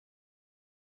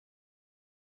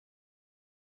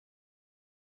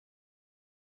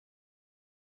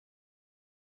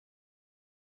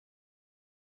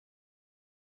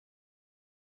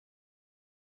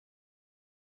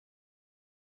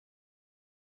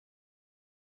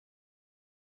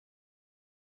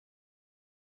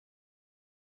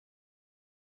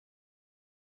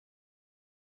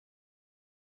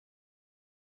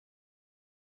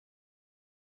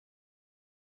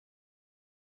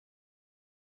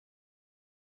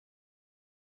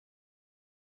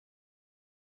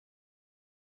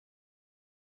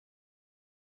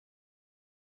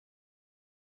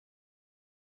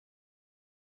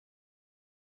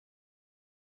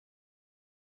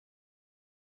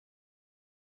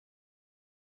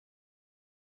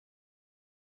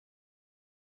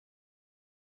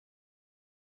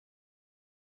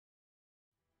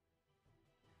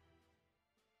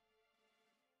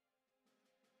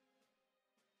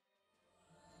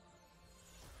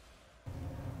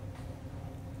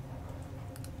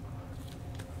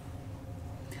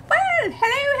Hello,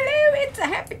 hello, it's a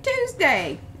happy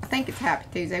Tuesday. I think it's happy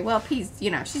Tuesday. Well, P's,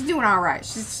 you know, she's doing all right.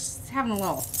 She's having a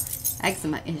little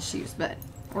eczema issues, but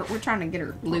we're trying to get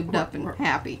her lubed up and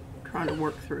happy. Trying to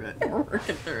work through it. We're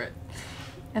working through it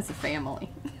as a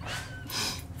family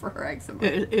for her eczema.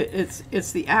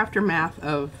 It's the aftermath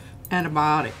of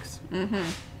antibiotics. Mm-hmm.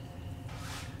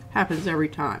 Happens every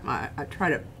time. I try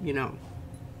to, you know,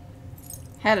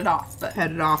 head it off, but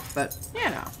you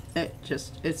know,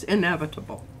 it's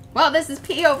inevitable. Well, this is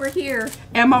P over here.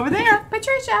 M over there.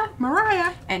 Patricia.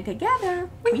 Mariah. And together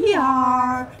we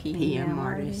are PM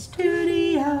Artist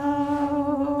Studio.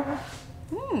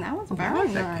 That was very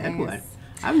nice. A good one. I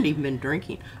haven't even been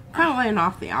drinking. I'm kind of laying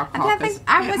off the alcohol. I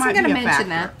wasn't going to mention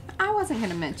that. I wasn't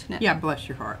going to mention it. Yeah, bless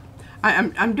your heart.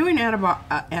 I'm doing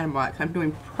antibiotics. I'm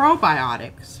doing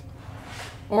probiotics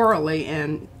orally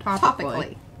and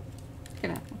topically.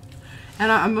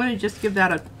 And I'm going to just give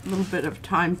that a little bit of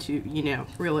time to, you know,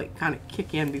 really kind of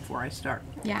kick in before I start.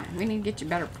 Yeah, we need to get you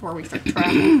better before we start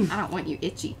traveling. I don't want you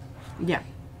itchy. Yeah.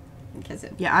 Because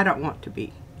yeah, I don't want to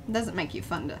be. It doesn't make you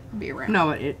fun to be around.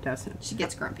 No, it doesn't. She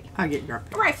gets grumpy. I get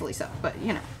grumpy. Rightfully so, but,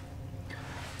 you know.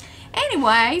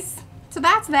 Anyways, so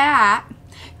that's that.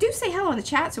 Do say hello in the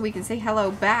chat so we can say hello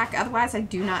back. Otherwise, I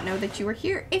do not know that you are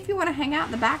here. If you want to hang out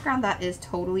in the background, that is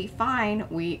totally fine.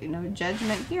 No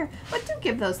judgment here. But do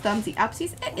give those thumbsy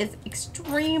upsies. It is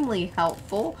extremely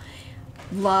helpful.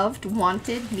 Loved,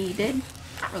 wanted, needed.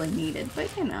 Not really needed,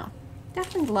 but you know,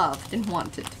 definitely loved and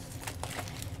wanted.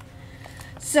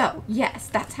 So, yes,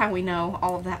 that's how we know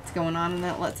all of that's going on, and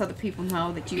that lets other people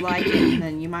know that you like it, and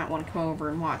then you might want to come over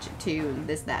and watch it too, and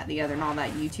this, that, the other, and all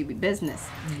that YouTube business.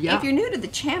 Yep. If you're new to the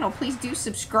channel, please do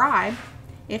subscribe.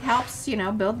 It helps, you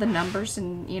know, build the numbers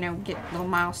and, you know, get little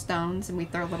milestones, and we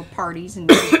throw little parties and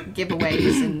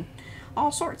giveaways and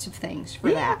all sorts of things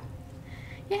for that.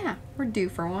 Yeah, we're due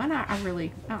for one.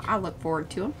 I look forward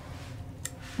to them.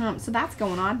 So that's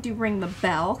going on. Do ring the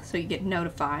bell so you get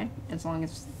notified, as long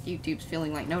as YouTube's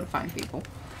feeling like notifying people.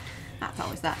 That's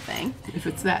always that thing. If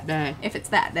it's that day. If it's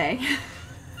that day.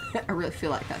 I really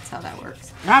feel like that's how that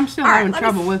works. I'm still having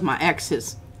trouble with my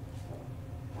X's.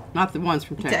 Not the ones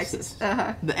from Texas.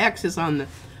 The X's on the,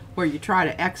 where you try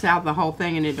to X out the whole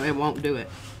thing and it won't do it.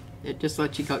 It just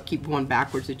lets you keep going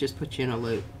backwards. It just puts you in a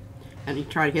loop. And you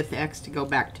try to hit the X to go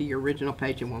back to your original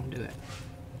page, it won't do it.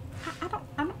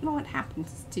 I don't know what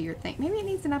happens to your thing. Maybe it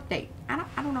needs an update. I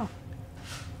don't know.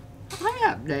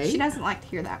 I update. She doesn't like to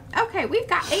hear that. Okay, we've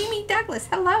got Amy Douglas.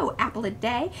 Hello. Apple a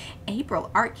Day. April.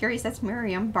 Art Curious. That's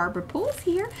Miriam. Barbara Poole's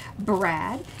here.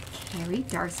 Brad. Carrie.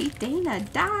 Darcy. Dana.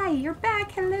 Di. You're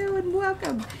back. Hello and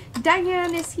welcome.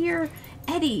 Diane is here.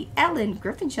 Eddie. Ellen.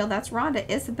 Griffinshield. That's Rhonda.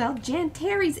 Isabel. Jen.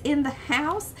 Terry's in the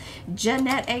house.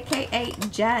 Jeanette, a.k.a.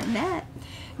 Jeanette.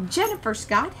 Jennifer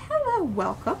Scott. Hello.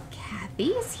 Welcome. Kathy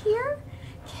is here.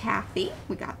 Kathy,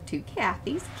 we got two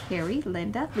Kathys, Carrie,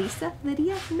 Linda, Lisa,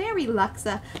 Lydia, Mary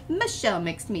Luxa, Michelle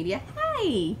Mixed Media.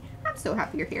 Hey, I'm so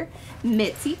happy you're here.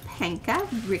 Mitzi, Panka,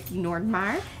 Ricky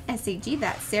Nordmeyer, SAG,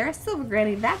 that's Sarah, Silver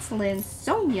Granny, that's Lynn,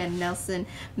 Sonia Nelson,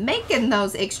 making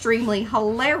those extremely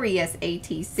hilarious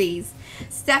ATCs,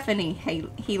 Stephanie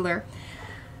Healer,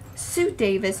 Sue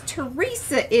Davis,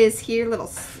 Teresa is here,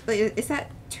 is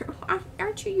that,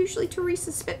 aren't you usually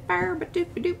Teresa Spitfire,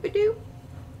 ba-doop-ba-doop-ba-doo?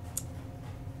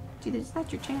 Is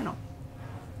that your channel?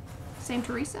 Same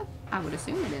Teresa? I would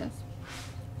assume it is.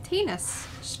 Tina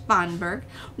Spanberg.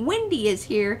 Wendy is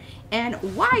here. And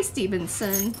Y.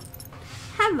 Stevenson.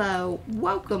 Hello.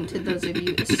 Welcome to those of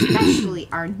you, especially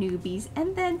our newbies.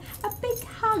 And then a big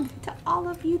hug to all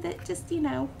of you that just, you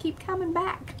know, keep coming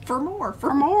back for more.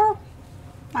 For more?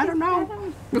 I don't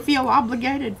know. We feel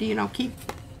obligated to, you know, keep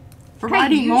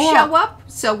providing more. Hey, you show up,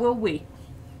 so will we.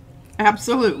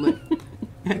 Absolutely.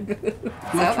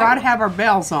 We'll try to have our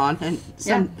bells on, and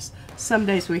some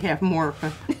days we have more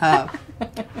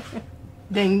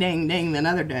ding, ding, ding than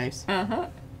other days.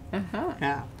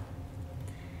 Yeah.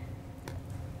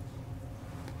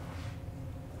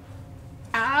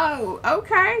 Oh,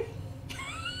 okay.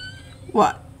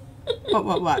 What?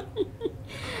 What?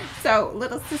 So,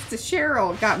 little sister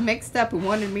Cheryl got mixed up and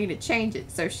wanted me to change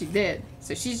it, so she did.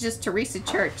 So she's just Teresa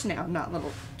Church now, not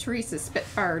little Teresa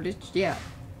Spitfire just yet.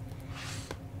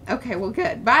 Okay, well,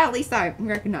 good. But at least I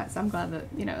recognize. I'm glad that,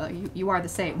 you know, you are the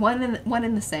same. One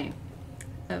in the same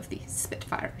of the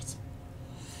Spitfires.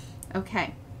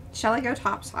 Okay. Shall I go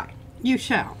topside? You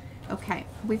shall. Okay.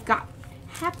 We've got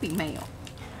Happy Mail.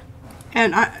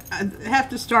 And I have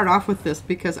to start off with this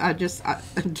because I just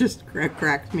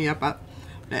cracked me up.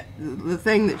 The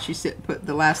thing that she said,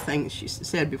 the last thing she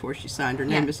said before she signed her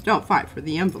name is, "Don't fight for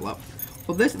the envelope."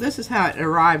 Well, this is how it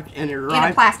arrived, and it arrived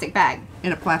in a plastic bag.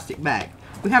 In a plastic bag.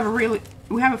 we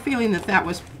have a feeling that that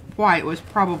was why it was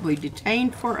probably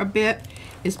detained for a bit,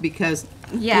 is because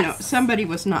you know, somebody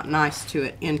was not nice to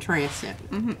it in transit.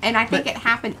 And I think it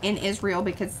happened in Israel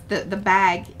because the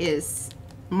bag is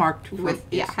marked with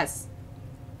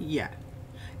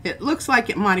it looks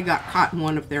like it might have got caught in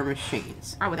one of their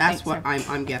machines. That's what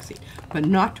I'm guessing. But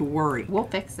not to worry. We'll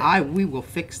fix it. We will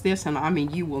fix this, and I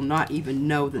mean, you will not even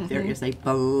know that there is a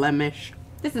blemish.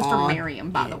 This is from Miriam,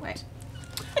 by the way.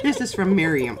 This is from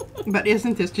Miriam. But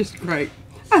isn't this just great?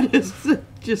 I just.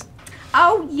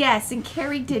 Oh yes, and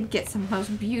Carrie did get some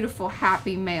most beautiful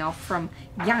happy mail from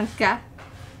Yanka.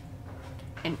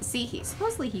 And see,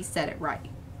 supposedly he said it right.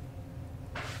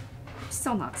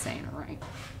 Still not saying it right.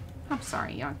 I'm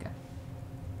sorry, Yanka.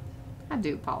 I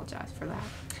do apologize for that.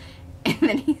 And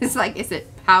then he's like, is it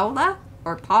Paula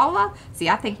or Paula? See,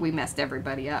 I think we messed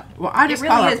everybody up. Well, I just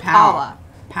call her Paula.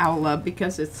 Paula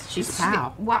because she's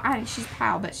Pal. Well, she's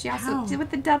Pal, but she also did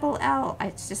with the double L.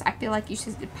 It's just, I feel like you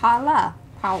should Paula.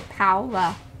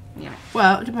 Paula. You know.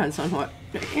 Well, it depends on what.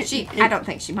 I don't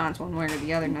think she minds one way or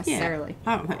the other necessarily.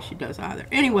 Yeah, I don't think she does either.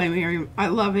 Anyway, Miriam, I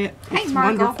love it. Hey, it's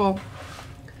Margot. Wonderful.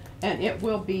 And it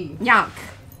will be Yanka.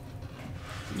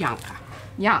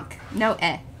 Yank. No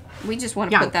eh. We just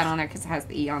want to put that on there because it has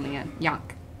the E on the end.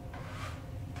 Yank.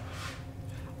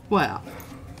 Well,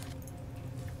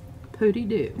 pooty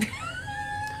doo.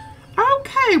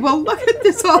 Okay, well, look at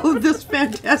this, all of this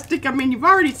fantastic. I mean, you've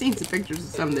already seen some pictures of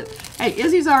some of this. Hey,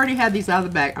 Izzy's already had these out of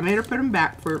the bag. I made her put them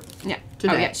back for today.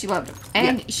 Oh, yeah, she loved them.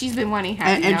 And she's been wanting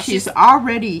happy. And she's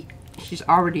already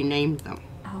named them.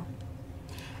 Oh.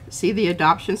 See the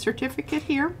adoption certificate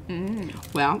here?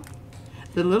 Well,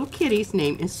 the little kitty's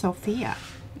name is Sophia.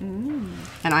 And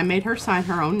I made her sign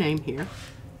her own name here.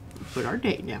 Put our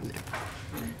date down there.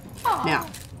 Aww. Now,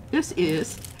 this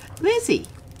is Lizzie.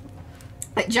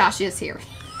 Josh is here.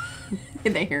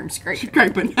 And they hear him scraping.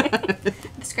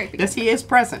 Scraping. Yes, he is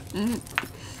present.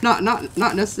 Not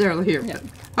necessarily here.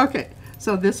 But, okay,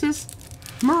 so this is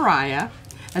Mariah,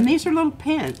 and these are little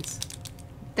pens.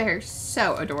 They're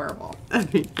so adorable. I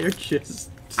mean, they're just...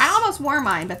 I almost wore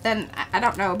mine, but then I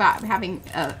don't know about having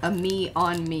a me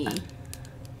on me.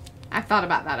 I thought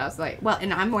about that. I was like, well,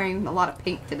 and I'm wearing a lot of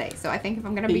pink today, so I think if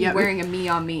I'm going to be wearing a me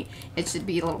on me, it should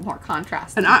be a little more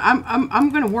contrasting. And I'm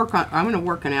going to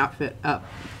work an outfit up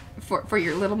for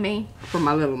your little me. For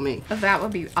my little me. That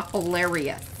would be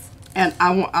hilarious. And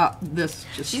I want this.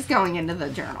 She's going into the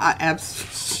journal. I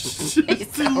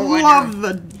absolutely love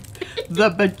the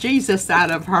bejesus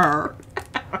out of her.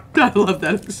 I love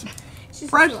that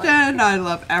expression. I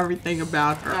love everything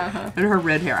about her. And her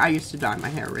red hair. I used to dye my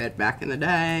hair red back in the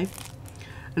day.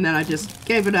 And then I just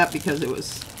gave it up because it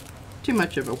was too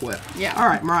much of a whip. Yeah. All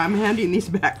right, Mariah, I'm handing these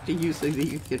back to you so that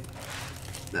you can...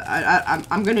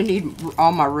 I'm going to need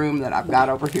all my room that I've got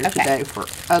over here today for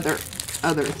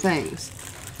other things.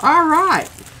 All right.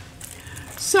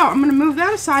 So I'm going to move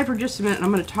that aside for just a minute, and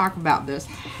I'm going to talk about this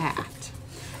hat.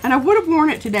 And I would have worn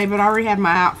it today, but I already had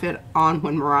my outfit on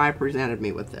when Mariah presented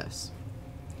me with this.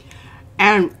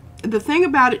 And the thing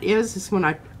about it is when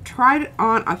I tried it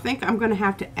on, I think I'm going to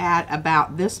have to add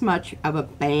about this much of a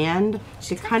band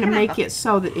to kind of make it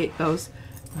so that it goes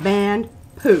band,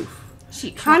 poof.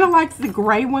 Kind of like the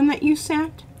gray one that you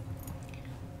sent.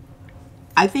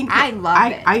 I think I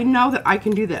love it. I know that I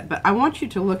can do that, but I want you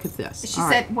to look at this. She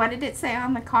said, what did it say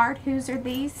on the card? Whose are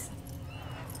these?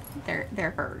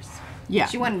 They're hers. Yeah.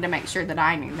 She wanted to make sure that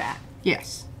I knew that.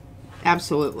 Yes.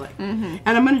 Absolutely. And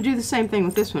I'm going to do the same thing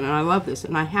with this one, and I love this.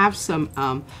 And I have some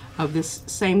of this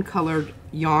same colored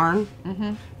yarn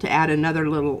to add another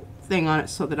little thing on it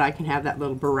so that I can have that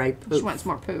little beret poof. She wants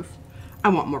more poof. I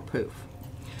want more poof.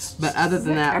 But other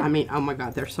than that, I mean, oh my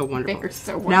God, they're so wonderful. They're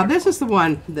so wonderful. Now, this is the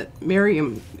one that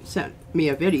Miriam sent me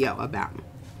a video about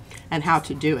and how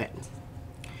to do it.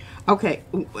 Okay,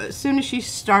 as soon as she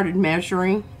started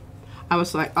measuring, I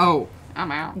was like, oh.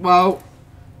 I'm out. Whoa.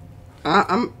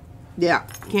 Yeah,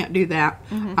 can't do that.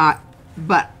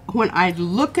 But when I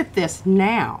look at this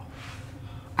now,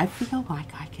 I feel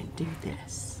like I can do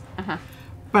this.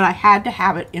 But I had to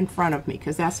have it in front of me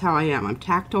because that's how I am. I'm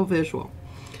tactile visual.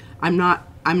 I'm not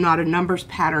a numbers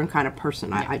pattern kind of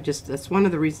person. I just, that's one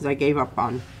of the reasons I gave up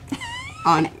on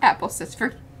Apple says,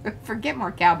 forget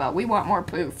more cowbell. We want more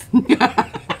poof.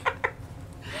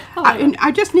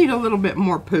 I just need a little bit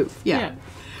more poof. Yeah.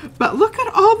 But look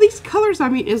at all these colors. I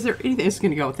mean, is there anything that's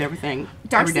going to go with everything?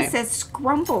 Darcy says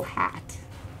scrumble hat.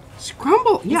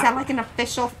 Scrumble, yeah. Is that like an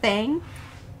official thing?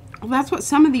 Well, that's what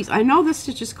some of these, I know this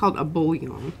is just called a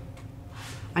bullion.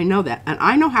 I know that. And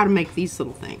I know how to make these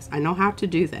little things. I know how to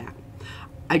do that.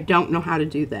 I don't know how to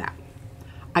do that.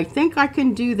 I think I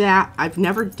can do that. I've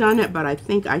never done it, but I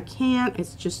think I can.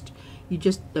 It's just,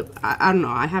 I don't know.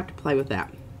 I have to play with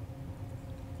that.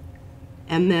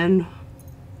 And then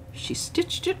she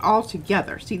stitched it all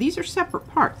together. See, these are separate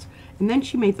parts. And then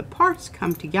she made the parts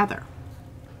come together.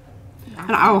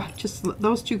 And oh, just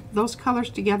those colors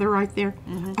together right there.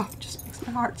 Oh, just makes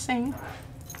my heart sing.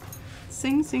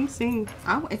 Sing, sing, sing.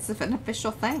 Oh, it's an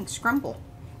official thing. Scrumble.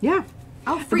 Yeah.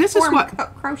 Oh,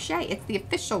 freeform crochet. It's the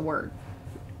official word.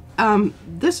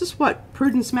 This is what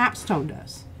Prudence Mapstone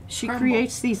does. She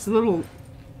creates these little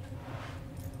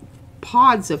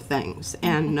pods of things,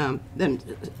 and then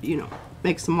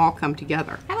makes them all come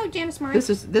together. Hello, Janice Marie. This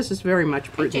is very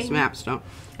much Prudence Mapstone.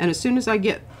 And as soon as I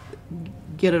get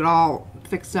it all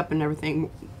fixed up and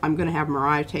everything, I'm going to have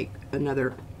Mariah take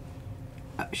another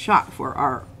shot for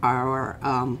our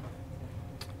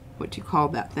what you call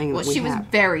that thing that we have. Well, she was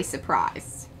very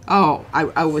surprised. Oh,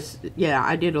 I was, yeah,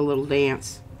 I did a little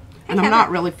dance. And I'm not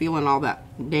really feeling all that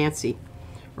dancey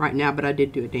right now, but I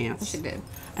did do a dance. She did.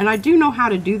 And I do know how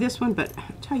to do this one, but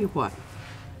I'll tell you what,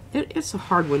 it's a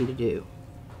hard one to do.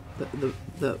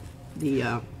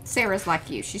 Sarah's like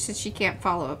you. She says she can't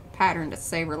follow a pattern to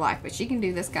save her life, but she can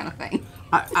do this kind of thing.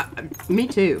 Me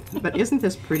too. But isn't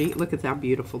this pretty? Look at how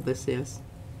beautiful this is.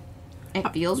 It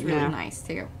feels really nice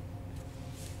too.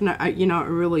 And I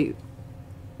really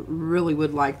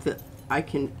would like that.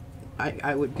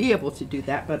 I would be able to do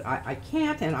that, but I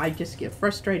can't, and I just get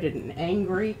frustrated and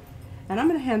angry. And I'm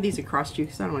going to hand these across to you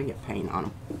because I don't want to get paint on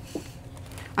them.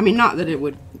 I mean, not that it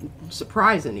would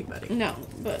surprise anybody. No,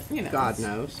 but, God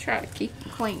knows. Try to keep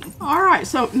them clean. All right,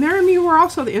 so Miriam, you were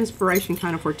also the inspiration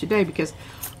kind of for today because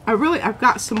I've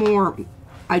got some more.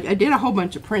 I did a whole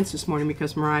bunch of prints this morning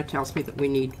because Mariah tells me that we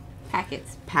need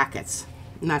packets.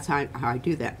 And that's how I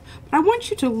do that. But I want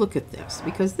you to look at this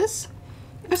because this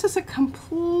is a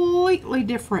completely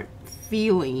different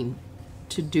feeling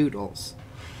to doodles.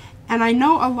 And I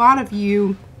know a lot of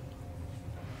you,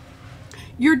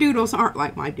 your doodles aren't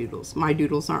like my doodles. My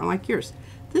doodles aren't like yours.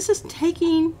 This is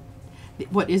taking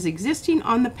what is existing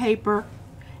on the paper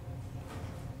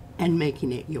and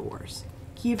making it yours.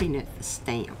 Giving it the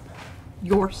stamp.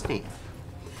 Your stamp.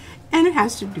 And it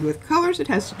has to do with colors. It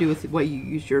has to do with the way you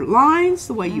use your lines,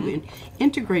 the way you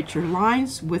integrate your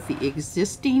lines with the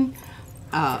existing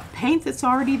paint that's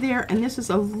already there. And this is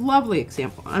a lovely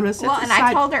example. I'm going to set this aside.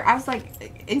 I told her, I was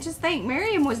like, and just think,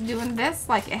 Miriam was doing this,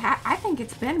 like, I think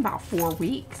it's been about 4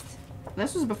 weeks.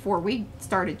 This was before we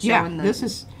started showing this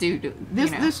is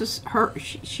her.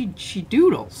 She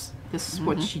doodles. This is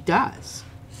what she does.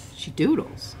 She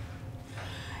doodles.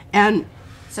 And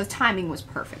so timing was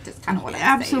perfect. It's kind of what I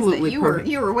absolutely perfect.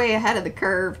 You were way ahead of the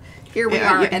curve. Here we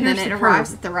are, and then it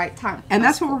arrives at the right time. And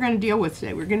that's what we're going to deal with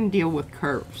today. We're going to deal with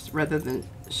curves rather than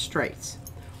straights.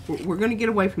 We're going to get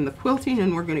away from the quilting,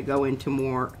 and we're going to go into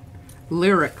more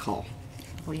lyrical.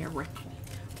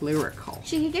 Lyrical.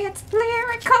 She gets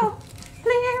lyrical.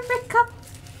 Lyrical.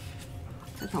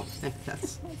 I don't think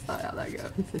that's not how that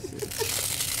goes.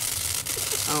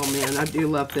 Oh man, I do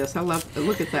love this.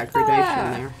 Look at that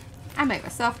gradation there. I make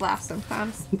myself laugh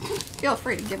sometimes. Feel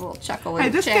free to give a little chuckle in the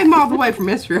the chat. Came all the way from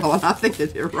Israel, and I think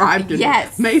it arrived in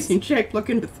amazing shape.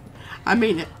 Looking,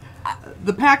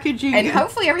 the packaging. And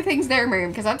hopefully everything's there,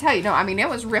 Miriam, because I'll tell you, it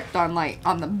was ripped on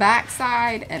the back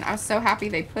side, and I was so happy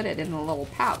they put it in a little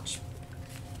pouch.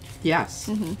 Yes.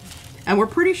 And we're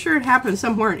pretty sure it happened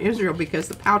somewhere in Israel because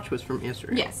the pouch was from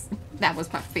Israel. Yes, that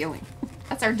was my feeling.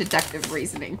 That's our deductive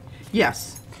reasoning.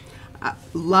 Yes.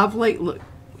 Lovely. Look.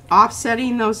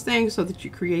 Offsetting those things so that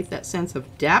you create that sense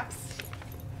of depth.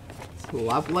 It's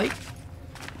lovely.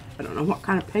 I don't know what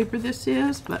kind of paper this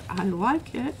is, but I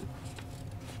like it.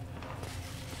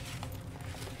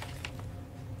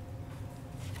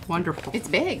 Wonderful. It's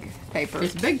big paper.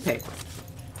 It's big paper.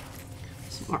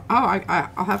 Oh,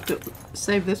 I'll have to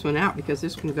save this one out because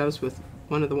this one goes with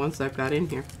one of the ones I've got in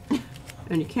here.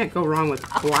 And you can't go wrong with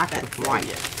black and white.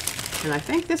 And I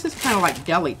think this is kind of like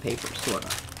deli paper, sort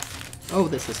of. Oh,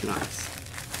 this is nice.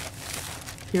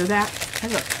 Hear that?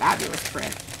 That's a fabulous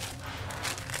print.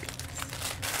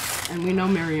 And we know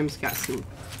Miriam's got some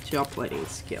gel plating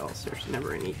skills. There's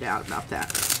never any doubt about that.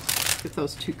 Get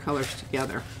those two colors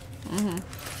together.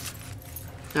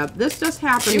 Now, this does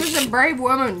happen. She was a brave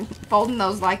woman folding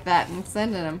those like that and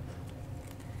sending them.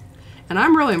 And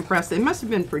I'm really impressed. They must have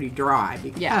been pretty dry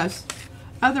because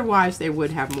otherwise they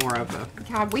would have more of a...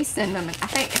 God, we send them. I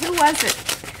think, who was it?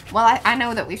 Well, I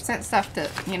know that we've sent stuff to,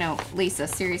 Lisa,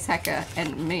 Series Hecka,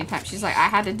 and many times she's like, I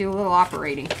had to do a little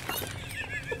operating.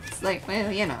 It's like,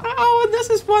 well, Oh, and this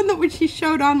is one that she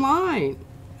showed online.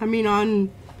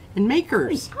 In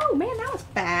Makers. Oh, man, that was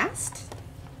fast.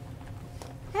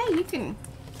 Hey, you can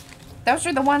Those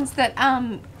are the ones that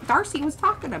Darcy was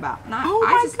talking about. Not, oh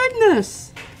my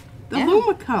goodness! The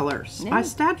Lumocolors by Yeah.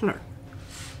 STAEDTLER.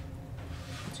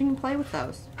 So you can play with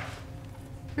those.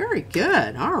 Very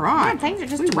good. All right. Yeah, things are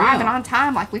just We arriving will. on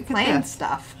time like we planned this.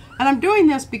 stuff. And I'm doing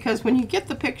this because when you get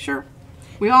the picture,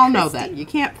 we all know that you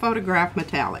can't photograph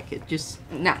metallic. It just,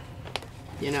 No.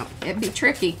 you know, It'd be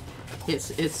tricky.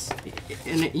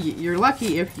 you're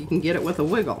lucky if you can get it with a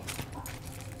wiggle.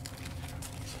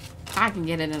 I can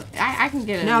get it in. I can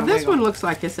get it. Now in a this wiggle. one looks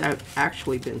like it's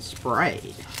actually been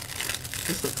sprayed.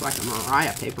 This looks like a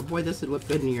Mariah paper. Boy, this would look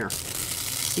good in your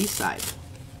seaside.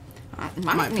 I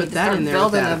might might put need to that start in there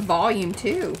building without a it. volume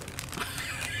too.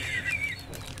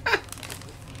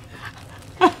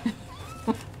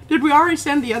 Did we already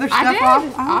send the other stuff I did.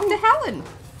 off? Off to Helen,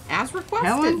 as requested.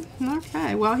 Helen?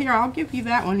 Okay. Well, here, I'll give you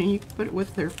that one, and you can put it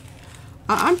with her.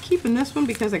 I'm keeping this one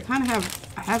because I kind of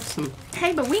have some...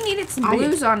 Hey, but we needed some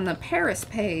blues on the Paris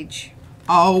page.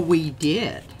 Oh, we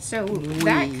did. So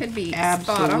that could be spot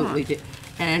on. Absolutely did.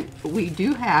 And we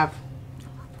do have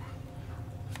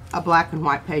a black and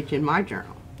white page in my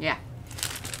journal. Yeah.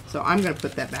 So I'm going to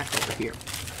put that back over here.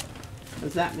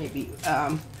 Because that may be...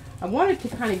 I wanted to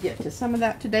kind of get to some of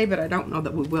that today, but I don't know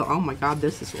that we will. Oh my God,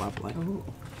 this is lovely. Ooh.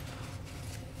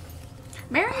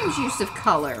 Miriam's use of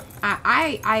color.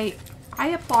 I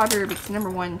applaud her because number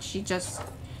one,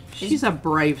 She's a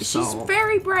brave soul. She's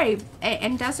very brave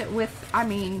and does it with, I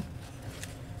mean,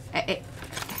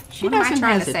 She what am I doesn't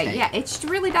trying hesitate. to say? Yeah, it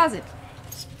really doesn't.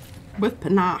 With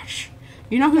panache.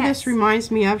 You know who Yes. this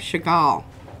reminds me of? Chagall.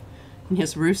 And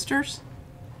his roosters.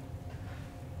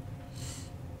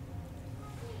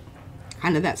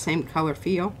 Kind of that same color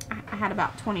feel. I had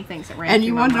about 20 things that ran And through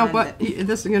you my want to know mind what? that-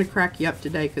 This is going to crack you up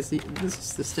today because this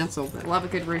is the stencil that Love a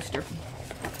good rooster.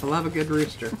 I love a good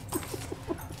rooster.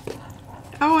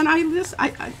 Oh, and I just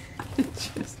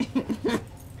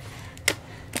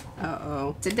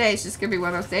uh-oh. Today's just going to be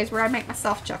one of those days where I make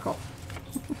myself chuckle.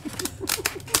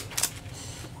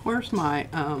 Where's my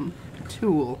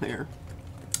tool here?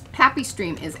 Happy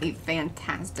Stream is a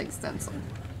fantastic stencil.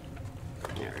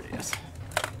 There it is.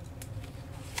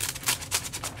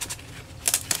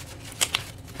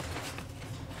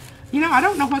 You know, I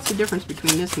don't know what's the difference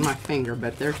between this and my finger,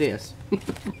 but there it is.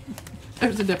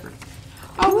 There's a difference.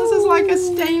 Oh, this is like a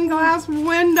stained glass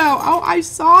window. Oh, I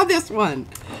saw this one.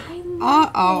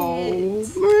 Uh-oh,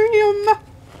 Miriam.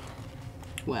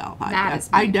 Well,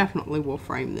 I definitely will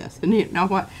frame this. And you know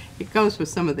what? It goes with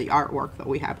some of the artwork that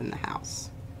we have in the house.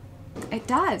 It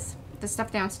does. The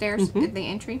stuff downstairs, did the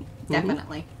entry?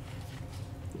 Definitely.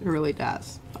 It really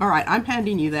does. All right, I'm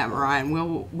handing you that, Mariah,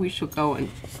 and we shall go and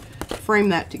frame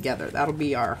that together. That'll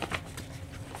be our...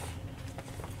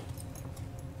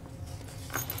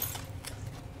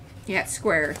 Yeah, it's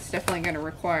square. It's definitely going to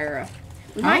require a...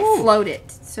 We might float it,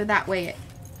 so that way it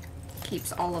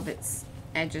keeps all of its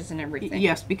edges and everything.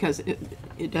 Yes, because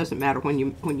it doesn't matter when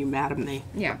you mat them, they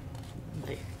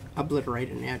obliterate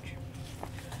an edge.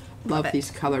 Love these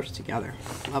colors together.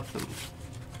 Love them.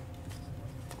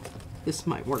 This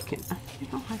might work in... You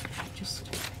know, I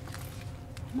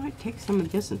might take some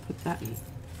of this and put that in.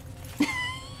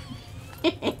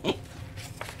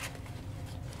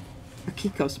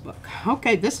 Kiko's book.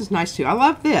 Okay, this is nice too. I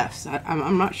love this.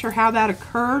 I'm not sure how that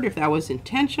occurred, if that was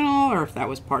intentional or if that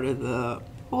was part of the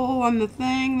hole on the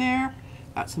thing there.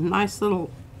 Got some nice little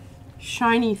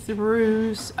shiny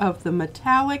throughs of the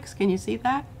metallics. Can you see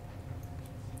that?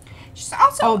 She's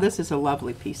also this is a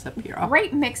lovely piece up here.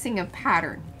 Great mixing of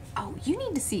pattern. Oh, you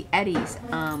need to see Eddie's.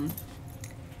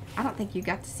 I don't think you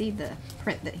got to see the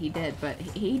print that he did, but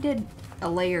he did a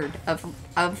layered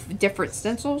of different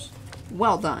stencils.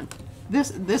 Well done.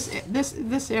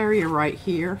 This area right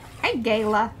here. Hey,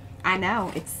 Gayla. I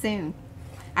know, it's soon.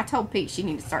 I told Pete she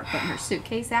needed to start putting her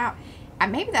suitcase out.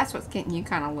 And maybe that's what's getting you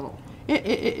kind of little... It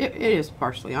is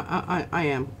partially. I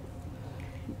am.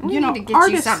 We need to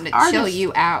get you something to chill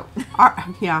you out.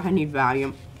 Yeah, I need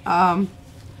Valium. As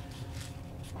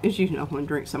you know, when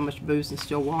drink so much booze and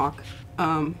still walk.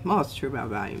 Well, it's true about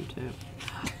Valium too.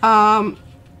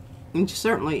 And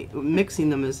certainly mixing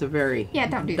them is a very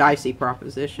dicey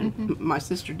proposition. My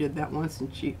sister did that once,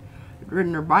 and she had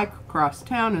ridden her bike across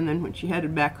town, and then when she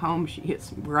headed back home, she hit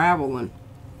some gravel, and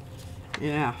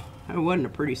yeah, it wasn't a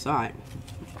pretty sight.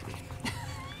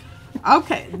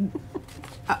 Okay,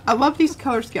 I love these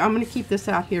color schemes. I'm going to keep this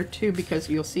out here too because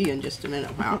you'll see in just a minute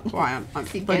why I'm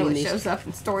See, putting Gayla these. shows up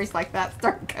and stories like that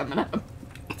start coming up.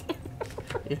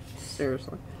 Yeah,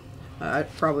 seriously, I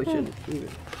probably shouldn't even.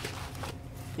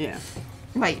 Yeah.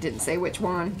 Like, you didn't say which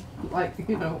one. Like,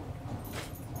 you know,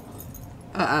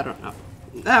 I don't know.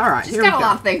 All right, She's here got we a go.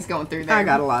 lot of things going through there. I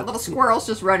got a lot. Little squirrels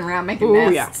just running around making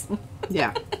nests. Yeah.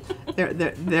 Yeah.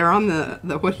 They're on the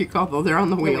what do you call them? They're on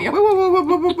the wheel. wheel. Woo, woo, woo,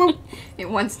 woo, woo, woo. It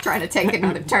one's trying to take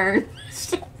another turn.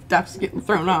 Stuff's getting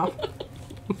thrown off.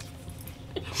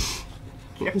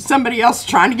 Somebody else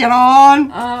trying to get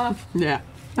on. Yeah.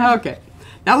 Okay.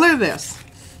 Now look at this.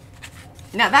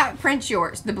 Now that print's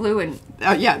yours, the blue and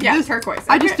Yeah, this, turquoise. Okay.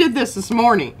 I just did this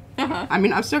morning. I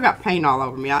mean, I've still got paint all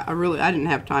over me. I didn't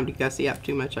have time to gussy up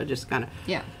too much. I just kind of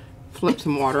flipped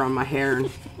some water on my hair and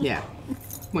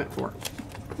went for it.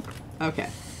 Okay.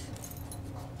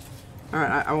 All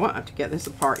right, I want to get this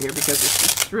apart here because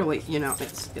it's really, you know,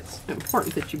 it's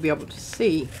important that you be able to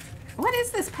see. What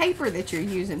is this paper that you're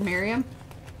using, Miriam?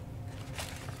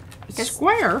 It's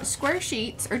square. Square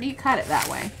sheets, or do you cut it that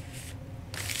way?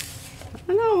 I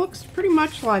don't know, it looks pretty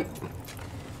much like...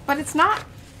 But it's not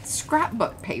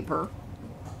scrapbook paper.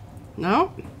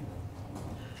 No?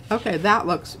 Okay, that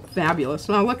looks fabulous.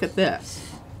 Now look at this.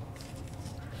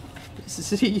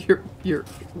 See, you're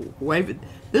waving.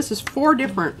 This is 4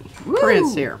 different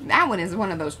prints here. That one is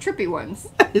one of those trippy ones.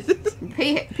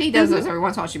 P does those every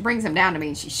once in a while. She brings them down to me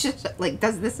and she just like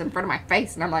does this in front of my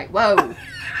face, and I'm like, whoa.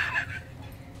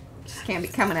 Just can't be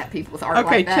coming at people with art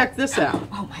like that. Okay, check this out.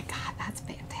 Oh my God, that's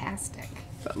fantastic.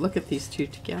 But look at these two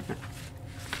together.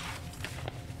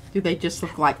 Do they just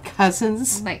look like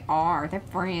cousins? They are. They're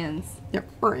friends. They're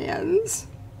friends.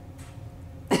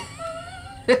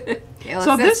 Yeah,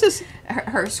 so this is...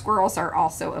 Her squirrels are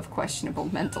also of questionable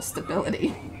mental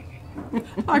stability.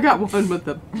 I got one with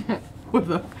a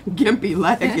gimpy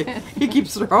leg. He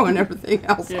keeps throwing everything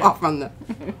else off on the...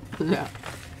 Yeah.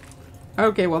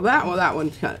 Okay, well that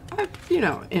one's kind of, you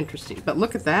know, interesting. But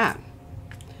look at that.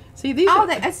 See, these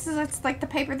it's like the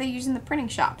paper they use in the printing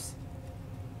shops.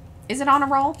 Is it on a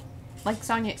roll? Like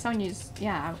Sonia's,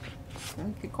 yeah.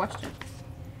 Good question.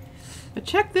 But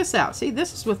check this out. See,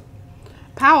 this is with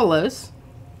Powlers.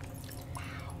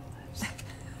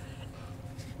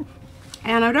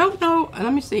 And I don't know,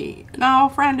 let me see.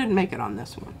 No, Fran didn't make it on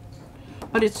this one.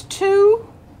 But it's 2.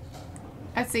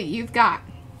 Let's see, you've got.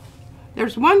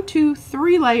 There's 1, 2,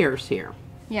 3 layers here.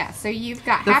 Yeah, so you've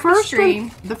got The Happy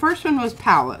Stream. The first one was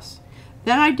Powlers.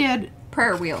 Then I did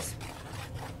Prayer Wheels.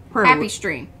 Happy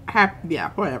Stream.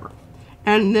 Yeah, whatever.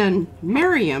 And then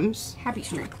Miriam's Happy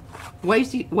Stream.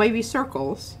 Wavy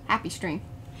Circles. Happy Stream.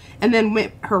 And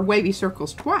then her Wavy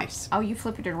Circles twice. Oh, you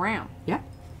flip it around. Yeah.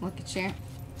 Look at you.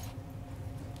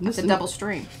 This It's a double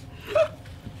stream.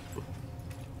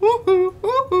 Woohoo,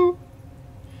 woohoo.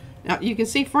 Now you can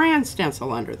see Fran's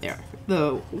stencil under there.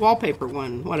 The wallpaper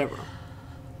one, whatever.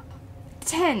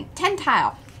 10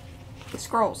 tile. The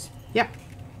scrolls. Yeah.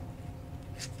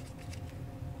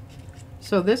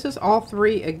 So this is all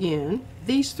 3 again.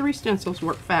 These 3 stencils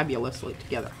work fabulously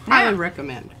together. Highly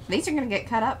recommend. These are going to get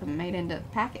cut up and made into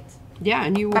packets. Yeah,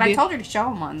 and you will. But I told her to show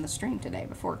them on the stream today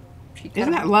before she cut them.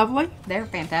 Isn't that lovely? They're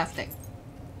fantastic.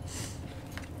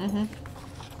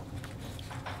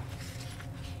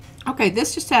 Okay,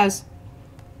 this just has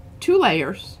 2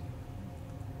 layers.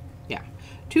 Yeah,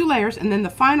 2 layers, and then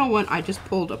the final one I just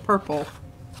pulled a purple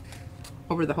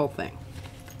over the whole thing.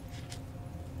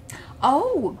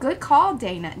 Oh, good call,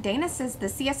 Dana. Dana says the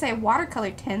CSA watercolor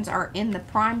tins are in the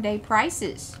Prime Day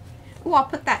prices. Oh, I'll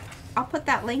put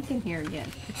that link in here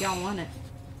again if y'all want it.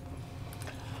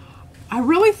 I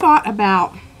really thought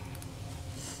about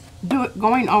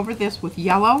going over this with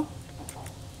yellow.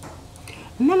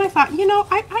 And then I thought, you know,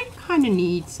 I kind of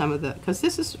need some of the, because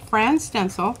this is Fran's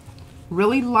stencil,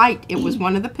 really light. It was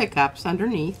one of the pickups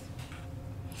underneath.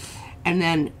 And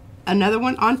then another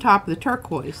one on top of the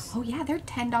turquoise. Oh yeah, they're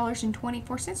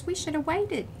 $10.24. We should have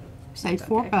waited. Saved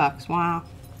 $4. Wow.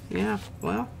 Yeah,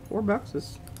 well, $4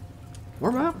 is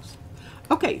 $4.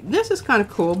 Okay, this is kind of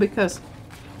cool because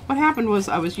what happened was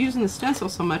I was using the stencil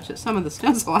so much that some of the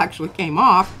stencil actually came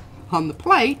off on the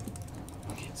plate.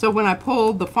 So when I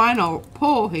pulled the final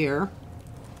pull here,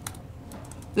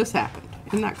 this happened.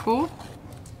 Isn't that cool?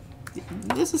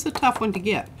 This is a tough one to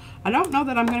get. I don't know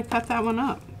that I'm going to cut that one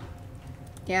up.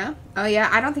 Yeah? Oh yeah,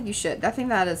 I don't think you should. I think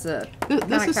that is a...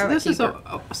 This is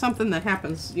something that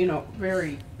happens, you know,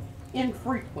 very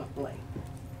infrequently.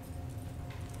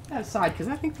 That aside, because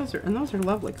I think those are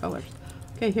lovely colors.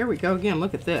 Okay, here we go again.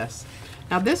 Look at this.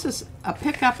 Now this is a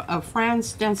pickup of Fran's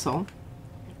stencil.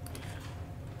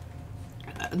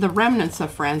 The remnants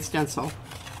of Fran's stencil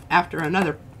after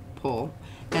another pull.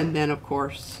 And then, of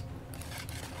course,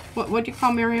 what do you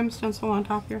call Miriam's stencil on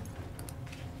top here?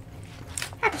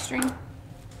 Happy Stream.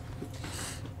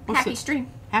 Happy Stream.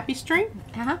 Happy Stream?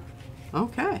 Uh-huh.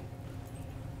 Okay.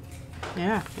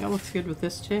 Yeah, it looks good with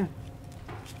this too.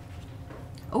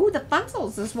 Oh, the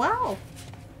funsels as well.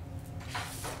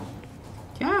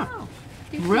 Yeah. Wow.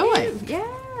 Really?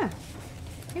 Yeah.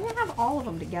 Maybe I have all of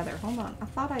them together. Hold on. I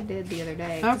thought I did the other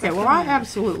day. Okay, well, I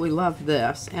absolutely love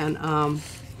this. And I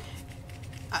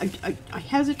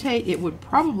hesitate. It would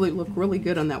probably look really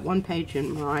good on that one page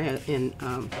in Mariah in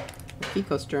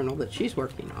Kiko's journal that she's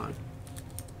working on.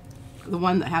 The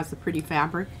one that has the pretty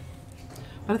fabric.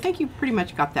 But I think you pretty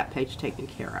much got that page taken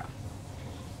care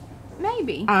of.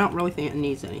 Maybe. I don't really think it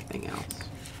needs anything else.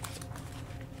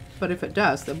 But if it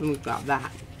does, then we've got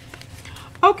that.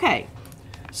 Okay,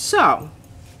 so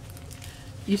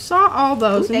you saw all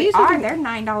those. Ooh, and they're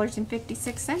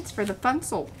 $9.56 for the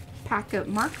Funsel pack of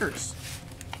markers.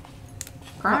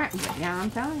 Prime, yeah, I'm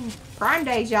telling you. Prime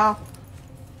days, y'all.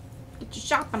 Get your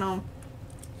shopping on.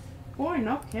 Boy,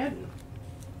 no kidding.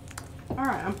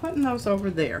 Alright, I'm putting those over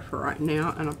there for right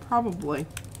now, and I'll probably,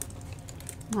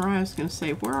 Mariah's going to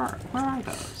say, where are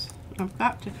those? I've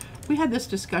got to, we had this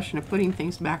discussion of putting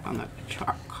things back on the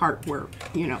cart where,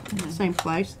 you know, same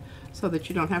place, so that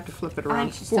you don't have to flip it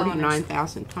around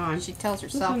 49,000 times. She tells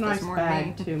herself this is a nice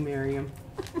bag too, Miriam.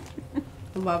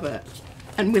 I love it.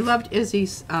 And we loved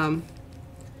Izzy's, well,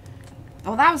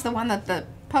 that was the one that the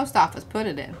post office put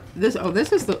it in. This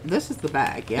is the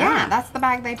bag, yeah. Yeah, that's the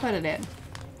bag they put it in.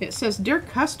 It says, "Dear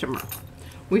customer,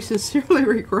 we sincerely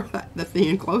regret that the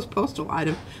enclosed postal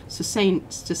item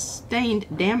sustained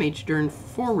damage during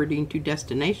forwarding to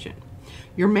destination.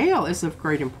 Your mail is of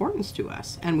great importance to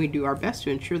us, and we do our best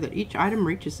to ensure that each item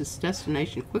reaches its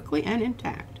destination quickly and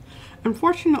intact.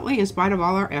 Unfortunately, in spite of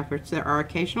all our efforts, there are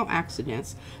occasional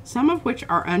accidents, some of which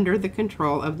are under the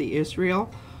control of the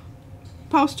Israel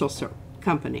Postal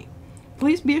Company.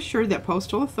 Please be assured that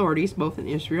postal authorities, both in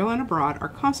Israel and abroad, are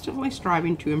constantly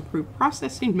striving to improve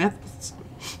processing methods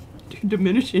to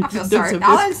diminish incidents of this kind."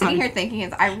 All I'm sitting here thinking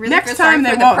is, I really feel sorry for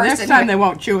the person. Next time they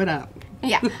won't chew it up.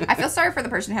 Yeah, I feel sorry for the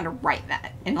person who had to write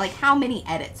that. And, like, how many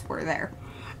edits were there?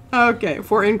 Okay,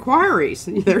 for inquiries,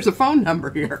 there's a phone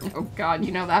number here. Oh, God,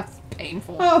 you know, that's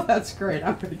painful. Oh, that's great.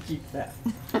 I'm going to keep that.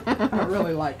 I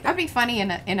really like it. That'd be funny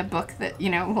in a book that, you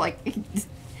know, like...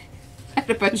 had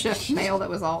a bunch of mail that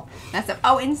was all messed up.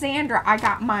 Oh, and Sandra, I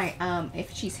got my,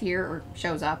 if she's here or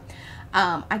shows up,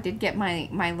 I did get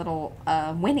my little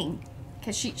winning,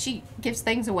 because she gives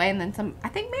things away, and then some, I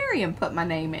think Miriam put my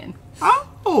name in.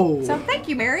 Oh! So thank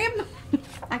you, Miriam.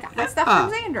 I got my stuff from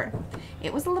Sandra.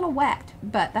 It was a little wet,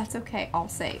 but that's okay, all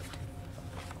saved.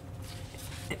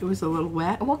 It was a little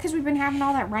wet? Well, because we've been having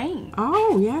all that rain.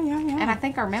 Oh, yeah. And I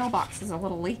think our mailbox is a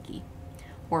little leaky,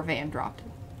 or Van dropped it.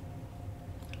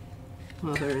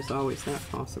 Well, there is always that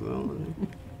possibility.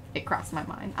 It crossed my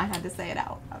mind. I had to say it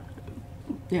out.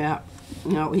 Yeah.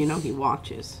 No, you know he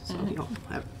watches, so he'll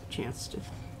have a chance to.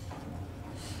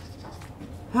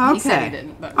 Okay. He said he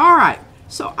didn't, but... All right.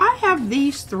 So I have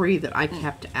these three that I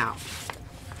kept out.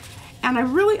 And I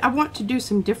want to do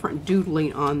some different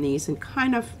doodling on these and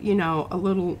kind of, you know, a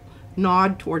little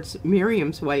nod towards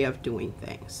Miriam's way of doing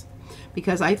things.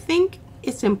 Because I think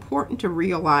it's important to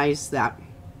realize that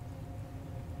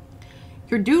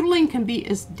your doodling can be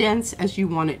as dense as you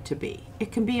want it to be.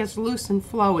 It can be as loose and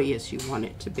flowy as you want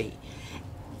it to be.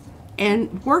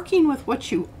 And working with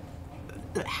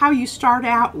how you start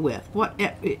out with, what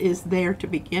is there to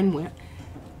begin with,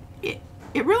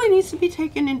 it really needs to be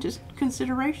taken into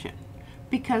consideration,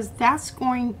 because that's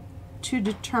going to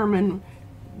determine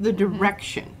the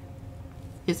direction.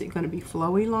 Is it going to be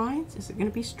flowy lines? Is it going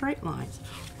to be straight lines?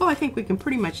 Well, I think we can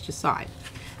pretty much decide.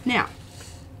 Now,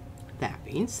 that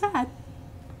being said,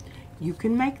 you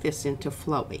can make this into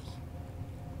flowy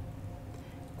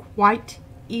quite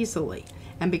easily.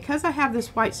 And because I have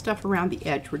this white stuff around the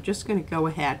edge, we're just going to go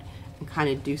ahead and kind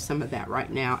of do some of that right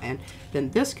now. And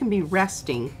then this can be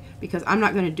resting, because I'm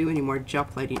not going to do any more gel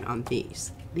plating on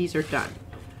these. These are done.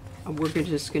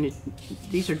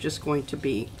 These are just going to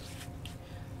be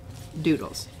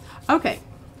doodles. Okay,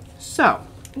 so.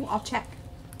 Well, I'll check.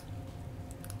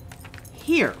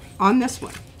 Here, on this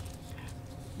one.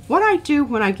 What I do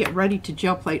when I get ready to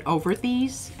gel plate over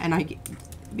these,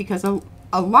 because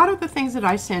a lot of the things that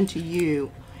I send to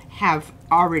you have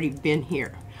already been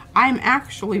here. I'm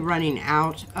actually running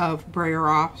out of brayer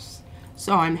offs,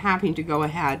 so I'm having to go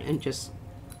ahead and just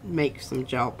make some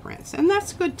gel prints, and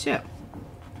that's good too.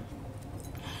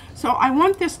 So I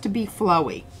want this to be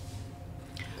flowy.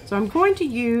 So I'm going to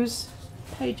use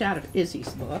a page out of Izzy's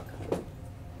book,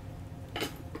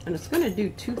 and it's going to do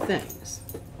two things.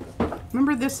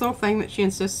 Remember this little thing that she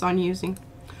insists on using?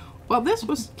 Well, this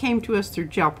came to us through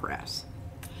Gel Press.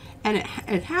 And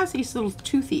it has these little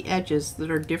toothy edges that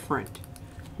are different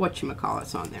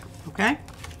whatchamacallits on there, okay?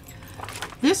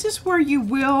 This is where you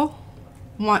will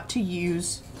want to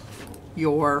use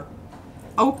your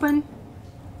open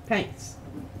paints.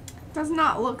 Does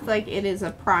not look like it is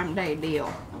a Prime Day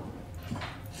deal.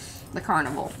 The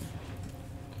carnival.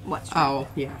 What's Oh,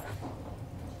 yeah.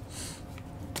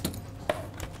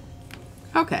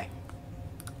 Okay.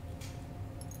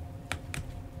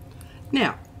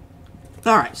 Now,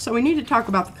 all right, so we need to talk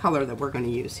about the color that we're going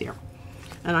to use here.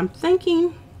 And I'm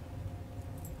thinking...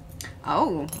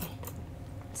 Oh,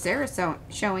 Sarah's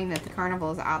showing that the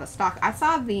carnival is out of stock. I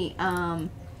saw the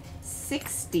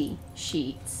 60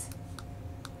 sheets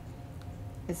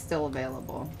is still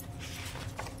available,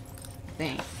 I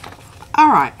think. All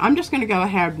right, I'm just going to go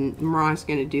ahead and Mariah's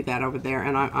going to do that over there,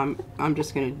 and I'm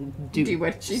just going to do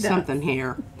what she does. Something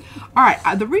here. All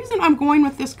right, the reason I'm going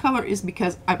with this color is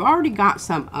because I've already got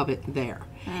some of it there.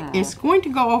 It's going to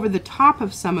go over the top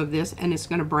of some of this, and it's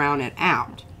going to brown it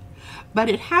out. But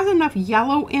it has enough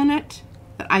yellow in it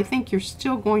that I think you're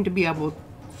still going to be able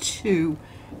to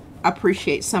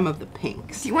appreciate some of the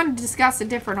pinks. Do you want to discuss a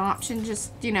different option,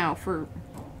 just, you know, for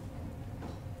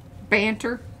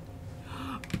banter?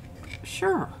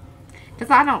 Sure.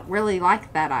 Because I don't really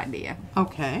like that idea.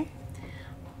 Okay.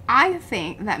 I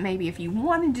think that maybe if you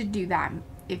wanted to do that,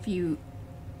 if you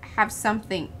have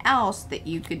something else that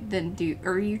you could then do,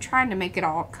 or are you trying to make it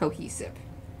all cohesive?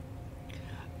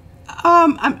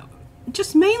 I'm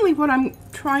just mainly what I'm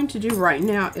trying to do right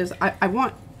now is I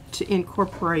want to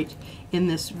incorporate in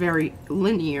this very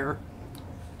linear.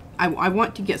 I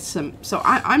want to get some. So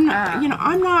I'm not. You know,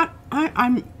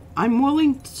 I'm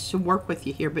willing to work with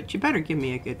you here, but you better give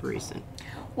me a good reason.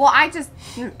 Well,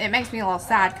 it makes me a little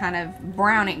sad kind of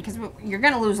browning, because you're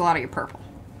going to lose a lot of your purple.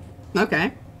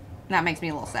 Okay. That makes me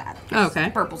a little sad. Okay.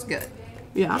 Purple's good.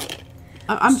 Yeah.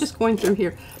 I'm just going through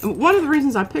here. And one of the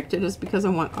reasons I picked it is because I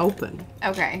want open.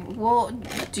 Okay. Well,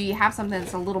 do you have something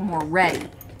that's a little more red?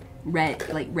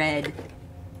 Like red.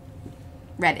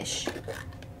 Reddish.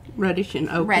 Reddish and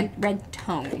open. Red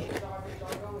tone.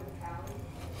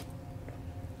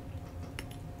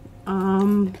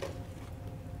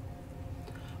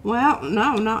 Well,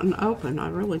 no, not an open. I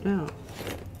really don't.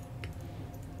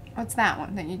 What's that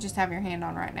one that you just have your hand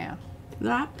on right now?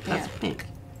 That's Yeah. pink.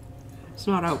 It's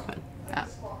not open. Oh.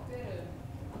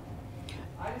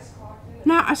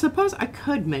 Now, I suppose I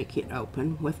could make it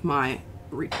open with my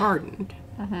retardant.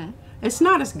 It's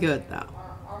not as good, though.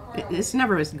 It's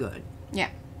never as good. Yeah.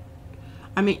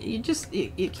 I mean,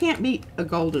 you can't beat a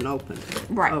golden open,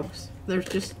 Right. folks. There's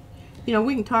just, you know,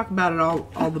 we can talk about it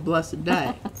all the blessed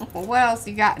day. Well, what else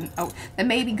you got? Oh, then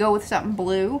maybe go with something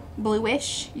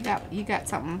bluish. You got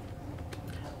something.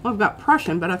 Well, I've got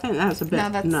Prussian, but I think that's a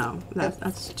bit. No,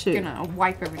 that's too. Gonna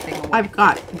wipe everything away. I've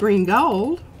got green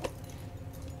gold.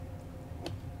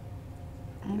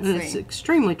 Let's And it's see.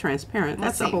 extremely transparent. Let's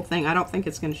That's the see. whole thing. I don't think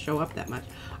it's going to show up that much.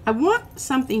 I want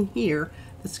something here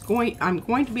that's I'm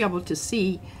going to be able to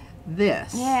see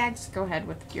this. Yeah, just go ahead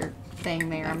with your thing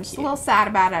there. I'm just a you. little sad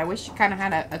about it. I wish you kind of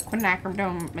had a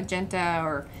quinacridone magenta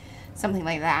or something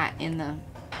like that in the...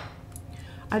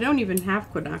 I don't even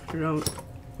have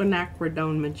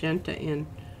quinacridone magenta in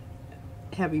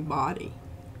heavy body.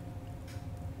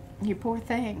 You poor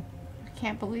thing. I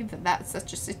can't believe that that's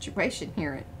such a situation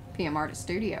here at PM Artist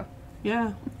Studio.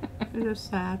 Yeah, it is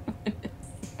sad.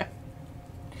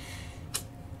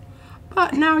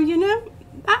 But now, you know,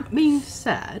 that being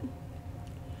said,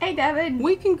 Hey, David.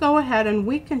 we can go ahead and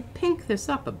we can pink this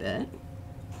up a bit.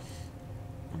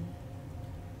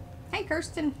 Hey,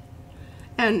 Kirsten.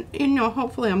 And, you know,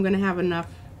 hopefully I'm going to have enough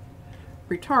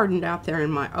retardant out there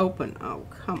in my open. Oh,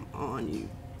 come on, you.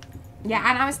 Yeah,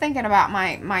 and I was thinking about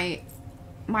my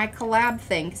collab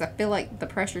thing, because I feel like the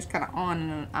pressure's kind of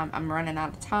on and I'm running out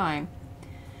of time.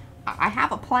 I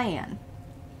have a plan.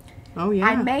 Oh, yeah.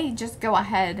 I may just go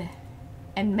ahead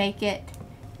and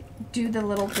do the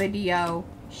little video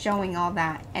showing all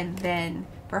that, and then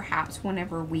perhaps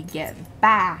whenever we get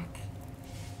back,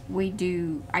 I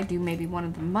do maybe one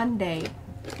of the Monday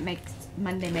makes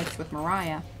with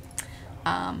Mariah,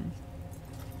 and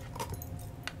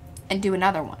do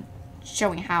another one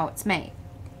showing how it's made.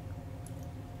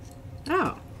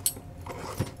 Oh.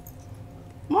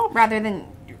 Well, Rather than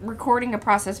recording a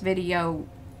process video,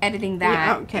 editing that.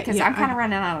 Yeah, okay, Because yeah, I'm kind of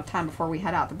running out of time before we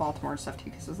head out to Baltimore and stuff too.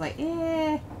 Because I was like,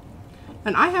 eh.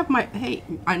 and I have hey,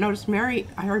 I noticed I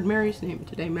heard Mary's name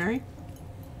today. Mary?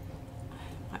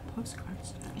 My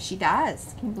postcards today. She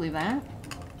does. Can you believe that?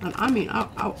 And I mean,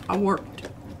 I worked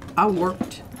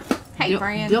Hey,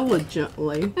 Fran.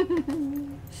 diligently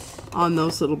on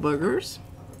those little boogers.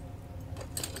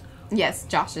 Yes,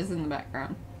 Josh is in the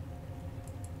background.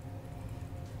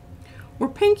 We're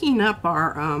pinking up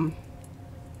our,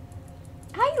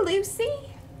 Hi, Lucy.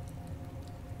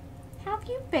 How have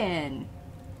you been?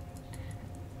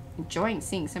 Enjoying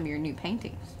seeing some of your new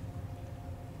paintings.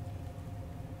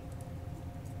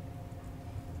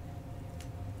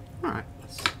 Alright,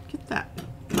 let's get that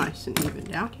nice and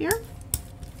evened out here.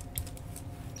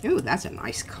 Ooh, that's a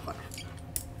nice color.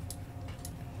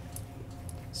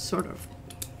 Sort of.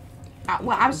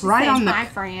 Well, I was just right saying, on the, hi,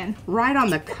 Fran. Right on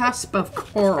the cusp of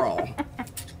coral.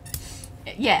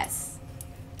 Yes.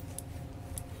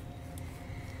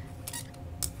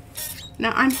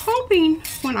 Now, I'm hoping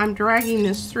when I'm dragging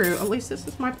this through, at least this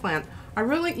is my plan. I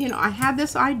really, you know, I had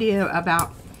this idea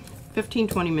about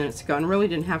 15-20 minutes ago and really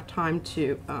didn't have time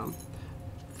to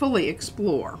fully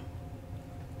explore.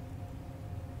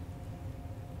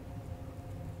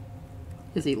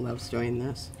 Izzy loves doing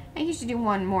this. I used to do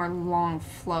one more long,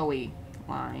 flowy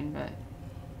line, but...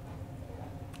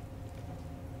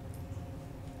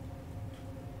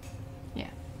 yeah.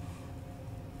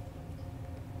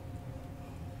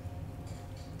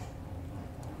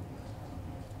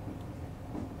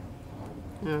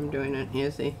 I'm doing it,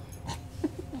 Izzy.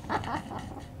 That's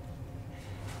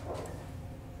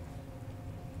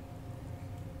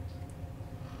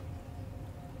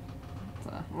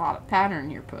a lot of pattern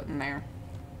you're putting there.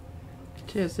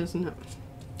 It is, isn't it?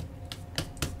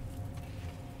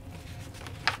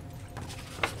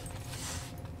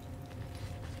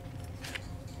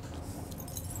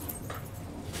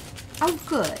 Oh,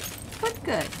 good. What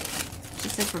good? She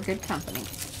says we're good company.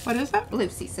 What is that?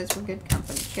 Lucy says we're good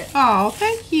company. Good. Oh,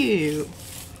 thank you.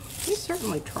 We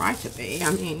certainly try to be.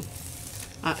 I mean,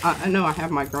 I know I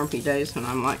have my grumpy days when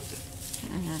I'm like,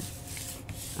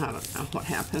 I don't know what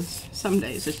happens. Some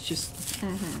days it's just,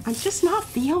 I'm just not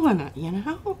feeling it, you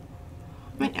know?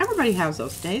 I mean, everybody has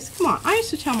those days. Come on. I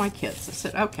used to tell my kids, I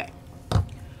said, okay,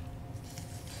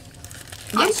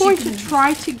 I'm going to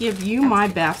try to give you my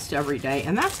best every day,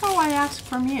 and that's all I ask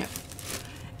from you.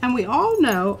 And we all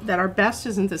know that our best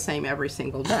isn't the same every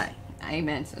single day.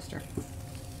 Amen, sister.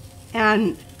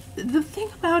 And the thing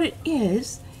about it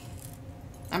is,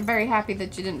 I'm very happy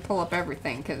that you didn't pull up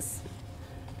everything, because,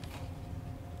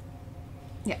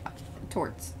 yeah,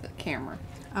 towards the camera.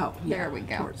 Oh, yeah, there we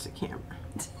go. Towards the camera.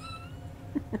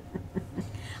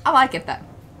 I like it, though.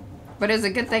 But it's a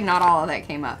good thing not all of that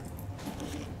came up.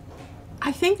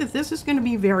 I think that this is going to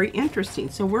be very interesting.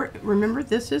 So remember,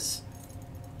 this is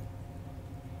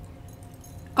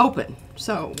open.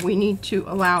 So we need to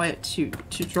allow it to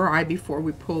dry before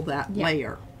we pull that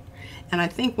layer. And I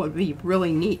think what would be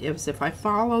really neat is if I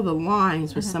follow the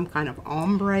lines with some kind of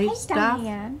ombre stuff.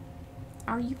 Diane,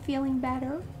 are you feeling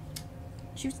better?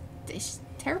 She's a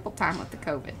terrible time with the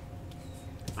COVID.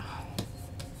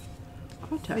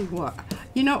 I'll tell you what.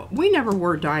 You know, we never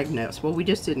were diagnosed. Well, we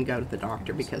just didn't go to the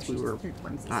doctor because we were,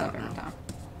 I don't know.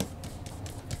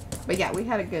 But yeah, we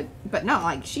had a good, but not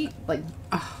like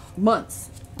months,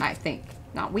 I think.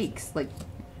 Not weeks. Like,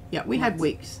 yeah, we had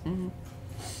weeks.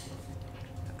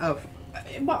 Of,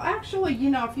 well, actually, you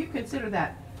know, if you consider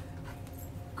that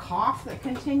cough that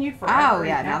continued for oh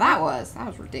yeah, now that was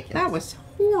ridiculous. That was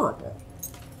horrible.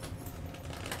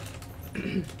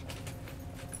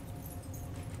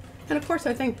 And of course,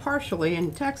 I think partially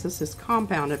in Texas is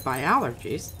compounded by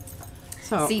allergies.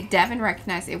 So see, Devin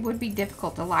recognized it would be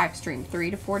difficult to live stream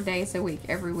 3 to 4 days a week,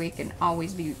 every week, and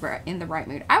always be in the right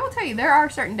mood. I will tell you, there are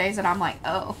certain days that I'm like,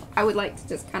 oh, I would like to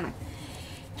just kind of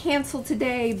cancel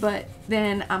today, but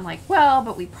then I'm like, well,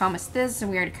 but we promised this,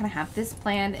 and we already kind of have this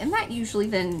planned, and that usually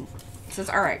then says,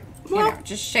 all right, you know,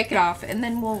 just shake it off, and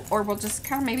then we'll just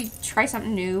kind of maybe try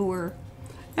something new, or.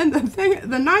 And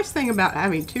the nice thing about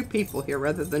having two people here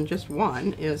rather than just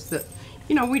one is that,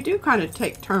 you know, we do kind of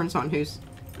take turns on who's,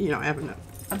 you know, having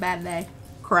a bad day,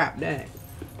 crap day.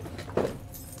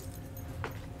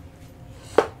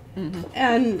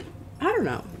 And I don't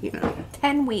know, you know.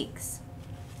 10 weeks.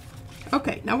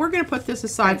 Okay, now we're going to put this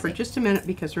aside for just a minute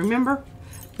because remember,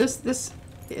 this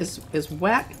is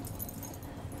wet.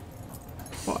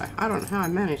 Boy, I don't know how I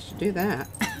managed to do that.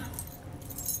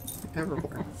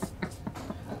 Everywhere.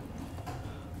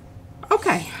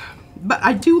 Okay, but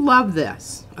I do love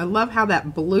this. I love how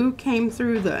that blue came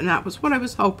through and that was what I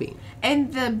was hoping.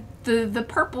 And the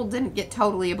purple didn't get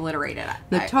totally obliterated.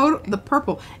 The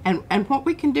purple, and what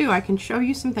we can do, I can show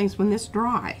you some things when this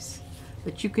dries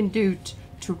that you can do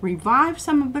to revive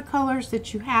some of the colors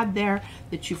that you had there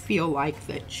that you feel like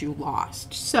that you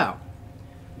lost. So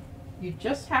you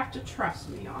just have to trust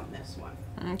me on this one.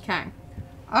 Okay.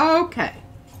 Okay.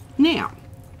 Now.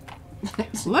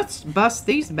 Let's bust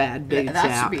these bad dudes out.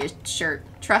 That should be a shirt.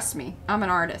 Trust me, I'm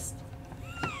an artist.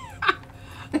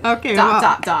 Okay.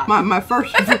 Dot. My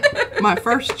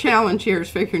first challenge here is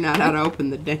figuring out how to open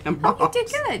the damn box. Oh, you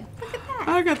did good. Look at that.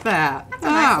 Look at that. That's a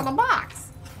nice little box.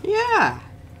 Yeah.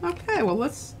 Okay. Well,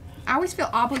 let's. I always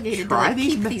feel obligated to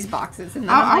keep these boxes, and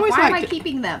then I'm like, why am I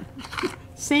keeping them?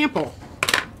 Sample.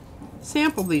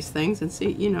 sample these things and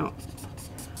see, you know.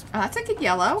 Oh, that's a good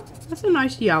yellow. That's a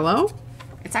nice yellow.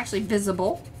 It's actually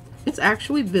visible. It's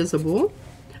actually visible.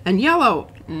 And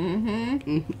yellow.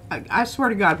 Mm-hmm. I swear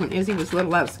to God, when Izzy was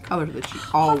little, that's the color that she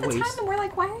always... All the time, and we're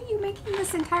like, why are you making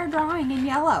this entire drawing in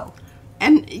yellow?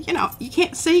 And, you know, you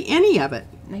can't see any of it.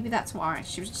 Maybe that's why.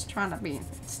 She was just trying to be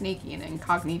sneaky and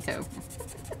incognito.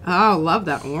 Oh, love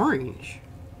that orange.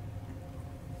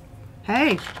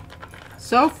 Hey,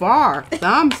 so far,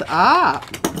 thumbs up.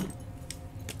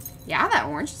 Yeah, that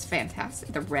orange is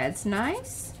fantastic. The red's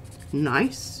nice.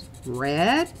 Nice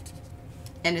red.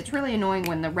 And it's really annoying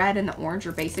when the red and the orange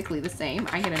are basically the same.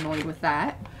 I get annoyed with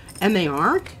that. And they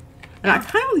aren't. And I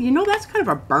kind of, you know, that's kind of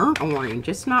a burnt orange.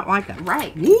 It's not like a...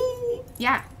 Right. Woo.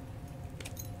 Yeah.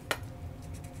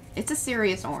 It's a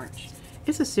serious orange.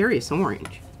 It's a serious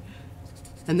orange.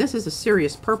 And this is a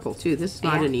serious purple, too. This is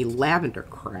not any lavender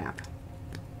crap.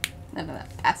 None of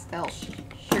that pastel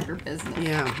sugar business.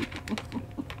 Yeah.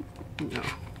 No.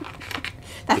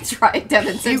 That's right.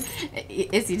 Devin said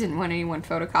Izzy didn't want anyone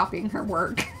photocopying her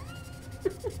work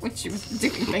when she was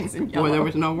doing things in yellow. Boy, there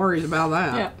was no worries about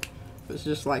that. Yeah. It was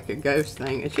just like a ghost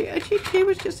thing. And she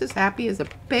was just as happy as a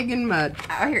pig in mud.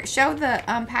 Oh, here, show the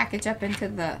package up into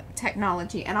the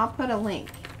technology, and I'll put a link.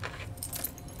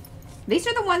 These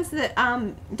are the ones that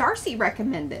Darcy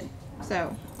recommended.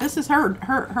 So this is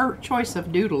her choice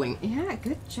of doodling. Yeah,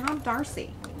 good job,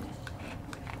 Darcy.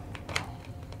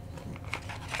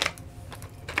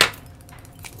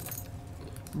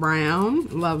 Brown,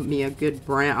 love me a good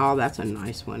brown. Oh, that's a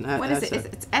nice one. What is it?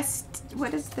 It's S.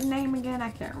 What is the name again? I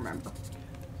can't remember.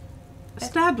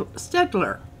 STAEDTLER.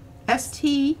 STAEDTLER.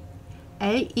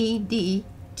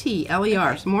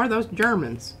 Some more of those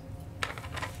Germans.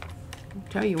 I'll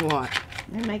tell you what.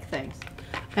 They make things.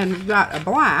 And we've got a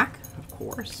black, of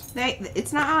course.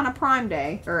 It's not on a Prime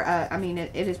Day, or I mean,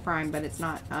 it is Prime, but it's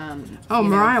not. Oh,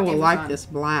 Mariah will like this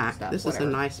black. This is a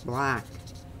nice black.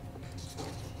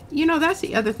 You know, that's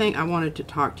the other thing I wanted to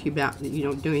talk to you about. You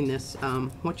know, doing this,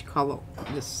 what you call it,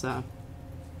 this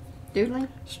doodling,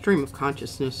 stream of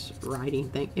consciousness writing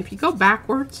thing. If you go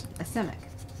backwards, asemic.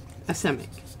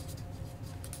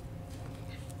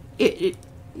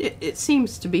 It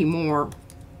seems to be more.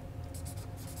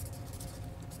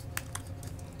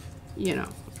 You know,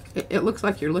 it looks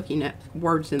like you're looking at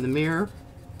words in the mirror.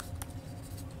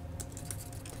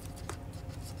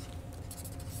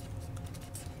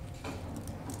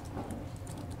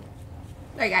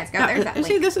 There you guys go. There's that link.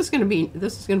 See, this is gonna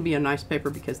be a nice paper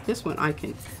because this one I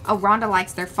can. Oh, Rhonda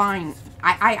likes. They're fine.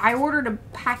 I ordered a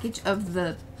package of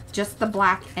just the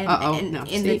black and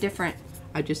the different.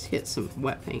 I just hit some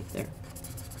wet paint there.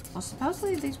 Well,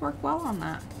 supposedly these work well on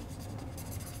that.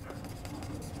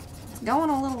 It's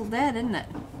going a little dead, isn't it?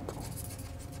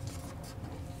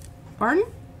 Pardon?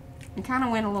 It kind of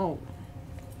went a little.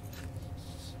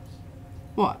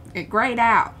 What? It grayed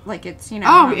out, like it's, you know.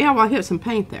 Oh yeah, well I hit some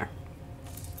paint there.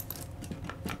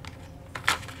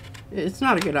 It's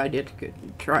not a good idea to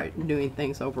try doing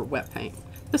things over wet paint.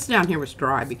 This down here was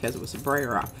dry because it was a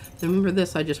brayer off. Remember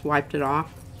this? I just wiped it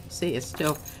off. See, it's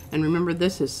still. And remember,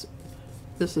 this is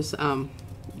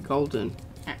golden.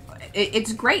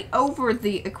 It's great over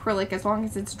the acrylic as long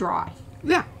as it's dry.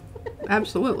 Yeah,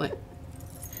 absolutely.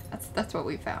 That's what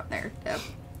we found there. Yep.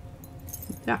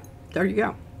 Yeah, there you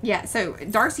go. Yeah, so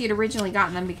Darcy had originally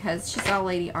gotten them because she saw a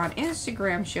lady on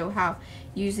Instagram show how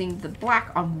using the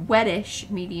black on wettish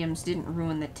mediums didn't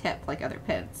ruin the tip like other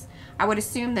pens. I would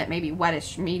assume that maybe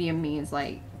wettish medium means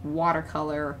like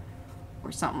watercolor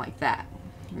or something like that.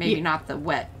 Maybe not the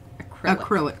wet acrylic.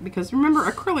 Acrylic, because remember,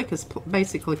 acrylic is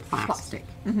basically plastic.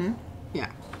 Mm-hmm.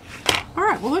 Yeah. All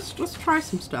right, well let's try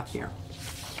some stuff here.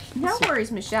 No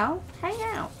worries, Michelle. Hang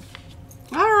out.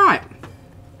 All right.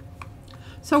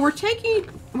 So we're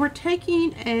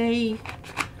taking a.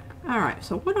 All right.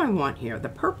 So what I want here, the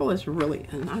purple is really,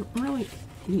 and I really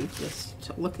need this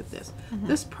to look at this. Mm-hmm.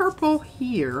 This purple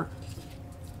here,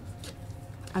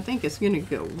 I think it's going to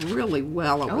go really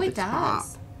well over the top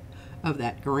of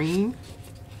that green.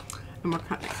 And we're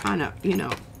kind of, you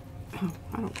know, oh,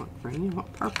 I don't want green. I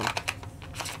want purple.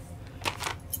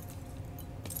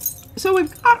 So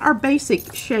we've got our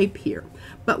basic shape here,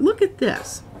 but look at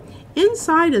this.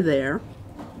 Inside of there,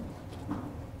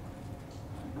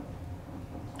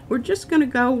 we're just going to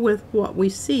go with what we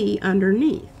see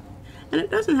underneath. And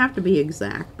it doesn't have to be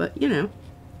exact, but you know.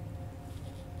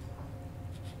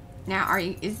 Now,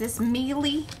 is this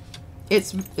mealy?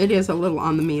 It is a little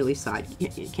on the mealy side.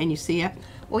 Can you see it?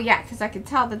 Well, yeah, because I can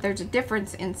tell that there's a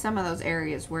difference in some of those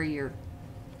areas where you're.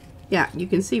 Yeah, you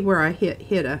can see where I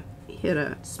hit a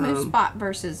smooth spot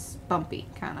versus bumpy,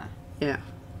 kind of. Yeah.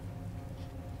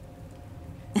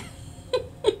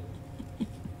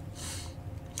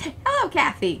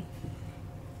 Kathy.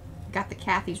 Got the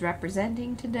Kathys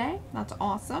representing today. That's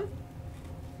awesome.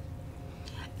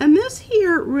 And this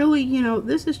here really, you know,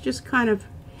 this is just kind of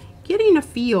getting a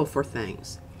feel for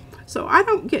things. So I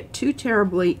don't get too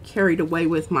terribly carried away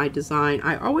with my design.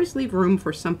 I always leave room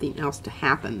for something else to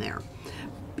happen there.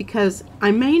 Because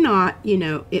I may not, you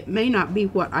know, it may not be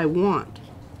what I want.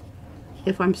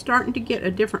 If I'm starting to get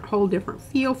a whole different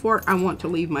feel for it, I want to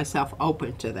leave myself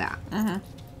open to that.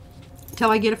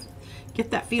 Until I get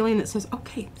that feeling that says,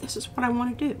 okay, this is what I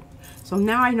want to do. So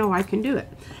now I know I can do it.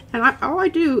 And all I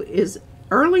do is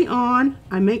early on,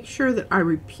 I make sure that I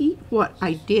repeat what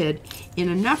I did in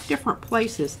enough different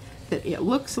places that it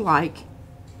looks like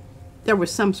there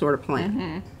was some sort of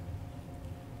plan.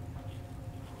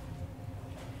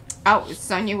 Oh,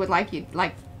 Sonia would like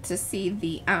to see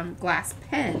the glass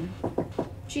pen.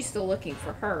 She's still looking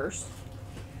for hers.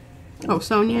 Oh,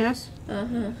 Sonia's?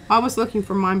 I was looking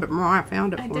for mine, but Mariah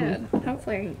found it for me. I did.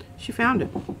 Hopefully. She found it.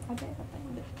 I did. I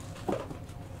found it.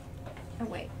 Oh,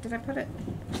 wait. Did I put it?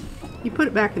 You put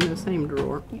it back in the same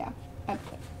drawer. Yeah.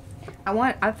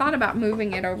 I thought about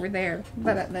moving it over there,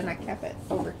 but then I kept it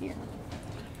over here.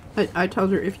 I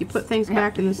told her if you put things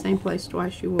back in the same place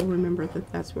twice, you will remember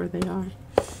that that's where they are.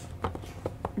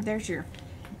 There's your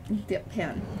dip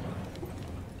pen.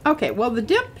 Okay, well, the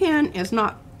dip pen is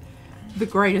not the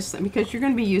greatest thing because you're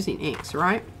going to be using inks,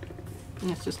 right?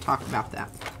 Let's just talk about that.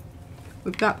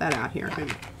 We've got that out here.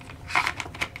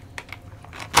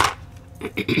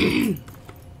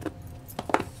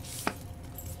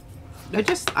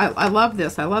 I love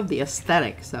this. I love the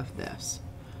aesthetics of this.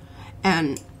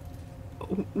 And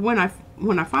when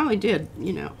I finally did,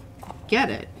 you know, get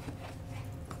it,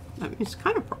 I mean, it's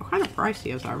kind of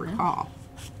pricey as I recall.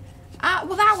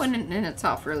 Well, that one in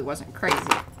itself really wasn't crazy.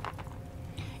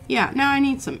 Yeah, now I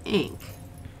need some ink.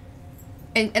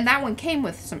 And that one came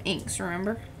with some inks,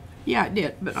 remember? Yeah, it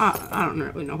did, but I don't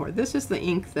really know where. This is the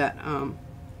ink that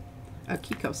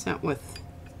Akiko sent with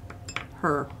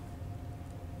her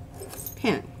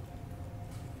pen.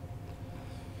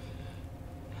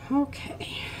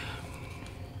 Okay.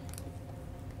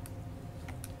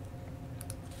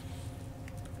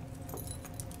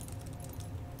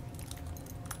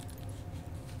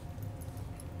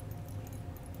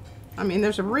 I mean,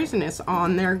 there's a reason it's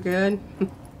on there good,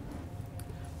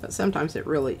 but sometimes it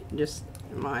really just,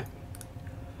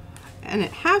 and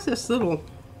it has this little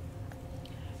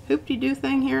hoop-de-doo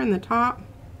thing here in the top.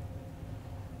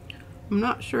 I'm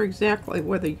not sure exactly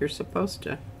whether you're supposed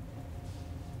to.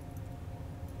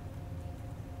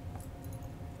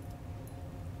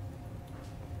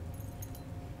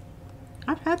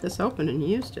 I've had this open and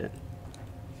used it.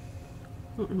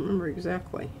 I don't remember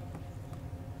exactly.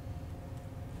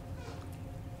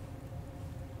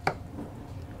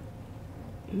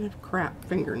 I have crap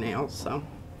fingernails, so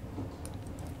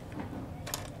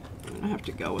I have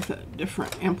to go with a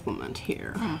different implement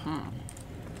here.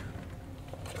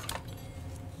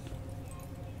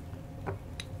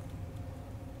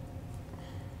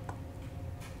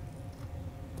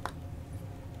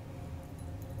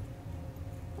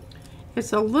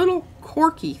 It's a little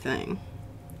corky thing.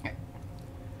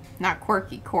 Not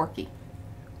quirky, corky.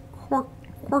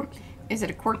 Quirky. Is it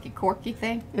a quirky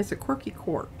thing? It's a quirky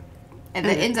cork. And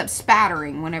that ends up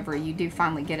spattering whenever you do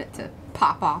finally get it to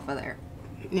pop off of there.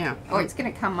 Yeah. Oh, it's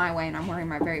going to come my way, and I'm wearing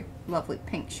my very lovely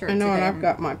pink shirt I know, today. and I've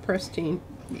got my pristine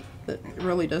that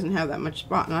really doesn't have that much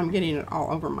spot, and I'm getting it all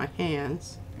over my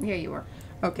hands. Yeah, you are.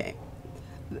 Okay.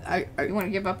 You want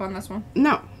to give up on this one?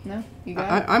 No. No? You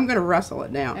got it? I'm going to wrestle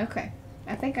it down. Okay.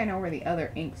 I think I know where the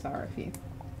other inks are, if you...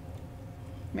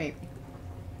 Maybe.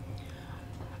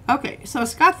 Okay, so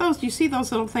it's got those, do you see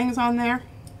those little things on there?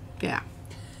 Yeah.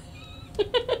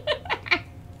 I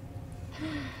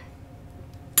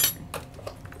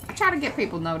try to get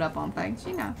people note up on things,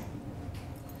 you know.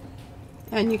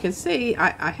 And you can see,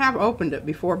 I have opened it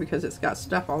before because it's got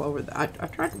stuff all over I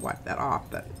tried to wipe that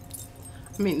off, but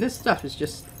I mean, this stuff is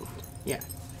just, yeah.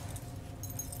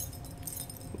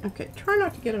 Okay, try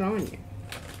not to get it on you.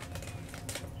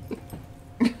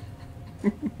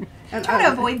 And try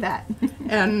to avoid that.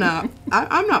 And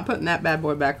I'm not putting that bad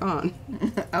boy back on.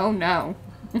 Oh, no.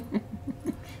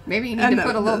 Maybe you need to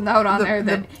put a little note on there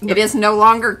that it is no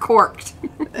longer corked.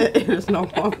 It is no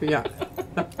longer, yeah.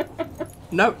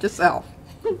 Note to self.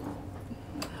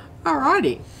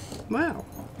 Alrighty. Well.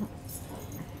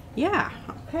 Yeah.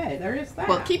 Okay, there is that.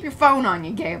 Well, keep your phone on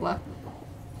you, Gayla.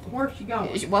 Where's she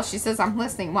going? Well, she says I'm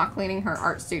listening while cleaning her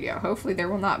art studio. Hopefully there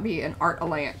will not be an art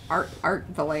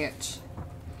avalanche.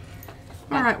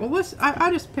 Alright, well, I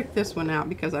just picked this one out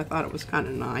because I thought it was kind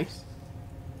of nice.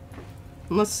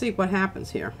 And let's see what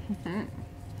happens here.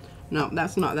 No,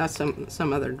 that's not. That's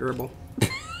some other dribble.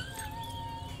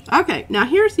 Okay, now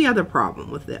here's the other problem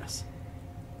with this.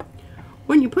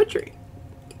 When you put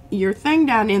your thing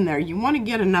down in there, you want to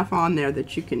get enough on there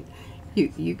that you can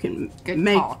Good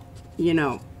make call. you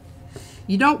know,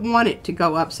 you don't want it to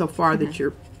go up so far that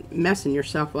you're messing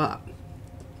yourself up.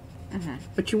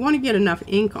 But you want to get enough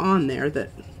ink on there that,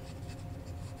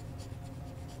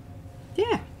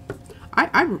 yeah,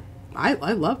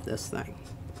 I love this thing.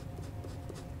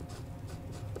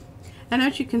 And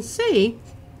as you can see,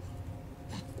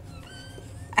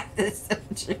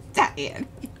 Diane.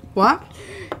 what?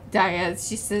 Diane,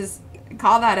 she says,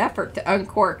 call that effort to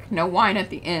uncork. No wine at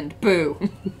the end. Boo.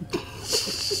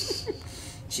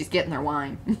 She's getting their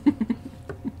wine.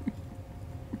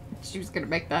 She was going to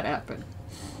make that happen.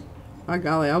 By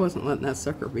golly, I wasn't letting that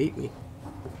sucker beat me.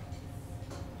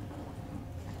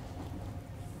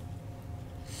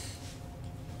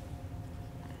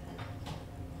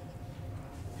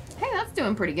 Hey, that's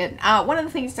doing pretty good. One of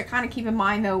the things to kind of keep in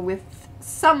mind, though, with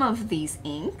some of these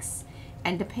inks,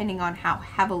 and depending on how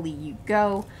heavily you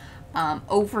go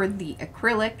over the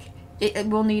acrylic, it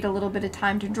will need a little bit of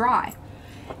time to dry.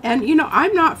 And, you know,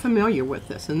 I'm not familiar with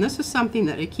this, and this is something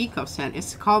that Akiko sent.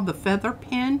 It's called the Feather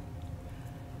Pen.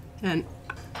 And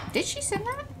did she send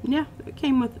that? yeah, it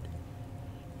came with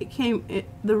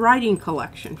the writing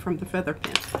collection from the Feather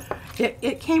Pen.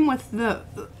 It came with the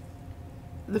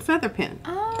Feather Pen.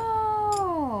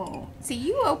 Oh, see,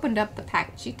 you opened up the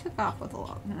package. She took off with a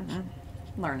lot.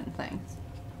 Learning things.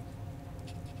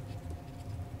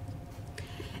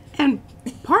 And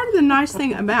part of the nice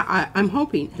thing about I'm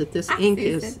hoping that this ink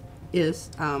is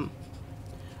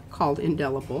called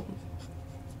indelible,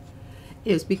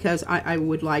 is because I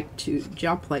would like to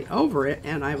gel plate over it,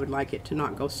 and I would like it to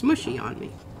not go smushy on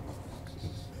me.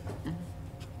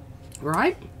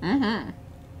 Right? Mm-hmm.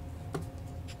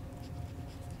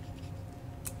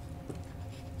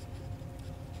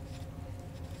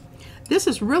 This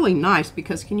is really nice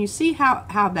because can you see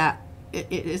how that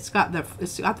it's got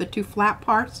the two flat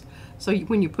parts? So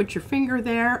when you put your finger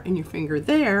there and your finger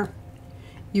there,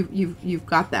 you've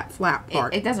got that flat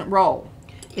part. It doesn't roll.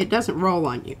 It doesn't roll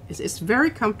on you. It's very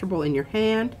comfortable in your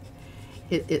hand.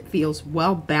 It feels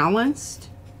well balanced.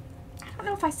 I don't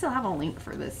know if I still have a link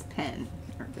for this pen,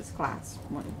 or this class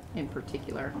one in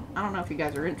particular. I don't know if you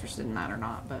guys are interested in that or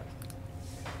not, but...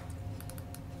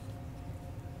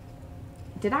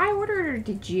 Did I order it or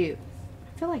did you?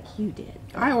 I feel like you did.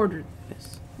 I ordered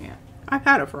this. Yeah. I've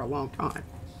had it for a long time.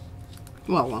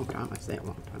 Well, a long time. I say a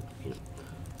long time. You know,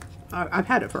 I've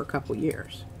had it for a couple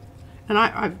years. And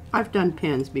I've done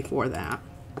pens before that,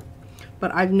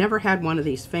 but I've never had one of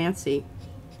these fancy,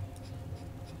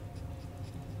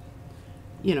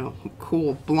 you know,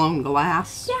 cool blown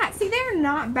glass. Yeah, see, they're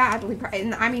not badly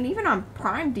priced. I mean, even on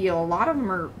Prime Deal, a lot of them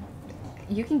are,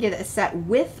 you can get a set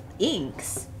with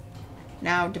inks.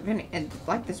 Now, depending, and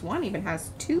like this one even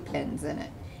has 2 pens in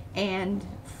it and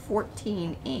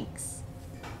 14 inks.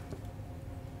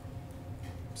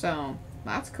 So,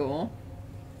 that's cool.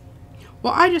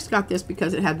 Well, I just got this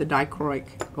because it had the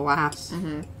dichroic glass.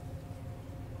 Mm-hmm.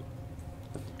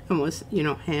 And was, you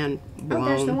know, hand blown. Oh,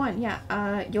 there's the one. Yeah.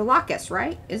 Yolakis,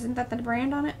 right? Isn't that the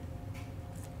brand on it?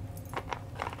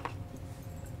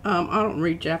 I don't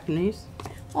read Japanese.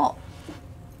 Well,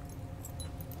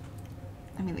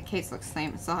 I mean, the case looks the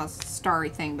same. It still has a starry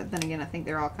thing, but then again, I think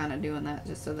they're all kind of doing that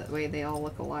just so that way they all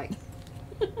look alike.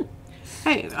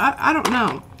 Hey, I don't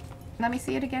know. Let me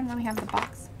see it again. Let me have the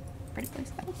box. Pretty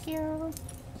please. Thank you.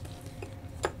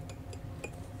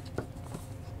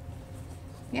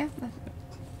 Yeah.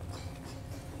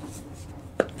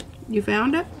 You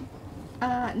found it?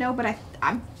 No, but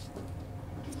I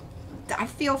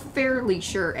feel fairly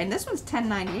sure. And this one's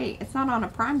 $10.98. It's not on a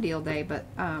Prime Deal day, but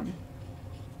Well,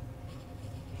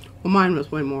 mine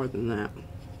was way more than that.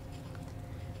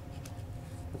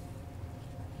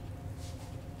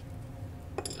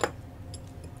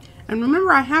 And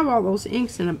remember, I have all those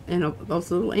inks in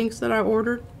those little inks that I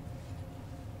ordered.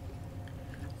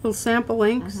 Little sample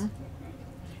inks.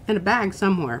 In a bag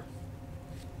somewhere.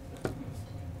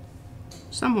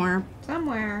 Somewhere.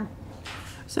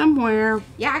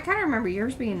 Yeah, I kind of remember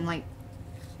yours being like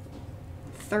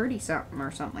 30 something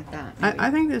or something like that. I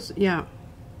think this, yeah.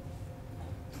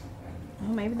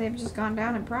 Well, maybe they've just gone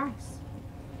down in price.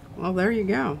 Well, there you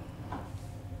go.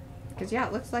 Because, yeah,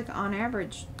 it looks like on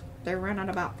average they run at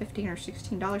about $15 or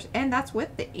 $16. And that's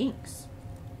with the inks.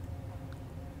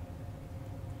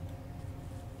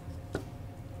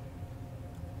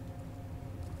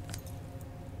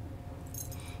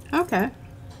 Okay.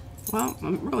 Well,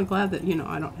 I'm really glad that, you know,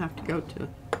 I don't have to go to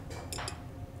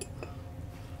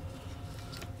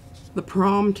the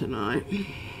prom tonight.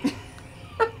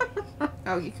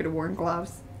 Oh, you could have worn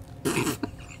gloves.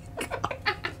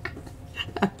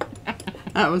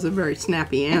 That was a very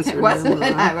snappy answer. It wasn't.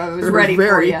 I was ready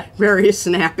for you. Very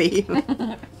snappy.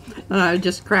 It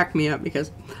just cracked me up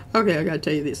because, okay, I got to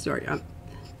tell you this story.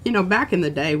 You know, back in the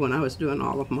day when I was doing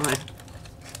all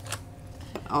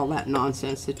that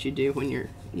nonsense that you do when you're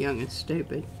young and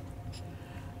stupid,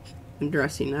 and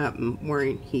dressing up and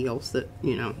wearing heels that,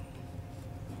 you know,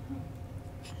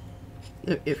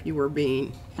 if you were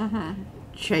being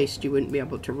chased, you wouldn't be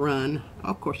able to run.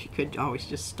 Of course, you could always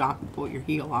just stop and pull your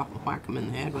heel off and whack them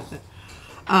in the head with it.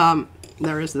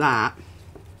 There is that.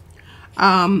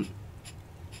 I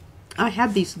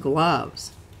had these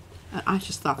gloves. I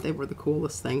just thought they were the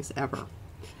coolest things ever.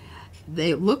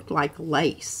 They looked like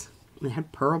lace. They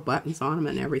had pearl buttons on them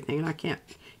and everything. And I can't,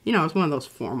 you know, it's one of those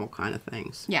formal kind of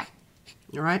things. Yeah.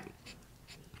 All right?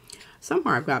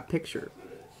 Somewhere I've got a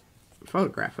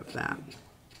photograph of that.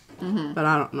 But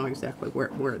I don't know exactly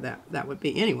where that would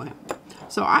be. Anyway,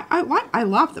 so I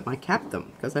loved them. I kept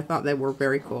them because I thought they were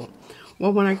very cool.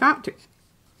 Well, when I got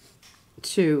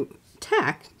to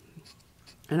Tech,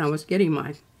 and I was getting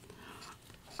my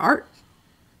art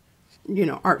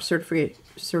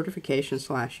certification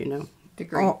 /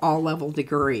 degree, all level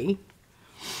degree,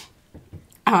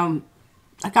 I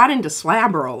got into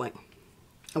slab rolling.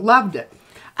 I loved it.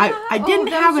 I didn't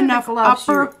have enough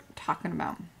upper. Talking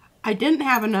about. I didn't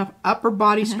have enough upper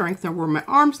body strength, or were my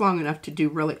arms long enough to do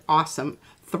really awesome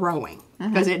throwing,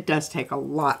 because it does take a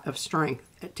lot of strength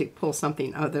to pull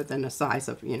something other than the size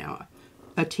of, you know,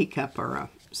 a teacup or a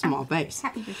small vase.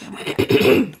 Happy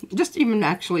to Just even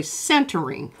actually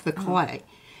centering the clay,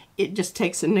 it just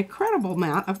takes an incredible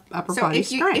amount of upper body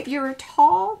strength. If you're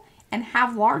tall and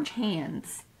have large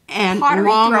hands, and pottery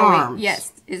long throwing, arms,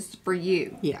 yes, is for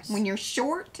you. Yes. When you're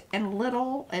short and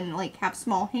little and like have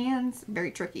small hands, very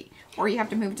tricky. Or you have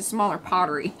to move to smaller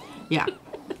pottery. Yeah.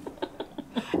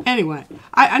 Anyway,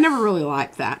 I never really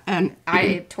liked that, and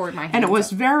I tore my hands. And it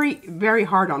was very, very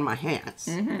hard on my hands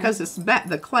because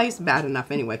the clay's bad enough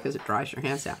anyway because it dries your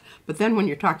hands out. But then when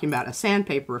you're talking about a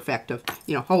sandpaper effect of,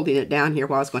 you know, holding it down here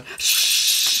while it's going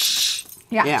shh.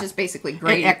 Yeah, just basically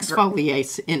grating. It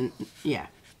exfoliates in. Yeah.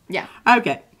 Yeah.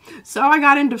 Okay. So I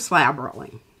got into slab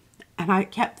rolling, and I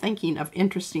kept thinking of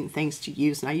interesting things to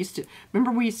use. And I used to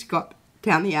remember we used to go up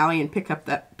down the alley and pick up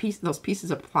those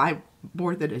pieces of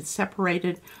plyboard that had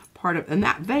separated part of, and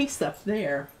that vase up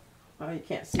there. Oh, you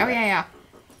can't see. Oh, yeah.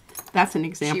 That's an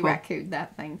example. She raccooned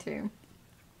that thing too.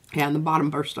 Yeah, and the bottom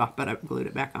burst off, but I glued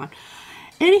it back on.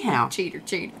 Anyhow. Cheater.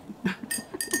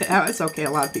 It's okay.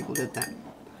 A lot of people did that.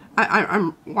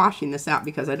 I'm washing this out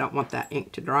because I don't want that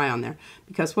ink to dry on there.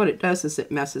 Because what it does is it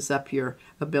messes up your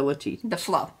ability. The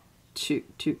flow. To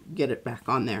get it back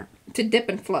on there. To dip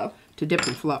and flow. To dip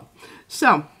and flow.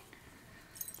 So,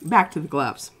 back to the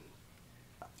gloves.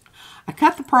 I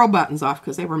cut the pearl buttons off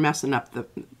because they were messing up the...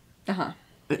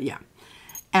 Yeah.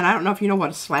 And I don't know if you know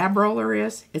what a slab roller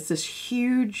is. It's this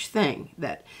huge thing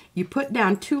that you put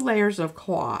down 2 layers of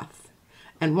cloth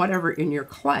and whatever in your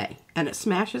clay, and it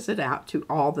smashes it out to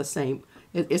all the same.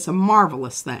 It's a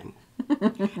marvelous thing.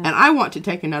 And I want to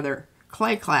take another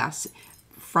clay class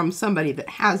from somebody that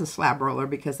has a slab roller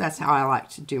because that's how I like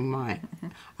to do mine.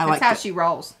 That's how she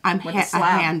rolls. I'm a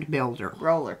hand builder.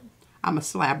 Roller. I'm a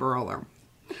slab roller.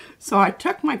 So I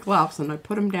took my gloves and I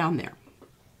put them down there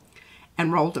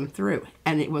and rolled them through.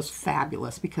 And it was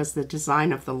fabulous because the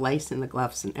design of the lace in the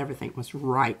gloves and everything was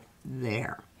right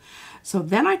there. So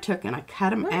then I took and I cut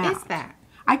them out. What is that?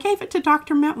 I gave it to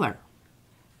Dr. Mittler.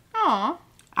 Aw.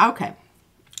 Okay.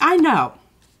 I know.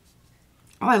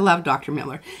 Oh, I love Dr.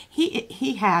 Mittler.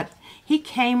 He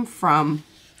came from...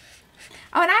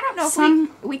 Oh, and I don't know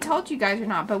if we told you guys or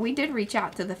not, but we did reach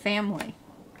out to the family.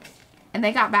 And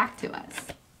they got back to us.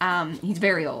 He's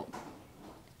very old.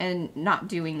 And not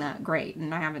doing that great.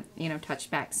 And I haven't,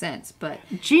 touched back since. But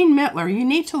Gene Mittler, you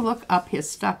need to look up his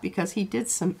stuff because he did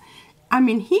some... I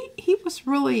mean, he was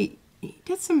really... He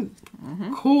did some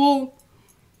cool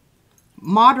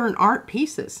modern art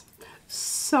pieces.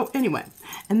 So anyway,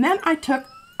 and then I took,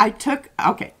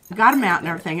 okay, got them out and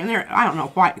everything, and they're, I don't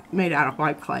know, made out of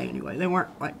white clay anyway. They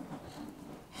weren't like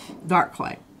dark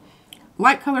clay.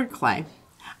 Light colored clay.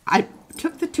 I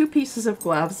took the 2 pieces of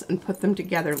gloves and put them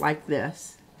together like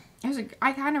this.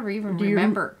 I kind of even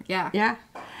remember, yeah. Yeah.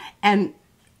 And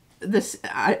this,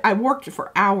 I worked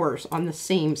for hours on the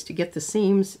seams to get the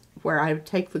seams where I would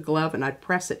take the glove and I'd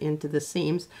press it into the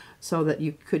seams so that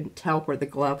you couldn't tell where the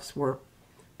gloves were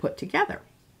put together.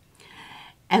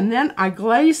 And then I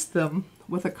glazed them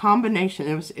with a combination.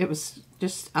 It was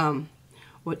just,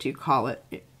 what do you call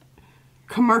it?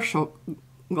 Commercial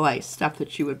glaze stuff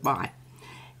that you would buy.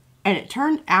 And it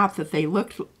turned out that they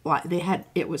looked like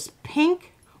it was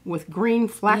pink with green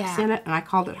flecks in it, and I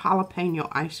called it jalapeno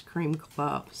ice cream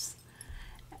gloves.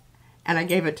 And I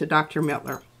gave it to Dr.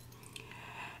 Mittler.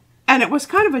 And it was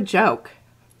kind of a joke,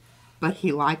 but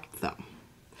he liked them.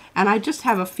 And I just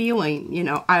have a feeling, you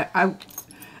know,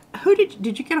 who did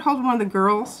you get a hold of one of the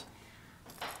girls?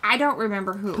 I don't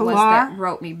remember who it was that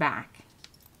wrote me back.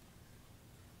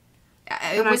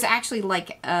 It was actually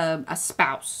like a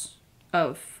spouse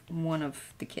of one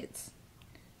of the kids.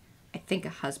 I think a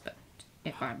husband,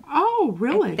 if I'm... Oh,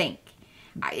 really? I think.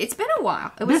 It's been a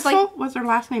while. It was Bissell? Was their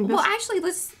last name Bissell? Well, actually,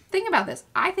 let's think about this.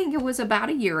 I think it was about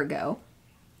a year ago,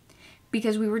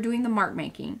 because we were doing the mark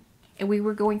making, and we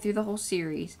were going through the whole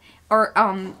series. Or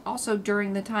also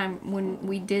during the time when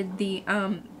we did the,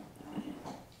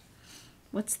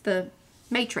 what's the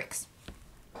Matrix.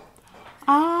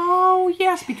 Oh,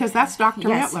 yes, because that's Dr.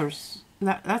 Mittler's.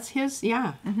 That's his,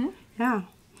 yeah. Mm-hmm. Yeah.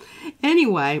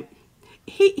 Anyway,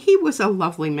 he was a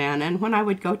lovely man, and when I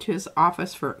would go to his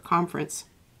office for a conference,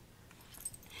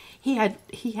 he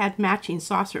had matching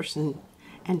saucers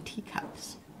and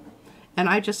teacups. And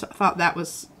I just thought that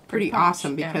was pretty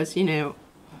awesome because, you know,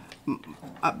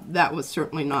 that was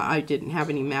certainly not, I didn't have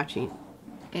any matching.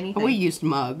 Anything. We used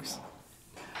mugs.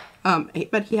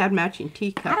 But he had matching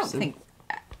teacups. I don't think,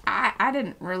 I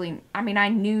didn't really, I mean, I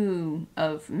knew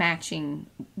of matching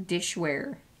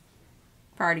dishware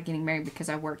prior to getting married because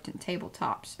I worked in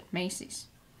tabletops at Macy's.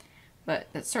 But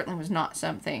that certainly was not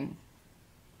something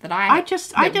that I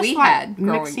just like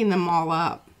mixing them all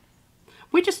up.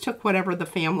 We just took whatever the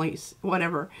families,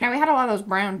 whatever. Now, we had a lot of those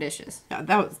brown dishes. Yeah,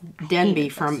 that was Denby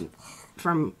from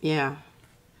your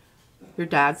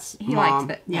dad's mom. He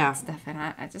liked that stuff, and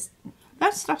I just...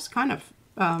 That stuff's kind of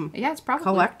it's probably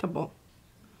collectible.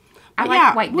 I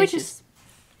like white dishes.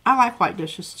 I like white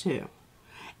dishes, too.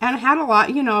 And I had a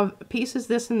lot, you know, pieces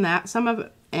this and that. Some of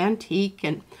it antique,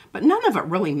 but none of it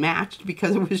really matched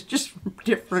because it was just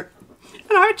different.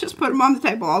 And I would just put them on the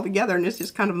table all together, and it's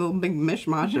just kind of a little big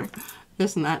mishmash of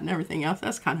this and that and everything else.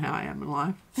 That's kind of how I am in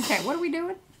life. Okay, what are we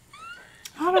doing?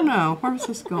 I don't know. Where's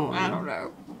this going? I don't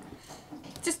know.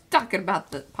 Just talking about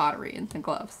the pottery and the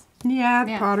gloves. Yeah,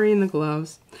 the pottery and the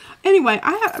gloves. Anyway,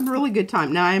 I had a really good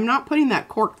time. Now, I am not putting that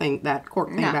cork thing back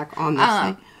on this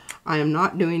thing. I am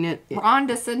not doing it.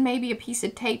 Rhonda said maybe a piece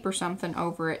of tape or something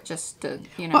over it just to,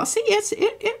 you know. Well, see,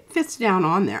 it fits down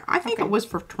on there. I think it was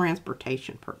for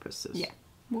transportation purposes. Yeah,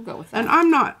 we'll go with that. And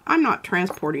I'm not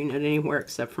transporting it anywhere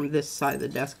except from this side of the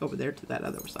desk over there to that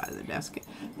other side of the desk.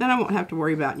 Then I won't have to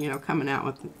worry about, you know, coming out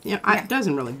with, it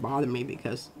doesn't really bother me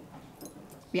because,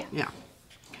 yeah.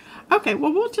 Okay,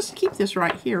 well, we'll just keep this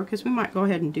right here because we might go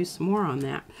ahead and do some more on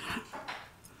that.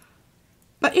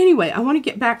 But anyway, I want to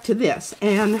get back to this.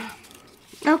 And,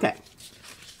 okay.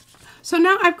 So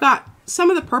now I've got some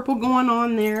of the purple going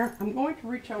on there. I'm going to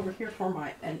reach over here for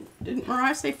my, and didn't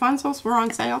Mariah say Funzels were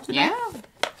on sale today? Yeah.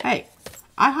 Hey,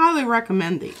 I highly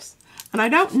recommend these. And I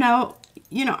don't know,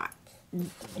 you know,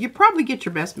 you probably get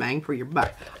your best bang for your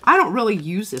buck. I don't really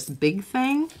use this big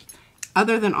thing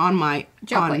other than on my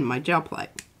gel plate.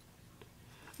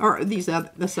 Or this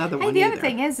other one. The other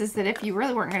thing is that if you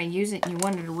really weren't going to use it and you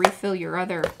wanted to refill your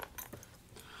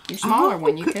smaller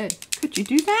one, you could. Could you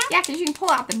do that? Yeah, because you can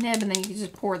pull out the nib and then you can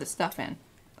just pour the stuff in.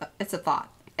 It's a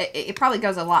thought. It probably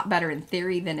goes a lot better in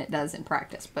theory than it does in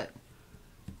practice, but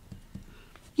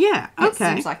yeah, okay. It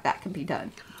seems like that can be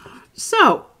done.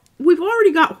 So we've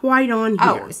already got white on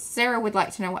here. Oh, Sarah would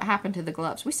like to know what happened to the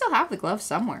gloves. We still have the gloves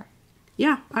somewhere.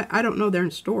 Yeah, I don't know. They're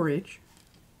in storage.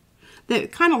 They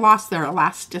kind of lost their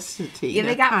elasticity. Yeah,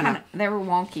 they got they were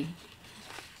wonky.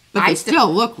 But they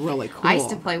still look really cool. I used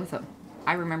to play with them.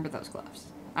 I remember those gloves.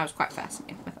 I was quite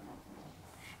fascinated with them.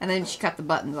 And then she cut the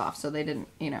buttons off so they didn't,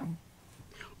 you know.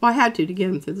 Well, I had to get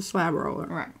them through the slab roller.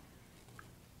 Right.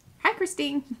 Hi,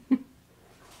 Christine.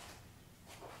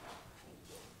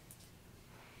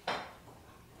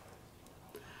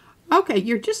 Okay,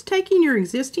 you're just taking your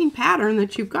existing pattern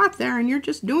that you've got there and you're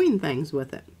just doing things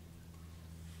with it.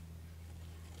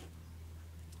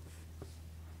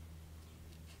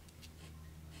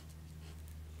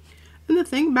 And the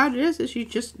thing about it is you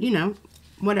just, you know,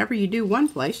 whatever you do one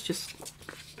place, just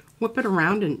whip it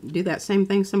around and do that same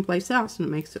thing someplace else, and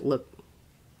it makes it look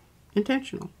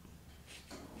intentional.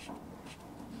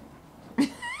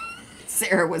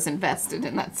 Sarah was invested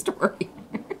in that story.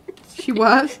 She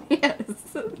was? Yes.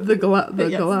 The gloves? The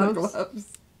gloves.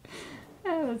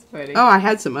 Oh, that's funny. Oh, I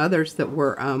had some others that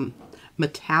were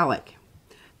metallic.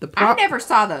 I never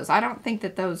saw those. I don't think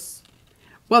that those...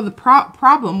 Well, the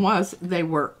problem was they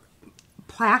were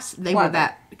plastic. They were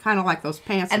that kind of like those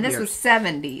pants. And this was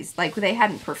 70s. Like they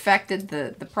hadn't perfected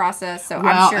the process. So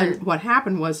well, I'm sure. And what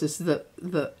happened was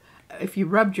the if you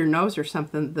rubbed your nose or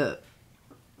something, the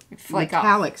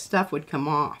metallic stuff would come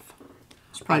off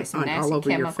all over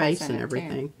your face and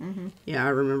everything. Mm-hmm. Yeah, I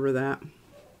remember that.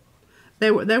 They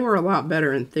were a lot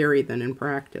better in theory than in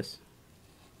practice.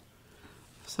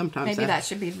 Sometimes maybe that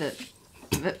should be the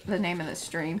name of the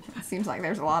stream. It seems like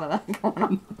there's a lot of that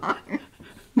going on.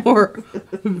 More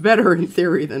better in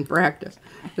theory than practice.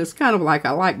 It's kind of like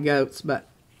I like goats, but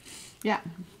yeah.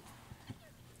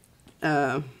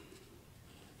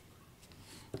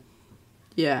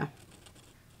 Yeah.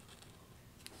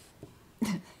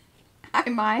 Hi,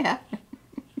 Maya.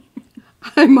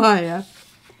 Hi, Maya.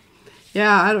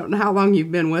 Yeah, I don't know how long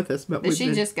you've been with us, but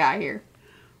she just got here.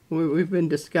 We've been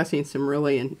discussing some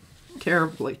really and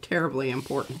terribly, terribly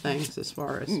important things as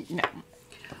far as... No.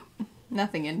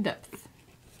 Nothing in depth.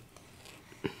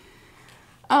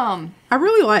 I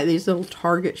really like these little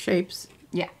target shapes.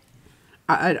 Yeah.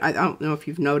 I don't know if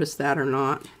you've noticed that or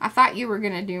not. I thought you were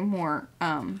going to do more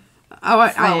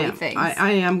flowy things.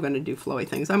 I am going to do flowy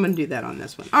things. I'm going to do that on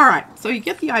this one. All right, so you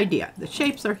get the idea. The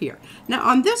shapes are here. Now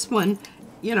on this one,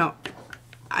 you know,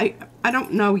 I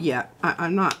don't know yet. I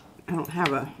don't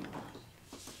have a...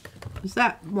 Is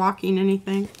that blocking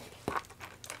anything?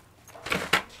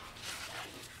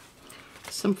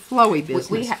 Some flowy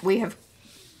business.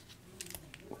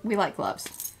 We like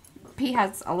gloves. P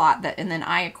has a lot and then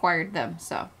I acquired them,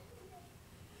 so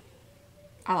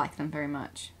I like them very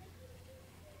much.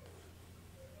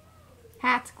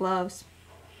 Hats, gloves,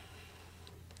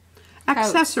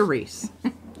 accessories.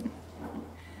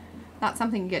 Not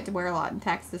something you get to wear a lot in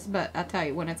Texas, but I tell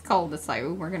you, when it's cold, it's like,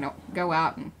 ooh, we're gonna go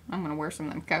out and I'm gonna wear some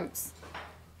of them coats.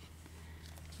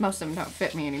 Most of them don't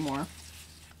fit me anymore.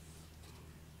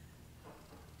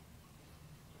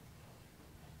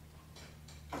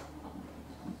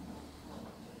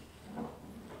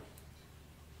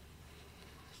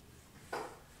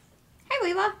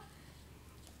 Leela.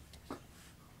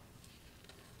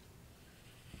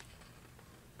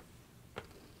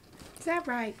 Is that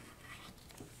right?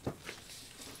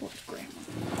 What's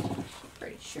Grandma?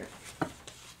 Pretty sure.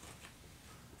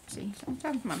 See,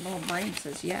 sometimes my little brain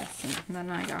says yes, and then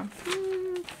I go,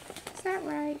 is that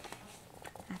right?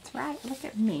 That's right. Look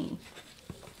at me.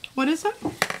 What is it?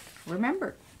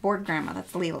 Remember, bored Grandma.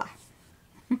 That's Leela.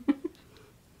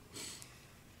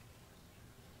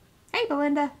 Hey,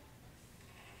 Belinda.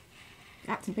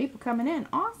 Got some people coming in.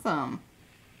 Awesome.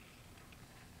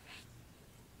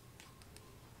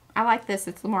 I like this.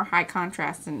 It's a little more high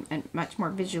contrast and much more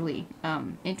visually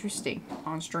interesting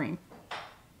on stream.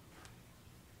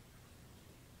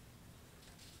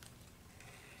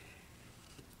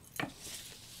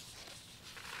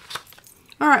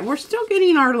 All right, we're still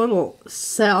getting our little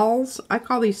cells. I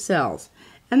call these cells.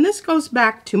 And this goes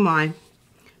back to my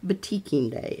batiking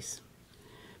days.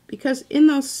 Because in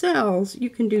those cells, you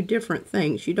can do different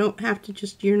things. You don't have to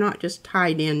you're not just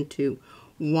tied into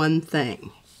one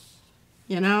thing.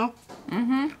 You know?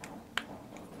 Mm-hmm.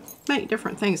 Make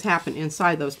different things happen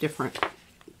inside those different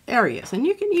areas. And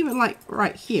you can even, like,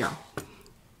 right here.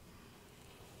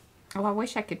 Oh, I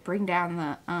wish I could bring down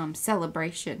the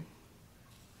celebration.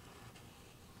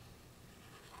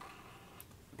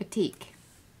 Batik.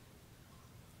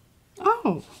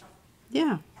 Oh,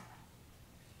 yeah.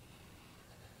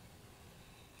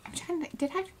 I'm trying to,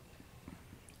 did I?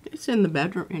 It's in the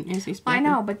bedroom, in Izzy's bedroom. I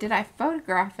know, but did I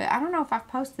photograph it? I don't know if I've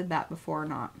posted that before or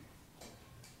not.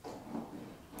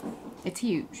 It's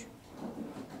huge.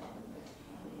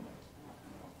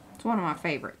 It's one of my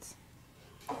favorites.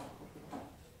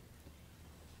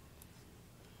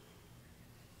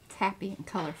 It's happy and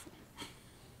colorful.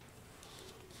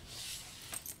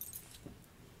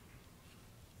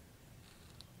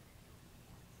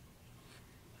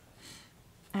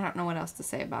 I don't know what else to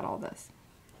say about all this.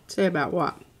 Say about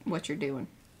what? What you're doing.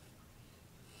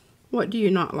 What, do you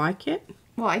not like it?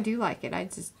 Well, I do like it. I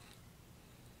just...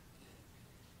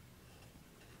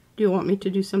 Do you want me to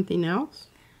do something else?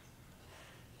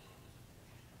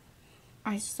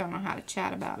 I just don't know how to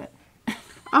chat about it.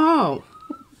 Oh.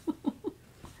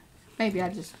 Maybe I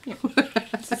just, you know,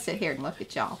 just sit here and look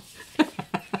at y'all.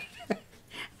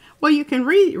 Well, you can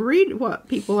read what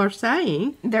people are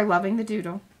saying. They're loving the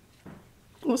doodle.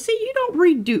 Well, see, you don't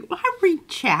read doodle. I read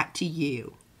chat to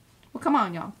you. Well, come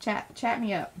on, y'all. Chat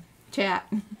me up.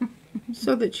 Chat.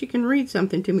 So that she can read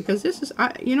something to me. Because this is,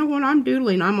 you know, when I'm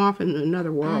doodling, I'm off in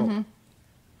another world. Mm-hmm.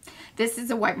 This is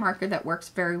a white marker that works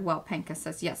very well, Panka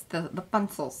says. Yes, the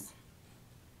pencils.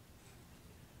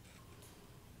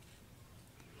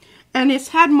 And it's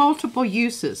had multiple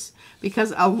uses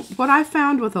because what I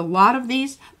found with a lot of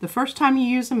these, the first time you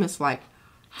use them, it's like,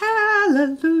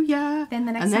 hallelujah. Then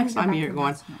the next time you're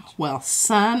going, well,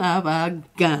 son of a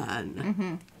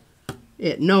gun.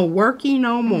 It no worky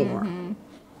no more.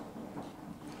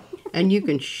 And you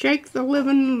can shake the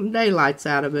living daylights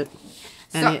out of it.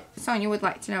 And so Sonia would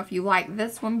like to know if you like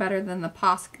this one better than the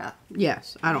Posca.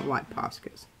 Yes, I don't like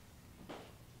Poscas.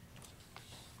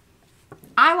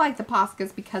 I like the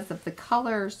Poscas because of the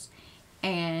colors,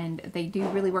 and they do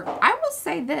really work. I will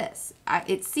say this.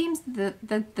 It seems the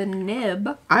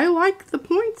nib... I like the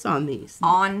points on these.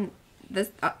 On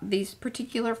this, these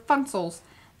particular funsels,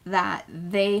 that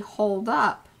they hold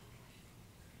up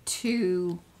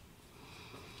to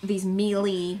these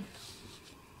mealy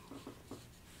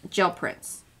gel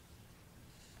prints.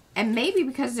 And maybe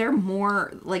because they're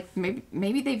more, like,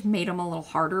 maybe they've made them a little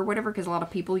harder or whatever, because a lot of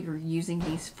people, you're using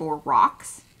these for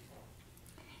rocks.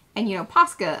 And, you know,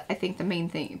 Posca, I think the main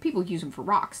thing, people use them for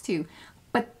rocks too,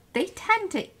 but they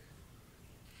tend to,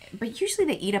 but usually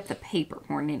they eat up the paper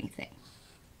more than anything.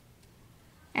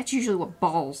 That's usually what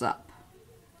balls up.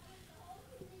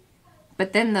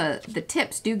 But then the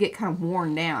tips do get kind of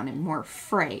worn down and more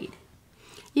frayed.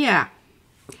 Yeah.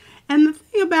 And the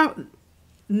thing about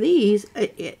these,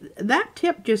 that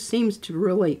tip just seems to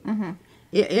really,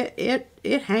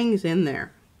 it hangs in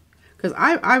there. Because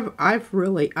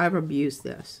I've abused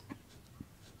this.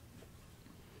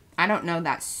 I don't know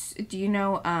that. Do you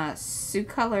know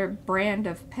Soucolor brand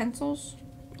of pencils?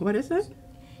 What is it?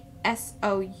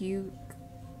 SOUCOLOR.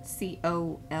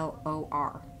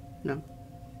 No.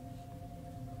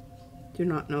 Do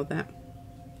not know that.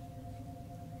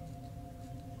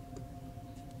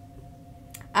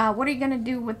 What are you going to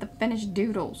do with the finished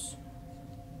doodles?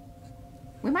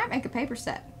 We might make a paper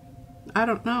set. I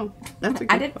don't know. That's a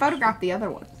good I did photograph the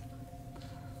other ones.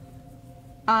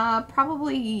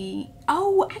 Probably...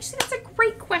 Oh, actually, that's a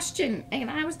great question.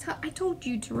 And I told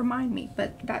you to remind me,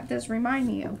 but that does remind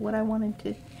me of what I wanted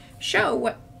to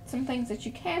show. Some things that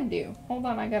you can do. Hold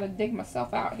on, I got to dig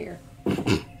myself out here.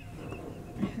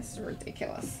 This is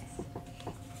ridiculous.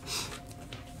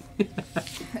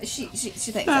 She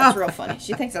thinks that's real funny.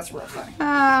 She thinks that's real funny.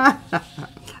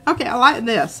 Okay, I like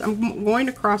this. I'm going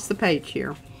across the page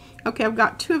here. Okay, I've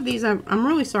got two of these. I'm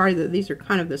really sorry that these are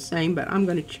kind of the same, but I'm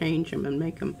going to change them and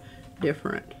make them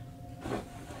different.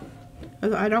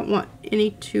 I don't want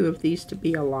any two of these to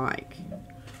be alike.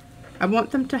 I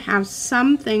want them to have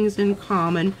some things in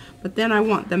common, but then I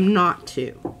want them not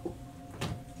to.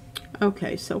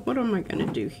 Okay, so what am I going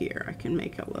to do here? I can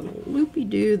make a little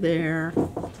loopy-doo there.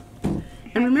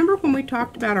 And remember when we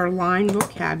talked about our line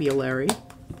vocabulary?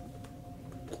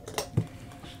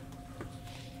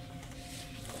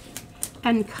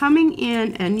 And coming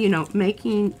in and, you know,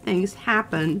 making things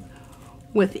happen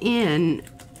within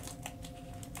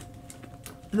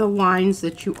the lines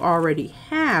that you already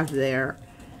have there.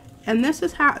 And this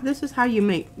is how you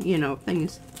make, you know,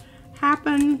 things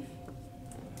happen.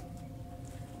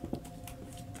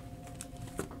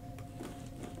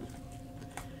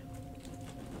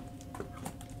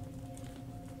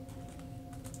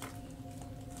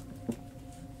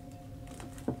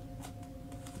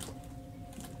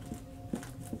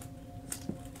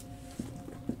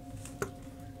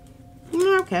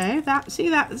 Okay,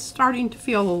 that's starting to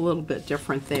feel a little bit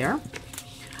different there.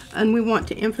 And we want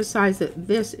to emphasize that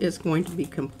this is going to be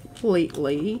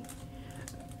completely,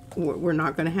 we're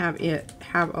not going to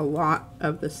have a lot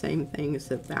of the same things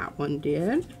that that one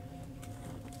did.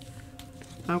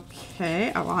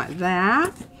 Okay, I like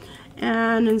that.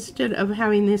 And instead of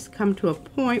having this come to a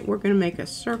point, we're going to make a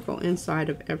circle inside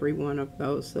of every one of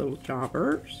those little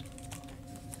jobbers.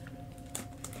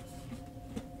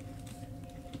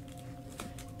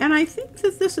 And I think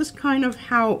that this is kind of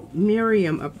how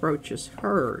Miriam approaches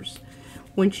hers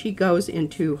when she goes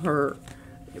into her,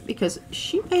 because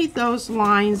she made those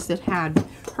lines that had,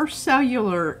 her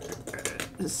cellular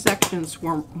sections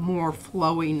were more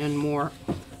flowing and more,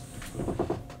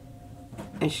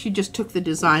 and she just took the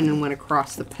design and went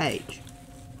across the page.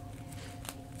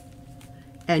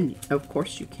 And of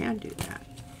course you can do that.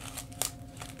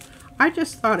 I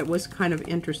just thought it was kind of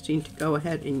interesting to go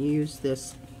ahead and use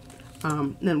this.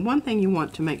 Then one thing you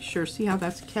want to make sure, see how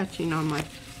that's catching on my,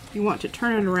 you want to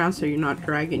turn it around so you're not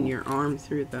dragging your arm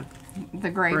through the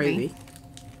gravy.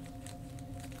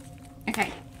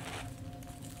 Okay.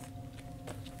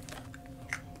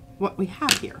 What we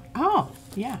have here. Oh,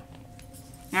 yeah.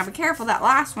 Now be careful, that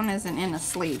last one isn't in the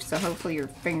sleeve, so hopefully your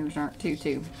fingers aren't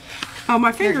too. Oh,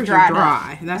 my fingers are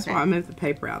dry. That's why I moved the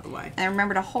paper out of the way. And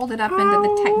remember to hold it up into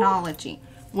the technology.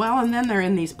 Well, and then they're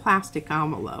in these plastic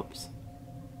envelopes.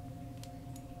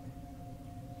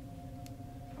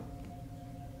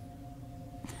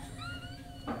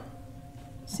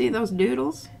 See those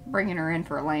doodles? Bringing her in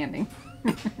for a landing.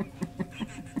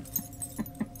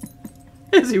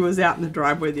 As he was out in the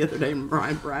driveway the other day and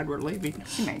Brad were leaving.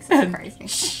 She makes us crazy.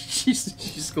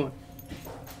 She's going.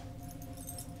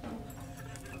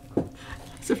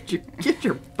 So you get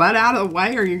your butt out of the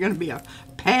way or you're going to be a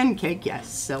pancake, you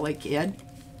silly kid.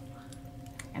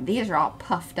 And these are all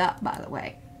puffed up, by the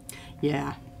way.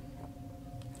 Yeah.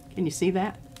 Can you see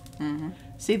that? Mm-hmm.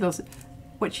 See those?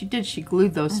 What she did, she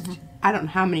glued those, I don't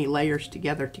know how many layers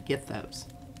together to get those.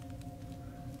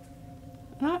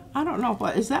 I don't know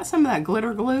what, is that some of that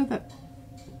glitter glue, that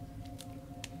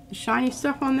shiny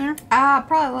stuff on there?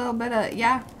 Probably a little bit of,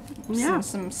 yeah. Yeah.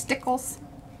 Some stickles.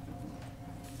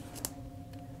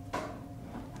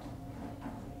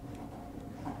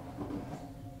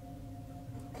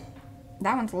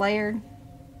 That one's layered.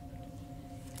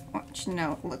 Want you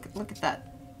know, look at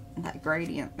that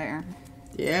gradient there.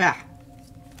 Yeah.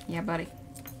 Yeah, buddy.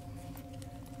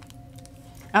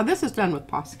 Now this is done with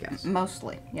Poscas.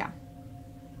 Mostly, yeah.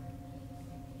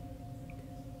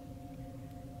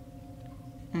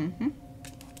 Mm-hmm.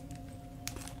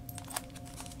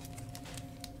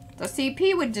 So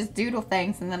CP would just doodle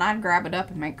things and then I'd grab it up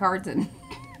and make cards and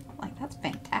like, that's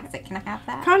fantastic. Can I have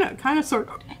that? Kind of sort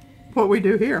of what we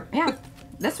do here. Yeah.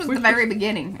 This was the very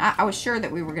beginning. I was sure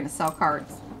that we were going to sell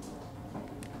cards.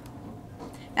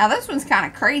 Now this one's kind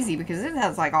of crazy because it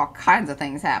has like all kinds of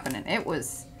things happening. It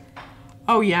was...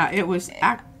 Oh yeah, it was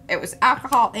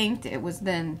alcohol inked. It was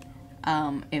then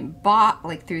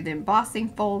like through the embossing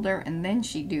folder, and then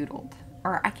she doodled.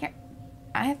 Or I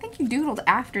think you doodled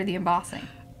after the embossing.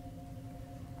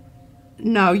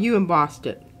 No, you embossed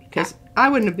it because I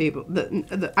wouldn't be able.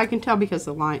 I can tell because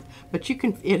the line, but you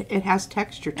can. It has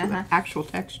texture to it, actual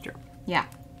texture. Yeah.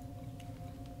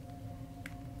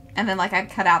 And then like I'd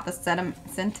cut out the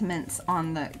sentiments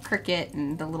on the Cricut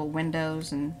and the little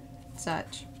windows and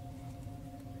such.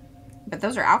 But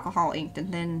those are alcohol inked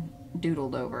and then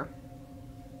doodled over.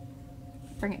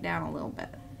 Bring it down a little bit.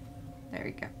 There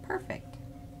you go. Perfect.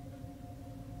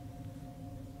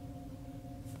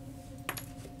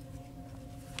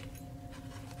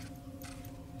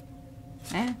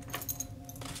 Yeah.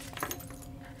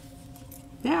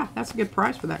 Yeah, that's a good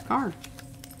price for that card.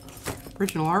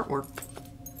 Original artwork.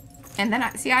 And then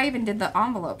I even did the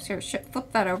envelopes here.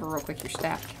 Flip that over real quick, your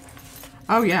stack.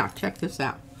 Oh yeah, check this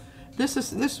out. This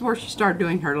is where she started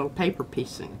doing her little paper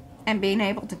piecing. And being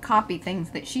able to copy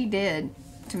things that she did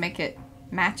to make it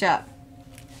match up.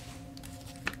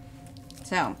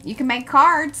 So, you can make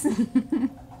cards.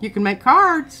 You can make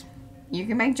cards. You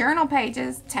can make journal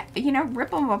pages. You know, rip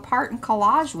them apart and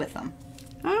collage with them.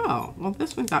 Oh, well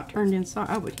this one got turned inside.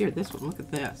 Oh, but here, this one, look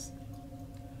at this.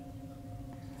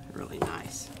 Really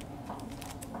nice.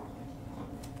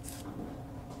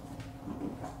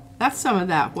 That's some of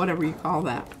that, whatever you call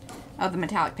that. Oh, the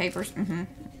metallic papers. Mm-hmm.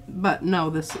 But no,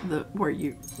 the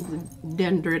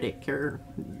dendritic or...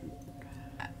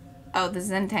 Oh, the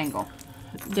Zentangle.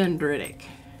 Dendritic.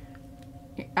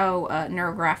 Oh,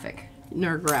 neurographic.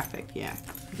 Neurographic, yeah.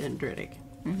 Dendritic.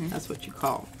 Mm-hmm. That's what you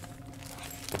call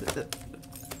the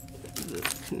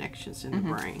connections in the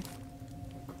brain.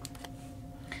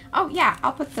 Oh, yeah.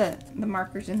 I'll put the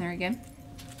markers in there again.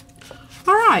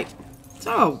 All right.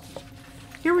 So,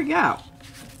 here we go.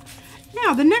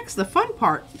 Now, the fun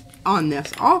part on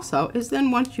this also is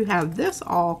then once you have this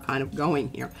all kind of going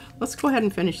here, let's go ahead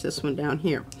and finish this one down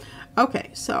here. Okay,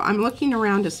 so I'm looking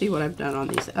around to see what I've done on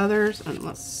these others, and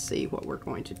let's see what we're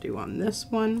going to do on this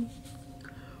one.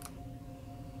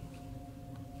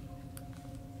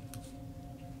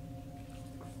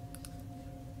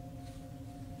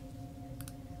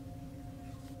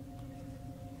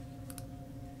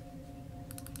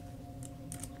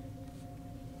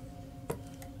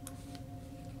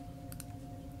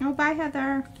 Oh, bye,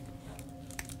 Heather.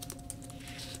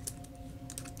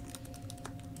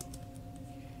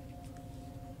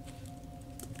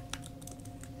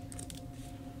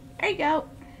 There you go.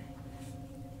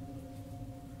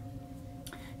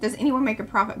 Does anyone make a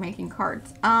profit making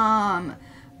cards? No,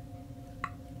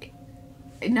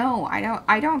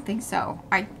 I don't think so.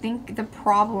 I think the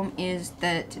problem is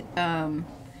that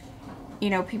you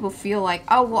know, people feel like,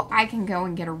 oh, well, I can go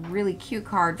and get a really cute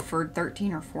card for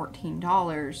 $13 or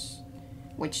 $14,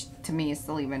 which to me is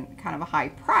still even kind of a high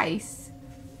price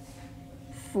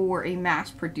for a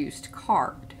mass-produced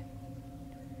card.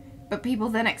 But people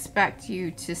then expect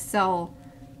you to sell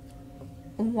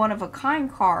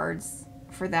one-of-a-kind cards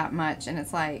for that much, and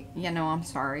it's like, you know, I'm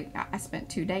sorry. I spent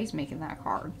 2 days making that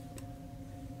card.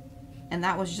 And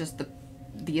that was just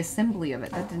the assembly of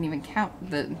it. That didn't even count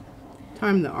the...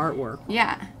 Time the artwork.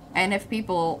 Yeah. And if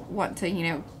people want to, you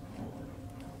know,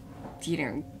 you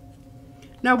know.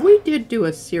 Now, we did do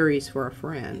a series for a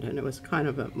friend, and it was kind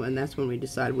of and that's when we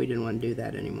decided we didn't want to do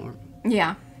that anymore.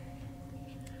 Yeah.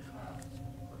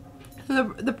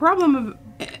 The problem of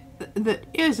that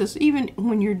is even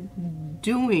when you're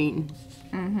doing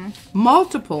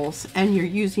multiples and you're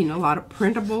using a lot of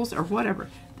printables or whatever,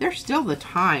 there's still the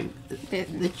time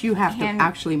that you have to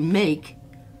actually make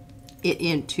it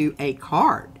into a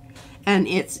card. And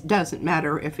it doesn't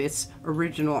matter if it's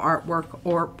original artwork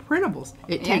or printables.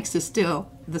 It takes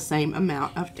still the same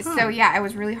amount of time. So yeah, it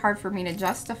was really hard for me to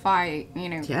justify,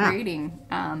 creating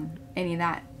any of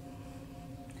that.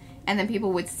 And then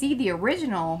people would see the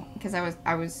original, because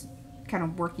I was kind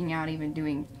of working out even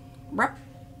doing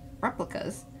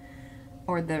replicas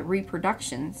or the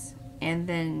reproductions, and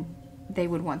then they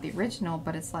would want the original,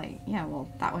 but it's like, yeah,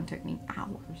 well, that one took me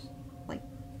hours, like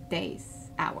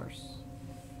days, hours.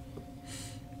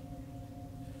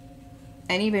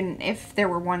 And even if there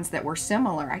were ones that were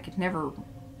similar, I could never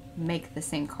make the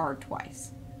same card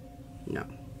twice. No.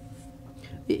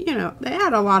 They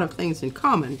had a lot of things in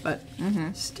common, but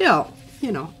still,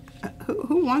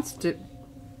 who wants to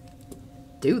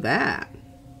do that?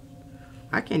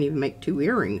 I can't even make 2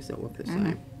 earrings that look the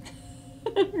same.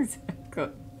 Exactly.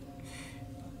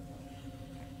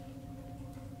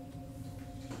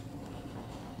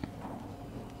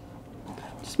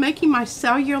 Just making my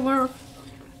cellular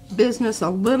business a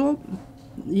little,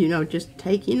 just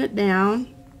taking it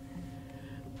down.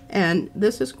 And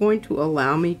this is going to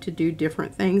allow me to do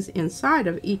different things inside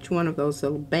of each one of those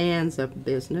little bands of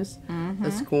business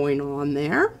that's going on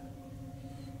there.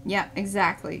 Yeah,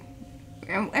 exactly.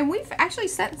 And we've actually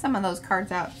sent some of those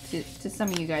cards out to some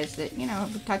of you guys that,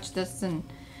 have touched us and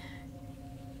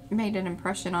made an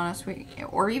impression on us.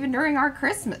 Or even during our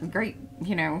Christmas, great,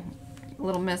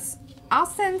 little miss, I'll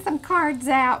send some cards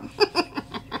out.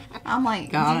 I'm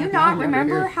like, do you not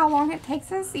remember how long it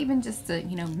takes us even just to,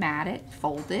 mat it,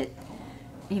 fold it,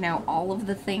 all of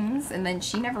the things? And then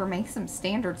she never makes them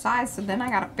standard size, so then I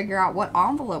got to figure out what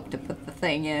envelope to put the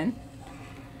thing in.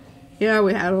 Yeah,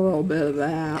 we had a little bit of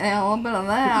that. Yeah, a little bit of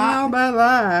that. A little bit of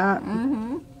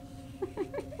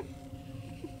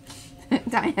that.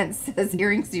 Diane says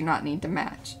earrings do not need to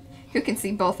match. Who can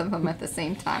see both of them at the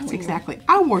same time? Exactly.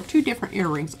 I wore 2 different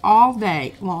earrings all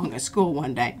day long at school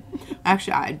one day.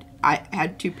 Actually, I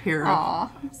had 2 pair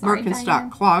of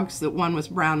Birkenstock clogs. That one was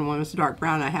brown and one was dark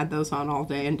brown. I had those on all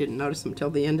day and didn't notice them till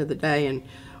the end of the day. And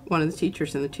one of the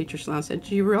teachers in the teacher's lounge said,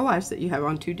 "Do you realize that you have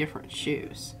on 2 different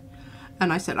shoes?"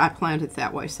 And I said, "I planned it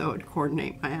that way so it would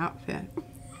coordinate my outfit."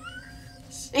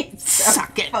 She's so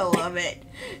full of it.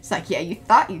 It's like, yeah, you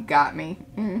thought you got me.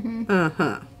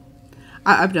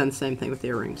 I've done the same thing with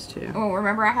earrings too. Oh,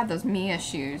 remember I had those Mia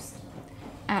shoes.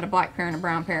 I had a black pair and a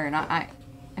brown pair, and I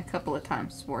a couple of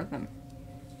times wore them.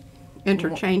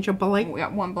 Interchangeably? We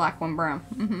got one black, one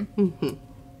brown.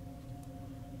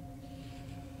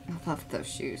 I loved those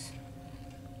shoes.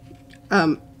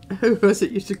 Who was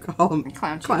it used to call them?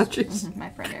 Clown shoes. Clown shoes. My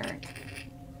friend Eric.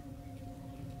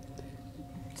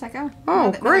 It's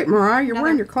like, great, Mariah. You're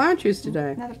wearing your clown shoes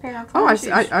today. Another pair of clown shoes.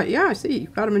 Yeah, I see.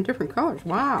 You've got them in different colors.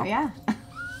 Wow. Yeah.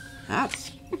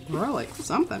 That's really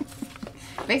something.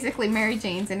 Basically, Mary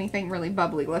Jane's anything really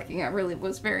bubbly looking I really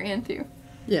was very into.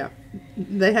 Yeah.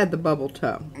 They had the bubble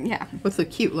toe. Yeah. With the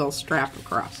cute little strap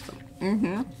across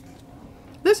them.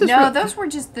 Those were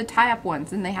just the tie-up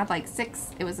ones, and they had like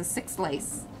 6. It was a 6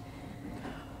 lace.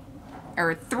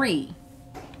 Or 3.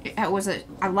 I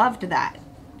loved that.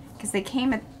 Because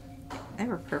they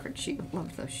were perfect shoes.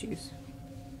 Loved those shoes.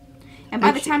 And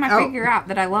by the time I figure out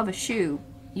that I love a shoe,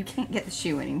 you can't get the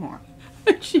shoe anymore.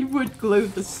 She would glue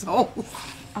the soles.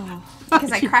 Oh,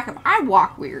 because I crack them. I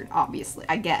walk weird, obviously.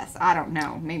 I guess. I don't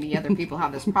know. Maybe other people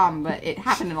have this problem, but it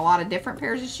happened in a lot of different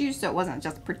pairs of shoes, so it wasn't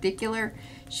just a particular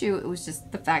shoe. It was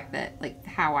just the fact that, like,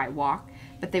 how I walk.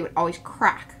 But they would always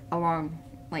crack along,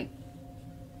 like,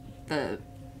 the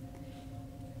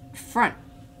front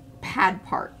pad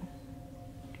part.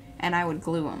 And I would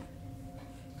glue them.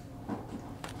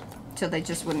 Till they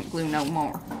just wouldn't glue no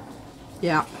more.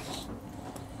 Yeah.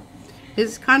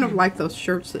 It's kind of like those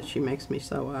shirts that she makes me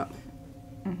sew up.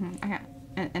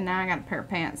 And now I got a pair of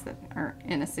pants that are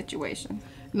in a situation.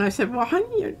 And I said, well,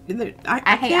 honey,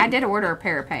 I did order a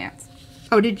pair of pants.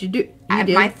 Oh, did you do? You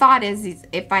did? My thought is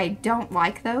if I don't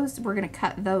like those, we're going to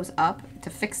cut those up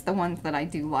to fix the ones that I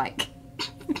do like.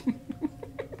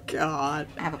 God.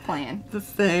 I have a plan. The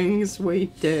things we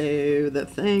do. The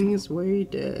things we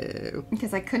do.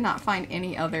 Because I could not find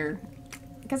any other...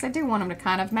 Because I do want them to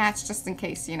kind of match just in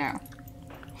case,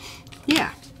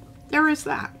 Yeah, there is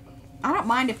that. I don't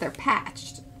mind if they're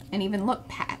patched and even look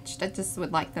patched. I just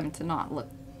would like them to not look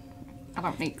I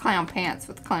don't need clown pants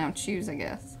with clown shoes, I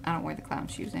guess. I don't wear the clown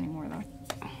shoes anymore, though.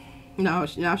 No,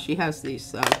 now she has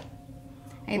these. I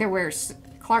either wear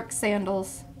Clark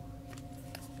sandals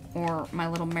or my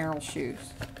little Merrill shoes.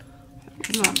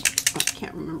 No, I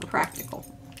can't remember. Practical.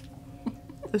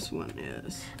 This one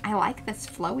is. I like this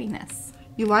flowiness.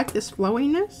 You like this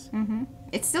flowiness? Mm-hmm.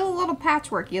 It's still a little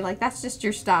patchworky. Like, that's just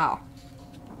your style.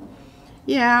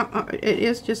 Yeah, it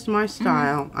is just my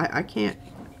style. Mm-hmm.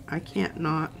 I can't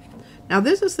not. Now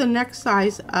this is the next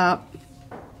size up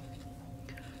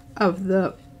of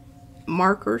the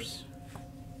markers.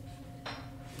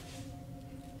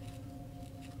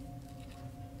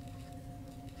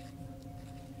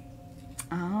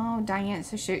 Oh, Diane.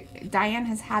 So Diane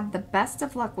has had the best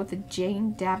of luck with the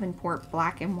Jane Davenport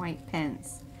black and white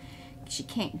pens. She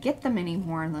can't get them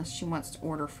anymore unless she wants to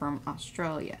order from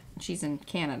Australia. She's in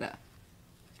Canada.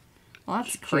 Well,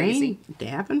 that's crazy. Jane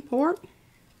Davenport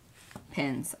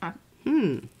pens. I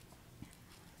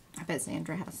bet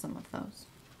Sandra has some of those.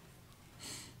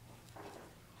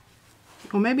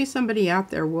 Well, maybe somebody out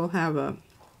there will have a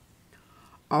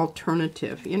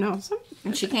alternative, you know.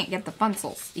 And she can't get the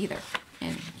Funsels either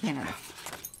in Canada.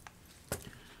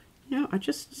 You know,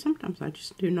 sometimes I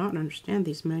just do not understand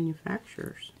these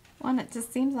manufacturers. Well, and it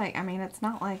just seems like, I mean, it's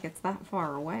not like it's that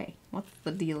far away. What's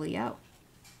the dealio?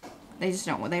 They just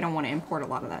don't want to import a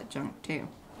lot of that junk too.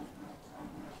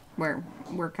 Where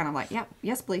we're kind of like, yeah,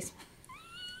 yes, please.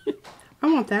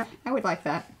 I want that. I would like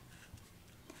that.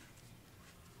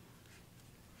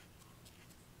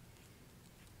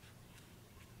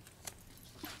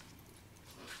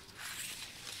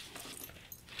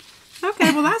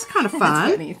 Okay, well that's kind of fun.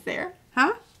 That's beneath there.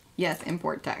 Huh? Yes,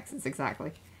 import taxes,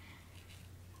 exactly.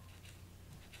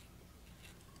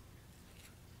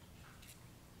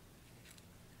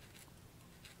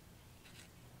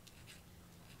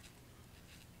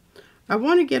 I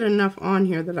want to get enough on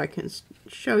here that I can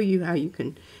show you how you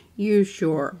can use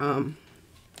your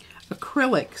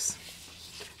acrylics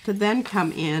to then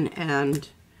come in and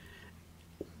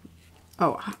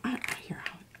here.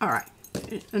 All right,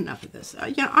 enough of this.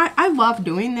 You know, I love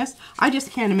doing this. I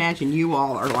just can't imagine you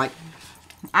all are like.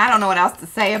 I don't know what else to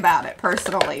say about it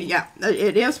personally. Yeah,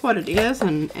 it is what it is,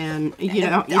 and you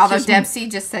know. Although Debsy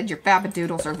just said your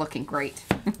Fabadoodles are looking great.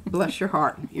 Bless your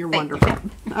heart, you're wonderful.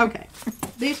 Okay,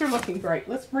 these are looking great.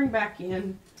 Let's bring back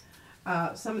in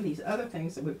some of these other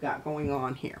things that we've got going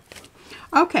on here.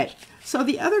 Okay, so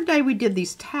the other day we did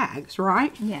these tags,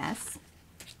 right? Yes.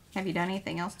 Have you done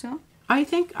anything else to them? I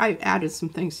think I added some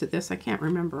things to this. I can't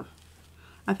remember.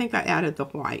 I think I added the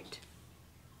white.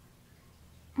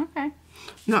 Okay.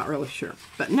 Not really sure.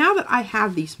 But now that I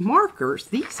have these markers,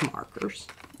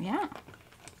 yeah,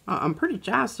 I'm pretty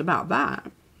jazzed about that.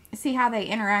 See how they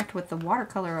interact with the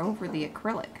watercolor over the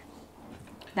acrylic.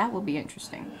 That will be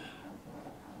interesting.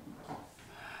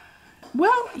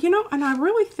 Well, you know, and I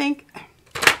really think,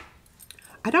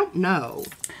 I don't know.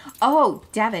 Oh,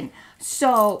 Devin.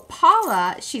 So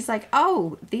Paula, she's like,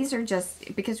 oh, these are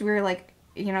just, because we were like,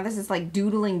 you know, this is like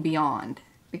doodling beyond.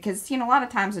 Because, you know, a lot of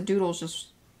times a doodle's just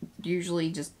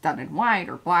usually just done in white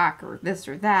or black or this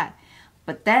or that.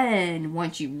 But then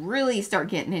once you really start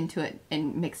getting into it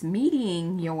and mix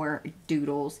meeting your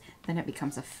doodles, then it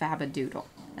becomes a Fabadoodle.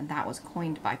 And that was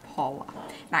coined by Paula.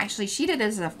 And actually, she did it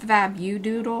as a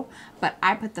Fabudoodle, but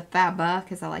I put the Faba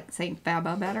because I like saying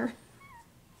Faba better.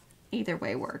 Either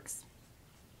way works.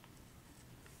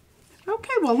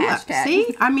 Okay, well look,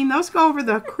 see, I mean those go over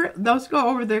the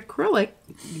acrylic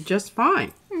just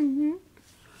fine. Mm-hmm.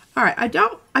 All right, I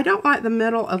don't like the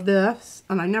middle of this,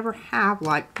 and I never have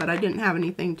liked, but I didn't have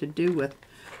anything to do with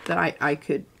that I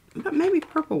could, but maybe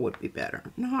purple would be better.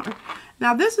 No,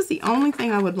 now this is the only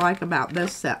thing I would like about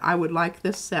this set. I would like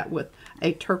this set with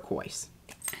a turquoise.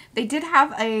 They did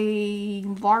have a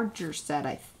larger set,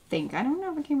 I think. I don't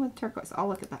know if it came with turquoise. I'll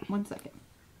look at that. 1 second.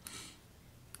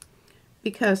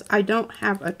 Because I don't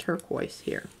have a turquoise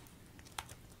here.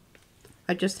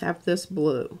 I just have this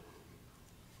blue.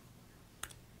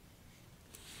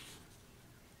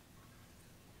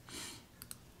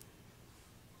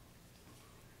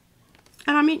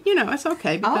 And I mean, you know, it's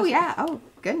okay. Oh, yeah. Oh,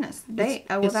 goodness.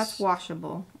 Well, that's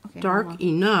washable. Okay, dark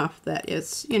enough that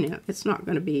it's, you know, it's not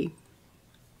going to be.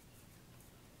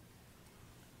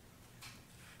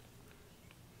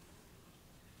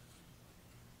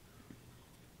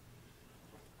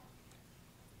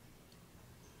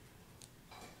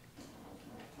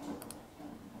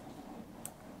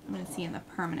 I'm going to see in the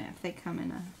permanent if they come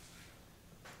in a...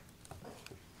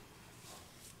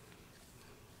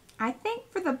 I think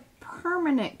for the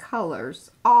permanent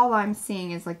colors, all I'm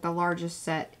seeing is like the largest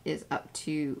set is up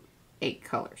to 8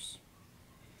 colors.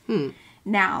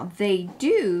 Now, they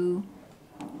do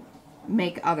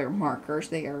make other markers.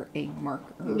 They are a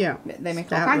marker. Yeah. They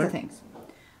make all kinds of things.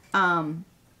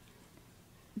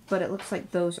 But it looks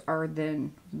like those are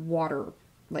then water,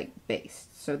 like,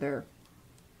 based. So they're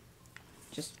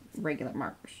just regular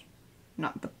markers.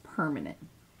 Not the permanent,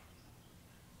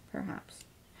 perhaps.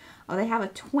 Oh, they have a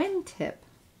twin tip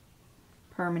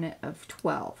permanent of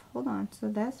 12. Hold on. So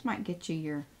this might get you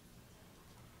your...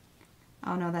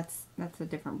 Oh, no, that's a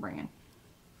different brand.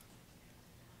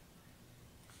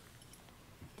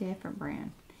 Different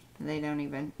brand. They don't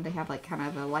even... They have, like, kind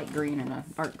of a light green and a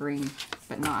dark green,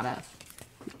 but not a...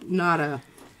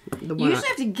 The one you usually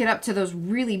have to get up to those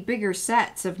really bigger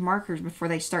sets of markers before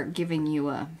they start giving you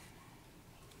a...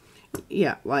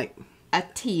 Yeah, like... A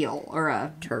teal or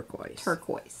a... Turquoise.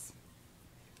 Turquoise.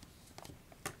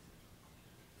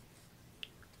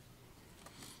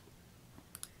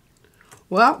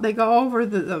 Well, they go over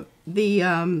the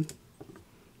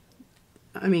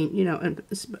I mean, you know, and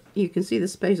you can see the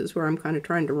spaces where I'm kind of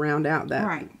trying to round out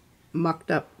that mucked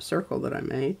up circle that I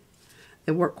made.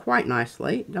 They work quite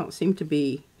nicely. Don't seem to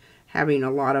be having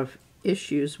a lot of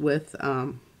issues with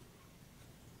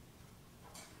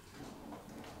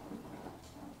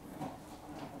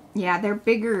yeah, they're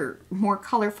bigger, more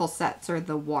colorful sets are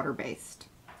the water-based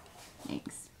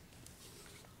inks.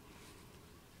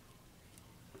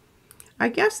 I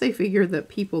guess they figure that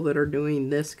people that are doing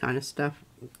this kind of stuff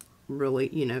really,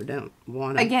 you know, don't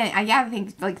want to... Again, I gotta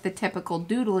think, like, the typical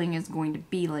doodling is going to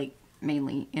be, like,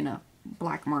 mainly in a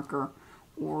black marker,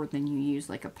 or then you use,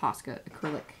 like, a Posca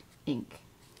acrylic ink,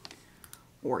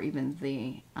 or even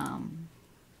the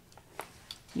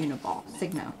Uniball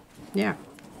Signo. Yeah.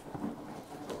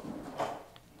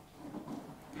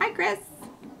 Hi, Chris.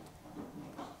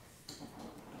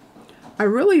 I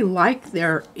really like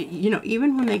their, you know,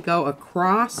 even when they go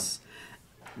across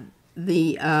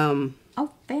the... Oh,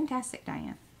 fantastic,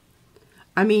 Diane.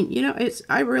 I mean, you know,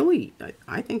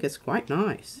 I think it's quite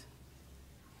nice.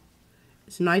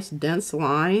 It's nice, dense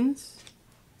lines.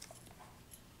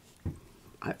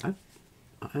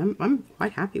 I'm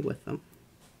quite happy with them.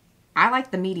 I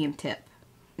like the medium tip.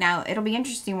 Now, it'll be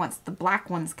interesting once the black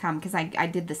ones come, because I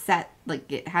did the set,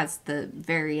 like, it has the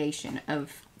variation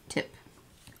of tip.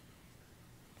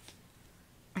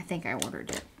 I think I ordered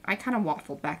it. I kind of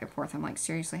waffled back and forth. I'm like,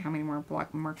 seriously, how many more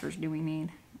black markers do we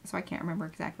need? So I can't remember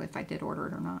exactly if I did order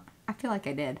it or not. I feel like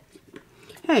I did.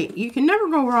 Hey, you can never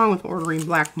go wrong with ordering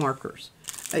black markers.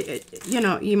 You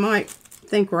know, you might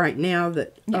think right now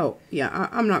that, oh, yeah,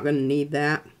 I'm not going to need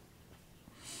that.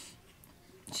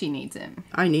 She needs it.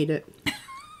 I need it.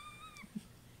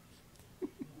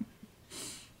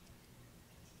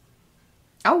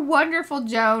 Oh, wonderful,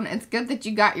 Joan. It's good that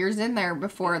you got yours in there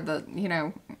before the, you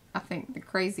know, I think the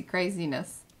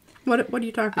craziness. What are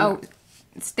you talking about?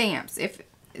 Oh, stamps. If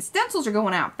stencils are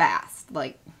going out fast,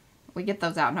 like, we get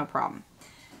those out, no problem.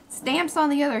 Stamps,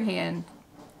 on the other hand,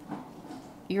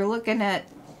 you're looking at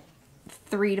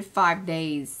 3 to 5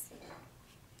 days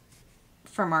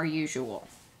from our usual,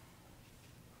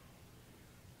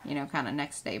 you know, kind of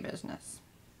next day business.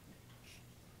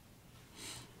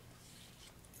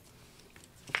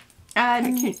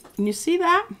 Can you see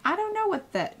that? I don't know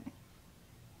what that...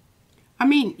 I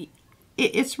mean,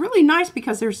 it's really nice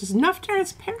because there's enough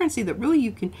transparency that really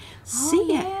you can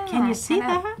see it. Can you see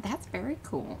that? That's very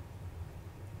cool.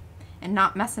 And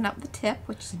not messing up the tip,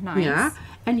 which is nice. Yeah,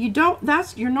 and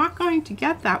you're not going to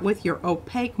get that with your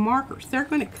opaque markers. They're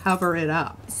going to cover it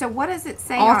up. So what does it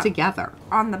say all together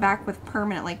on the back with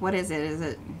permanent? Like, what is it? Is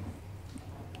it...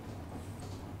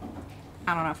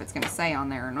 I don't know if it's going to say on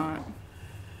there or not.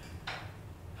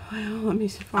 Well, let me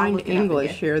find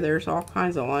English here. There's all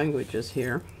kinds of languages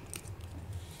here.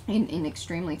 In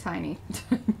extremely tiny.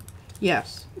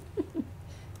 Yes.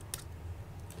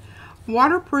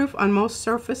 Waterproof on most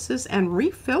surfaces and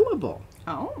refillable.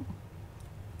 Oh.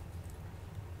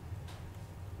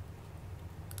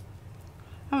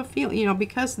 I have a feeling, you know,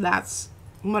 because that's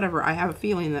whatever, I have a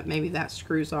feeling that maybe that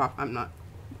screws off. I'm not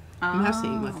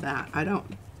messing with that. I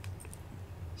don't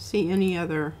see any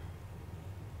other...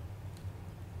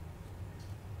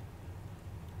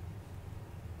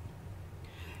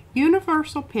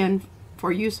 Universal pen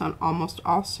for use on almost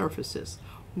all surfaces.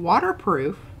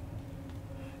 Waterproof,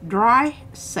 dry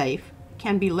safe,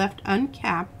 can be left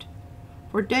uncapped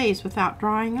for days without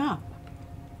drying up.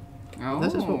 Oh.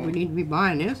 This is what we need to be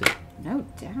buying, is it? No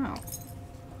doubt.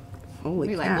 Holy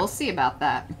cow. Like, we'll see about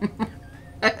that.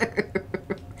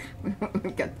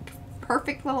 We've got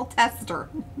perfect little tester.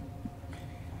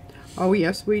 Oh,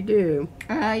 yes, we do.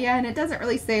 Yeah, and it doesn't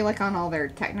really say, like, on all their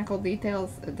technical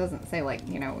details, it doesn't say, like,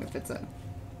 you know, if it's a,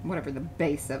 whatever the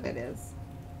base of it is.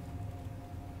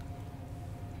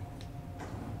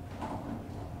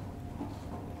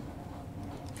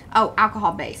 Oh,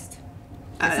 alcohol based.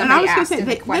 And I was going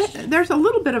to say, there's a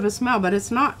little bit of a smell, but it's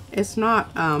not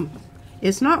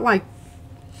like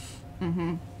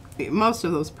most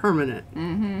of those permanent.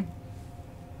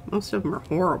 Most of them are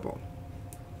horrible.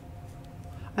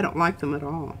 I don't like them at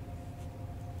all.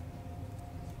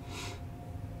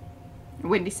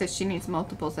 Wendy says she needs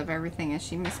multiples of everything as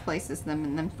she misplaces them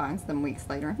and then finds them weeks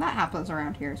later. That happens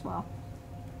around here as well.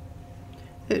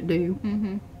 It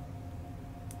do.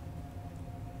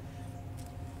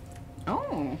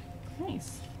 Oh,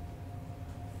 nice.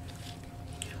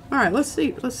 All right, let's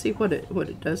see what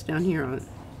it does down here on it.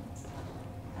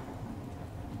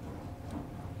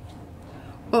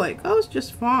 Well, it goes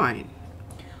just fine.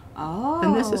 Oh.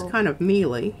 And this is kind of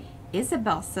mealy.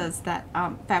 Isabel says that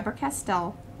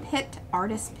Faber-Castell Pitt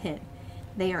Artist Pen.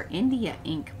 They are India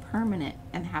ink permanent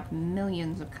and have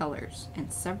millions of colors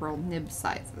and several nib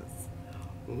sizes.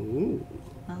 Ooh.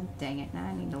 Oh, dang it. Now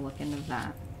I need to look into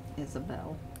that,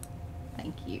 Isabel.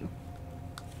 Thank you.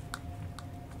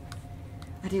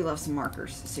 I do love some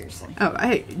markers, seriously. Oh,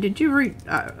 hey, did you read?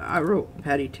 I wrote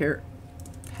Patty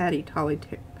Tolly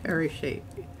Perry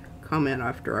comment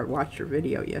after I watched her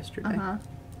video yesterday.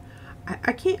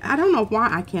 I can't. I don't know why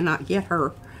I cannot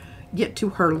get to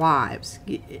her lives.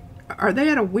 Are they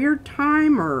at a weird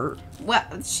time or? Well,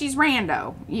 she's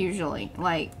rando usually.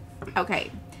 Like, okay,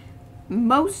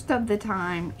 most of the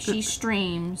time she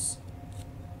streams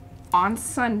on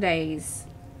Sundays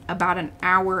about an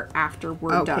hour after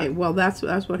we're done. Okay, well that's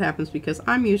what happens because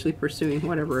I'm usually pursuing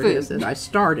whatever it is that I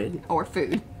started. Or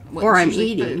food. Or I'm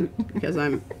eating because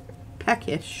I'm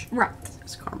peckish. Right.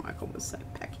 As Carmichael would say,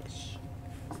 peckish.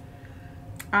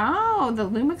 Oh, the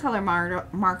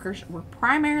Lumocolor markers were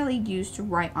primarily used to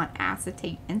write on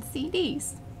acetate and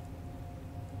CDs.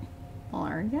 Well,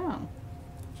 there you go.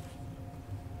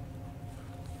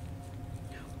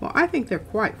 Well, I think they're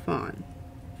quite fun.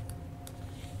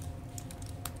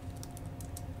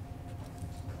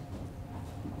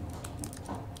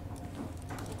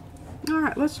 All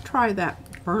right, let's try that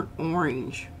burnt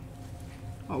orange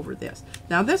over this.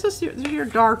 Now this is your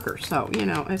darker, so you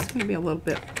know it's going to be a little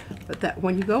bit. But that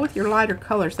when you go with your lighter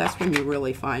colors, that's when you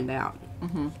really find out.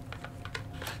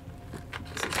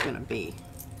 This is going to be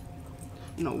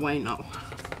no way, no.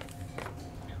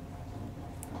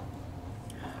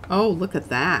 Oh, look at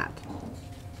that.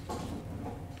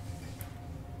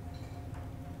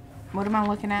 What am I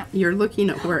looking at? You're looking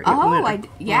at where it went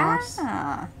across.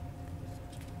 Yeah.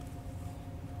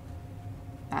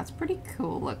 That's pretty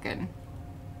cool looking.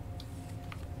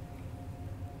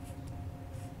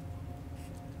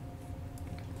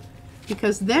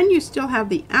 Because then you still have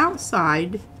the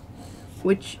outside,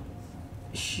 which,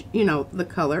 you know, the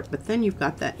color, but then you've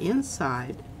got that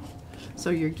inside. So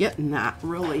you're getting that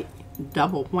really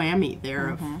double whammy there.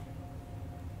 Of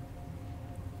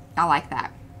I like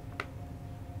that.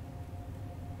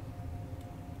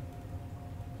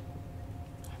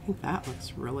 I think that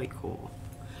looks really cool.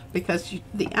 Because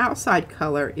the outside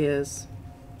color is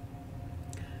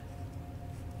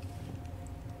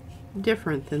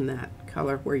different than that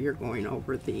color where you're going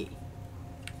over the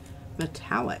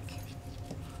metallic.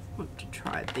 I want to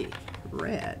try the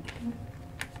red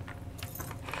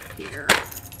here.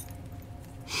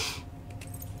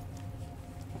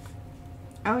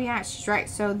 Oh yeah, she's right.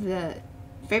 So the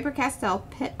Faber-Castell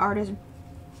Pitt Artist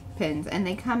Pens, and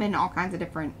they come in all kinds of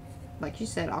different, like you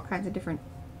said, all kinds of different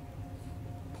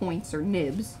points or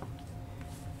nibs,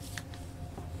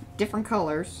 different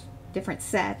colors, different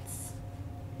sets.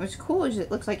 What's cool is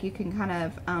it looks like you can kind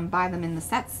of buy them in the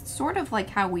sets, sort of like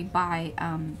how we buy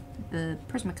the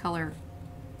Prismacolor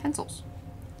pencils.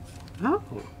 Oh.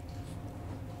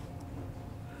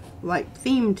 Like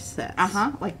themed sets.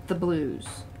 Like the blues.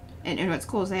 And what's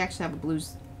cool is they actually have a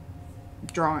blues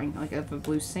drawing, like of a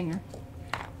blues singer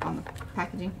on the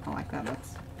packaging. I like that.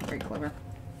 That's very clever.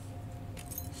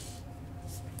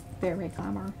 Very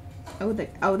clever. Oh,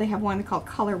 they have one called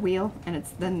Color Wheel, and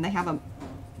then they have a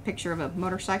picture of a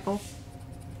motorcycle.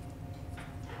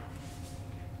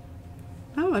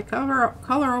 Oh, they color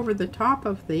over the top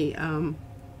of the. I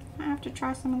have to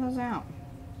try some of those out.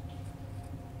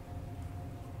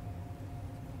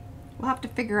 We'll have to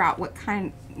figure out what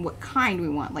kind we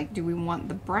want. Like, do we want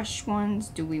the brush ones?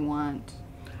 Do we want?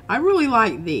 I really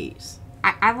like these.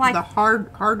 I like the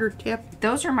harder tip.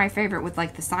 Those are my favorite with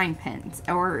like the sign pens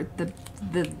or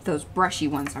those brushy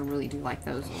ones. I really do like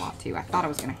those a lot too. I thought I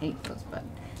was gonna hate those, but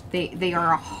they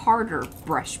are a harder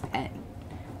brush pen,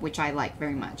 which I like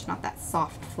very much. Not that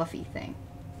soft, fluffy thing.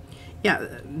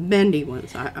 Yeah, bendy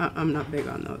ones. I'm not big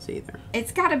on those either.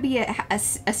 It's got to be a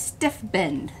stiff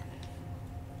bend.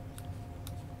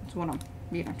 That's what I'm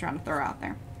trying to throw out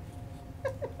there.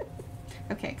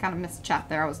 Okay, kind of missed chat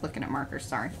there. I was looking at markers,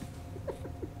 sorry.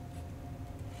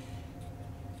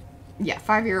 Yeah,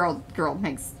 5-year-old girl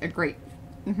makes a great...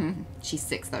 She's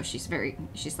 6, though. She's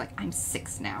like, I'm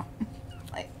 6 now.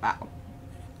 Like, wow.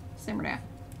 Simmer down.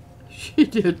 She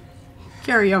did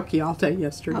karaoke all day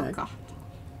yesterday. Oh, God.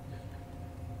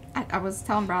 I was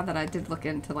telling Brad that I did look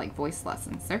into, like, voice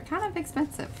lessons. They're kind of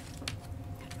expensive.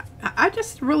 I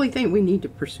just really think we need to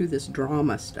pursue this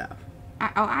drama stuff.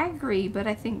 I agree, but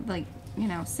I think, like, you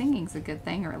know, singing's a good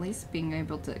thing, or at least being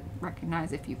able to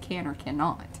recognize if you can or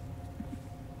cannot.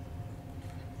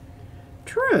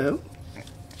 True.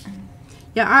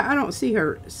 Yeah, I don't see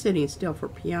her sitting still for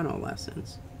piano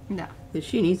lessons. No.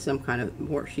 She needs some kind of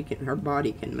where her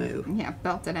body can move. Yeah,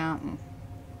 belt it out.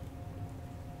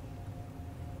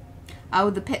 Oh,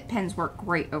 the Pitt pens work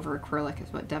great over acrylic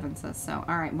is what Devin says. So,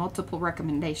 all right, multiple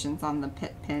recommendations on the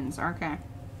Pitt pens. Okay.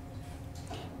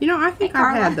 You know, I think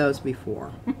I've had those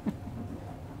before.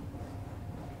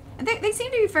 They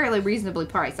seem to be fairly reasonably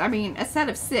priced. I mean, a set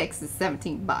of 6 is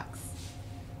 17 bucks.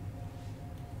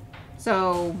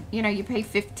 So, you know, you pay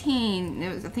 15.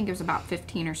 I think it was about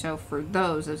 15 or so for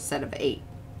those, a set of 8.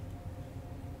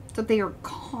 So they are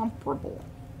comparable.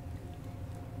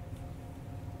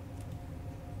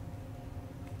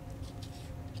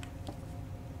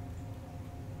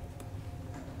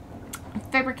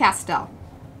 Faber-Castell.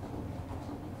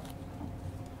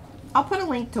 I'll put a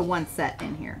link to one set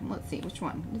in here. Let's see which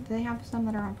one. Do they have some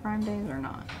that are on Prime Days or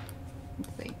not?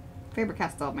 Let's see.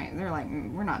 Faber-Castell, man, they're like,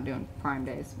 we're not doing Prime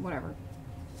Days. Whatever.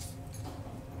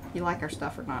 You like our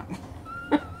stuff or not?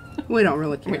 We don't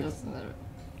really care.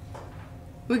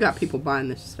 We got people buying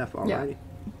this stuff already.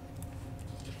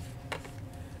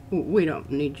 Yeah. We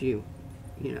don't need you,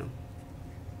 you know.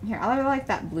 Here, I like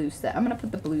that blue set. I'm going to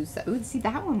put the blue set. Ooh, see,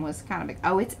 that one was kind of big.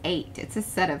 Oh, it's 8. It's a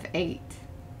set of 8.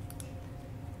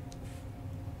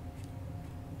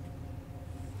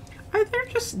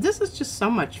 This is just so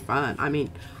much fun. I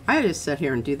mean, I just sit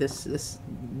here and do this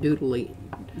doodly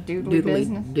do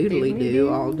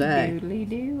all day. Doodly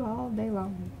do all day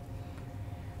long.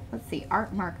 Let's see,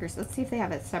 art markers. Let's see if they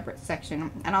have a separate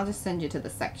section, and I'll just send you to the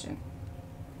section.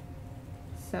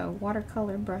 So,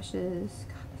 watercolor brushes.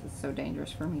 God, this is so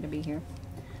dangerous for me to be here.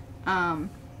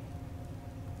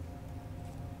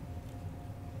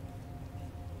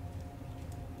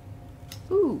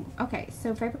 Ooh, okay,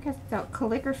 so Faber-Castell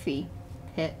calligraphy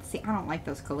pit. See, I don't like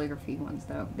those calligraphy ones,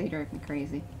 though. They drive me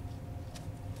crazy.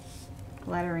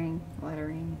 Lettering.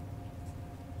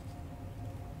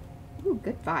 Ooh,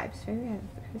 good vibes.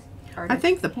 I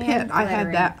think the pit, I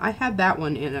had that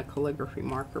one in a calligraphy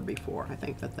marker before. I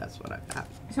think that's what I got.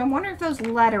 So I wonder if those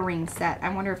lettering set, I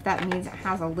wonder if that means it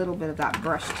has a little bit of that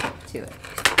brush tip to it.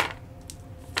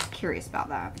 Curious about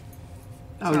that.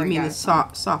 Oh, sorry, you mean guys.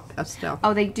 The soft pastel?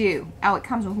 Oh, they do. Oh, it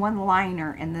comes with one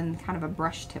liner and then kind of a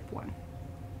brush tip one.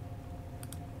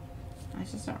 I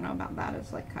just don't know about that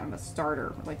as like kind of a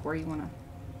starter, like where you want to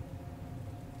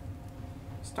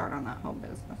start on that whole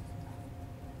business.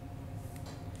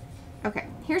 Okay,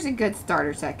 here's a good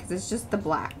starter set because it's just the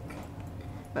black.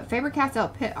 But Faber-Castell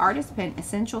Pitt Artist Pen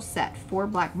Essential Set, 4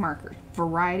 black markers,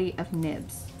 variety of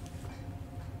nibs.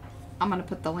 I'm going to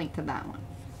put the link to that one.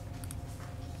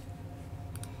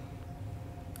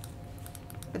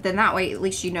 But then that way, at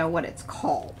least you know what it's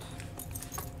called.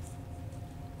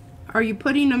 Are you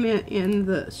putting them in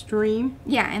the stream?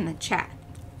 Yeah, in the chat.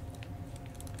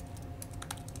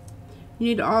 You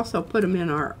need to also put them in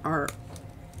our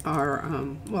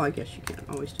well, I guess you can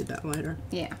always do that later.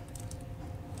 Yeah.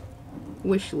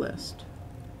 Wish list.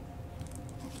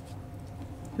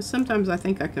 Because sometimes I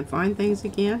think I can find things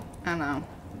again. I know.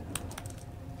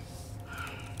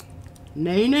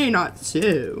 Nay, not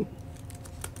so.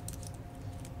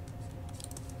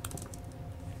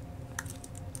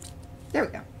 There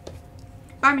we go.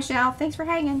 Bye, Michelle. Thanks for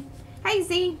hanging. Hey,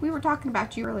 Z. We were talking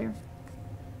about you earlier.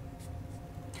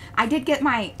 I did get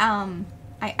my,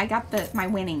 I got my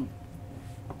winning.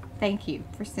 Thank you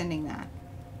for sending that.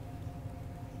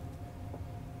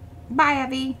 Bye,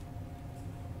 Abby.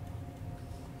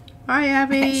 Bye,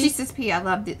 Abby. She says, P, I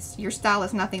loved it. Your style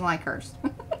is nothing like hers.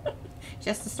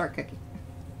 Just to start cooking.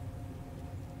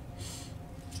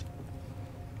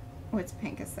 What's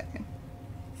pink a second?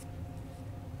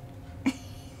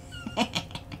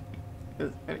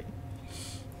 That's funny.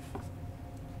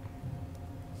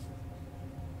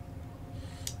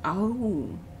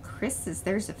 Oh, Chris says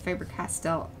there's a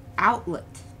Faber-Castell outlet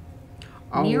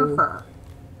near her.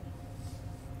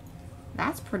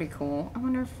 That's pretty cool. I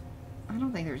wonder if... I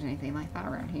don't think there's anything like that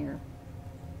around here.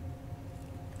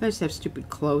 They just have stupid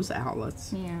clothes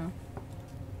outlets. Yeah.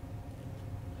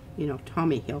 You know,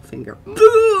 Tommy Hilfiger.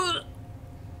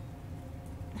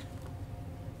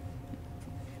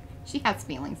 She has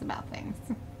feelings about things.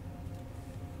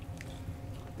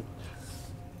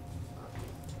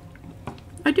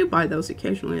 I do buy those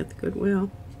occasionally at the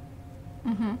Goodwill.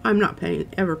 I'm not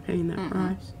ever paying that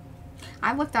price.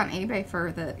 I looked on eBay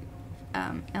for the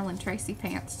Ellen Tracy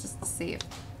pants just to see if.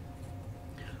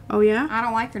 Oh yeah? I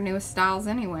don't like her newest styles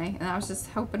anyway, and I was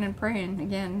just hoping and praying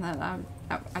again that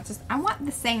I want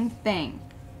the same thing.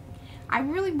 I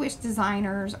really wish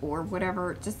designers or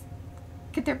whatever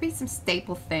could there be some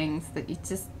staple things that you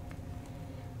just.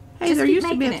 Hey, there used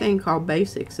to be a thing called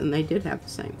Basics, and they did have the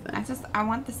same thing. I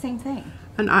want the same thing.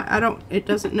 And I don't. It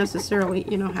doesn't necessarily,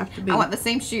 have to be. I want the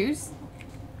same shoes.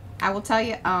 I will tell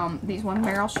you, these one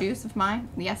barrel shoes of mine.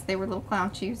 Yes, they were little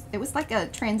clown shoes. It was like a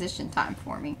transition time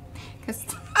for me, because.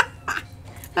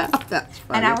 That's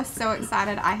funny. And I was so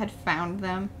excited. I had found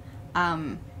them,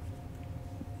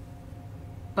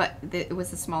 but it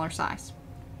was a smaller size,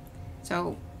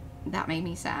 so that made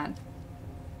me sad.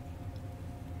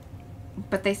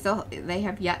 But they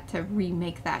have yet to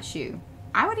remake that shoe.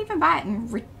 I would even buy it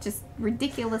in just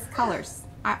ridiculous colors.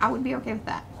 I would be okay with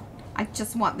that. I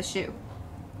just want the shoe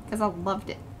because I loved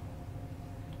it.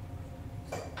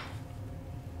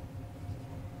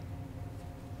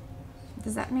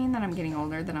 Does that mean that I'm getting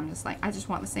older? That I'm just like, I just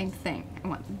want the same thing. I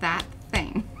want that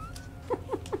thing.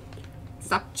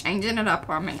 Stop changing it up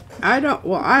on me. I don't.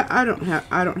 Well, I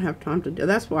don't have time to do.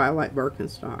 That's why I like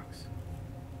Birkenstocks.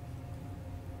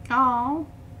 Oh.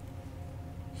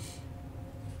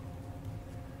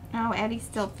 Oh, Eddie's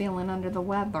still feeling under the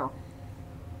weather.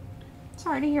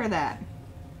 Sorry to hear that.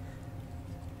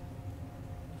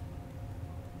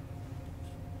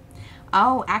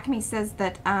 Oh, Acme says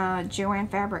that Joanne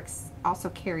Fabrics also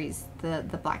carries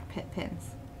the black pit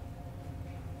pins.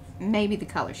 Maybe the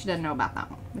color. She doesn't know about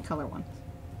that one. The color one.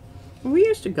 We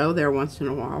used to go there once in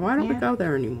a while. Why don't we go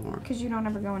there anymore? Because you don't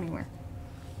ever go anywhere.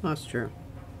 That's true.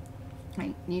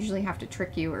 I usually have to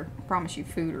trick you or promise you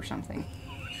food or something.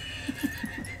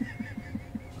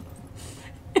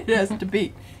 It has to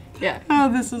be. Yeah. Oh,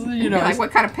 this is, Like,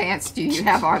 what kind of pants do you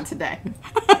have on today?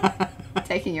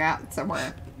 Taking you out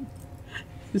somewhere.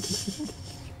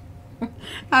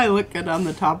 I look good on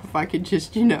the top if I could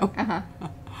just, kind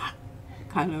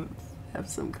of have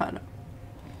some kind of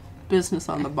business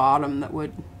on the bottom that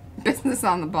would... Business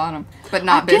on the bottom, but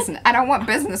not business. I don't want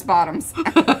business bottoms.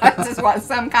 I just want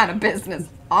some kind of business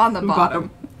on the bottom.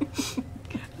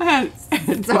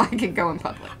 So I can go in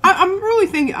public. I'm really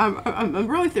thinking. I'm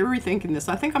really rethinking this.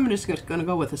 I think I'm just going to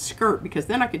go with a skirt because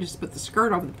then I could just put the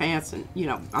skirt over the pants and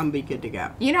I'm be good to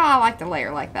go. I like to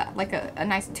layer like that, like a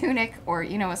nice tunic or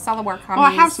a solid work kameez. Well,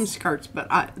 I have some skirts,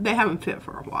 but they haven't fit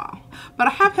for a while. But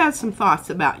I have had some thoughts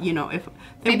about if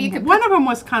maybe you could one of them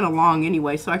was kind of long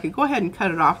anyway, so I could go ahead and cut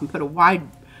it off and put a wide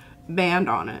band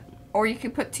on it. Or you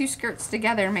could put two skirts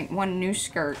together and make one new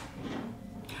skirt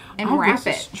and wrap it.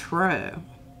 This is true.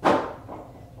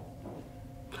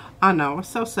 I know. It's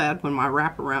so sad when my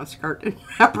wraparound skirt didn't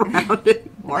wrap around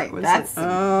it. Like, this is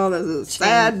a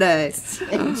sad day.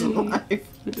 Change in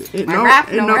life. My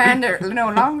wrap no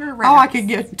longer wraps. Oh, I could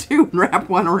get two and wrap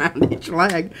one around each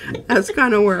leg. That's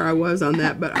kind of where I was on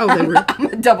that. But they were. I'm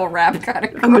a double wrap kind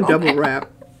of girl. I'm a double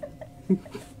wrap. Yeah,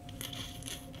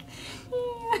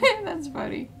 that's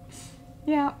funny.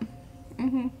 Yeah.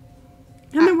 And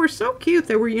they were so cute.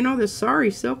 They were, this sari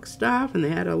silk stuff, and they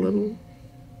had a little.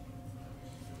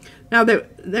 Now,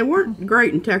 they weren't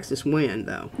great in Texas wind,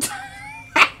 though.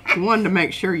 You wanted to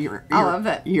make sure your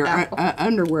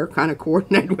underwear kind of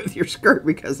coordinated with your skirt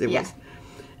because it was...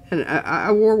 And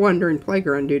I wore one during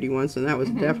playground duty once, and that was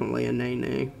definitely a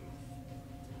nay-nay.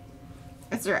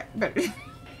 That's right. But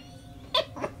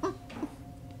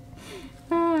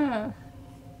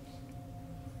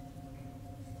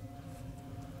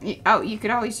you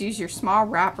could always use your small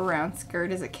wraparound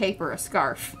skirt as a cape or a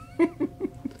scarf.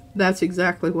 That's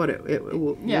exactly what it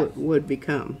would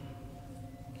become.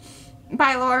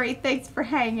 Bye, Lori. Thanks for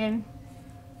hanging.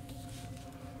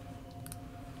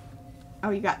 Oh,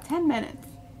 you got 10 minutes.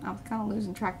 I was kind of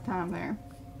losing track of time there.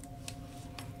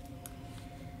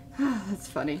 That's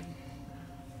funny.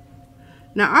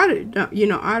 Now, I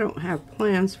don't have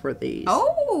plans for these.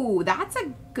 Oh, that's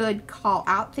a good call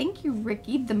out. Thank you,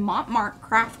 Ricky. The Montmartre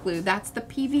craft glue. That's the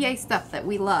PVA stuff that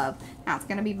we love. Now, it's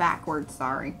going to be backwards.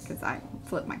 Sorry, because I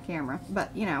flipped my camera.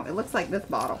 But, it looks like this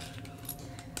bottle.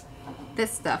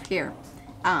 This stuff here.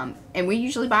 And we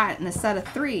usually buy it in a set of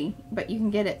 3, but you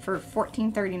can get it for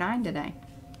 $14.39 today.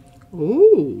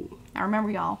 Ooh. Now,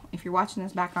 remember, y'all, if you're watching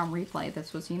this back on replay,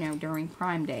 this was, during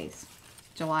Prime Days.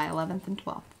 July 11th and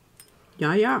 12th.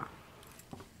 Yeah.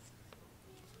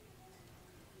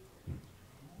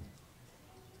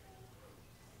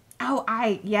 Oh,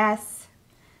 yes.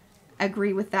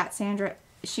 agree with that, Sandra.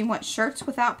 She wants shirts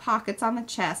without pockets on the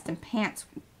chest and pants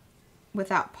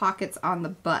without pockets on the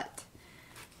butt.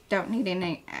 Don't need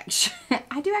any action.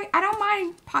 I don't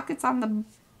mind pockets on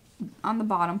the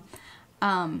bottom,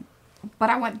 but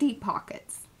I want deep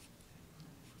pockets,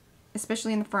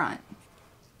 especially in the front.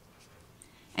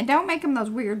 And don't make them those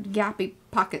weird gappy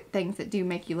pocket things that do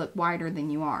make you look wider than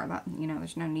you are. That, you know,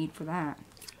 there's no need for that.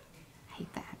 I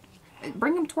hate that.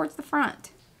 Bring them towards the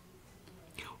front.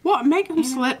 Well, make them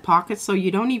slit pockets so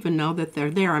you don't even know that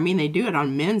they're there. I mean, they do it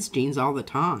on men's jeans all the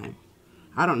time.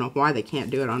 I don't know why they can't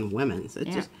do it on women's.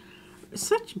 It's just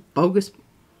such bogus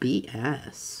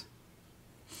BS.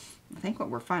 I think what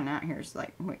we're finding out here is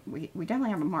like we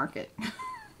definitely have a market.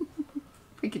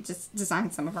 We could just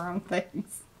design some of our own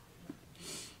things.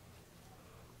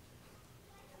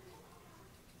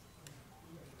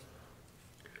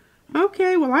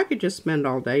 Okay, well, I could just spend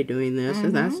all day doing this,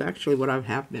 and that's actually what I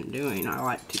have been doing. I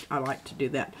like to do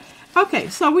that. Okay,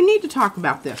 so we need to talk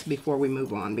about this before we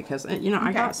move on, because you know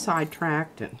I got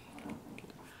sidetracked and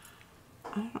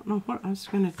I don't know what I was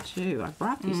going to do. I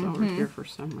brought these over here for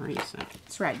some reason.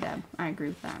 That's right, Deb. I agree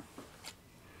with that.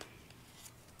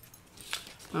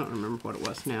 I don't remember what it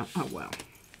was now. Oh well.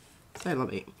 Say la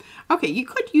vie. Okay, you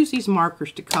could use these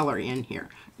markers to color in here,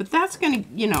 but that's going to,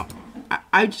 you know,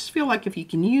 I just feel like if you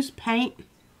can use paint.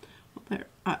 Well, there,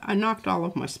 I knocked all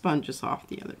of my sponges off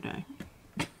the other day.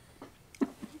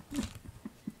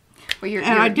 Well, your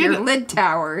lid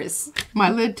tower is...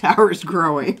 My lid tower is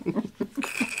growing.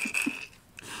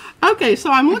 Okay,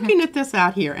 so I'm looking at this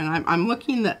out here, and I'm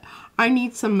looking that I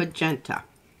need some magenta.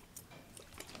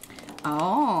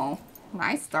 Oh,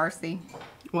 nice, Darcy.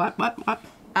 What?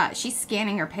 She's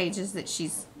scanning her pages that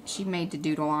she made to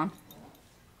doodle on.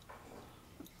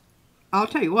 I'll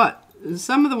tell you what.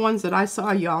 Some of the ones that I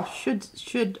saw, y'all should.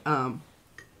 But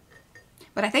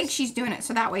I think she's doing it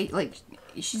so that way, like,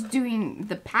 she's doing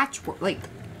the patchwork, like,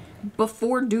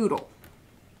 before doodle.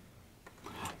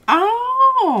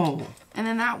 Oh. And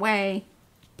then that way.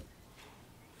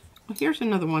 Well, here's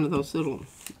another one of those little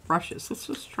brushes. Let's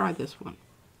just try this one.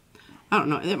 I don't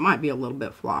know. It might be a little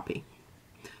bit floppy.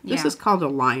 This is called a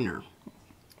liner.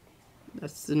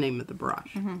 That's the name of the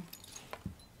brush.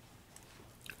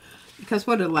 Because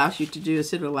what it allows you to do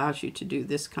is it allows you to do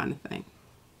this kind of thing.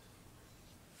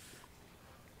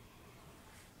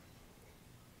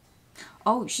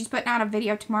 Oh, she's putting out a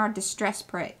video tomorrow. Distress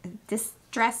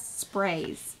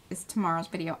sprays is tomorrow's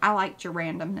video. I liked your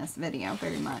randomness video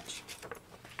very much.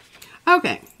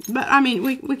 Okay, but I mean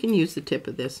we can use the tip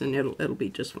of this and it'll be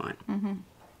just fine.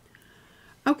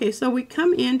 Okay, so we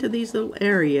come into these little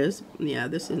areas. Yeah,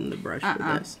 this isn't the brush for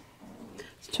this.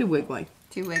 It's too wiggly.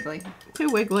 Too wiggly. Too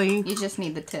wiggly. You just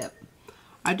need the tip.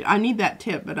 I need that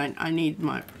tip, but I need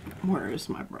my... Where is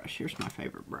my brush? Here's my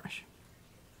favorite brush.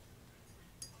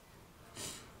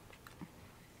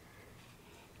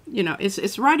 You know,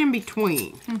 it's right in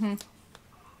between.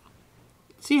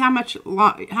 See how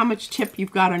much tip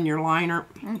you've got on your liner?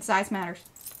 And size matters.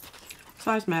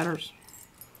 Size matters.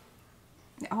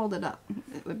 Hold it up.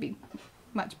 It would be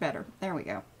much better. There we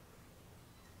go.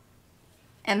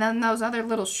 And then those other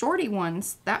little shorty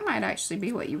ones, that might actually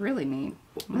be what you really need.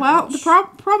 Well, the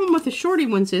problem with the shorty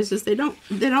ones is they don't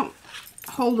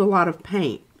hold a lot of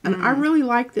paint. And I really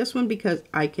like this one because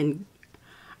I can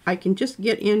just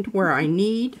get into where I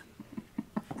need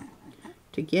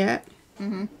to get.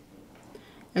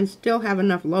 And still have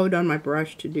enough load on my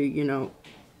brush to do, you know,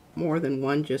 more than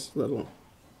one just little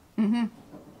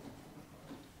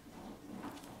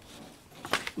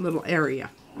little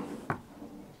area.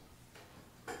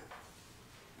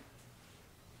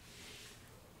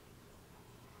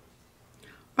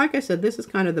 Like I said, this is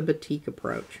kind of the batik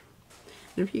approach.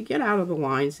 And if you get out of the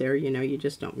lines there, you know, you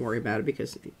just don't worry about it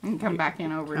because you can come back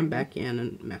in over. Come back in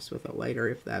and mess with it later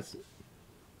if that's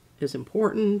is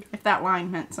important. If that line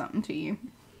meant something to you.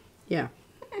 Yeah.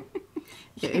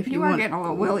 If you are getting a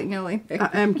little willy-nilly. I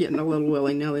am getting a little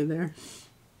willy-nilly there.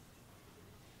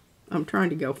 I'm trying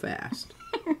to go fast.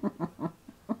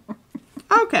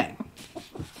 Okay.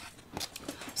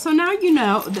 So now you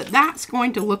know that that's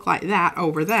going to look like that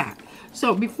over that.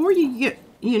 So before you get,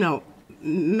 you know,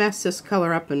 mess this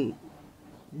color up and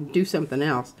do something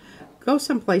else, go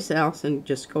someplace else and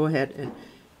just go ahead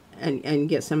and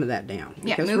get some of that down.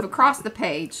 Yeah, move across the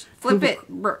page. Flip it,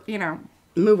 you know.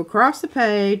 Move across the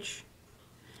page.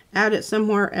 Add it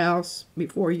somewhere else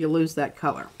before you lose that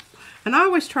color. And I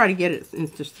always try to get it in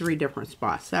just 3 different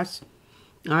spots. That's,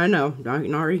 I know, I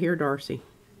can already hear Darcy.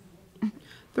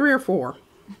 3 or 4.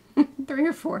 3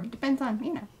 or 4. Depends on,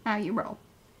 you know, how you roll.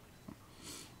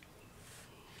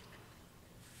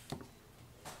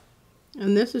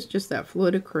 And this is just that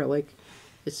fluid acrylic.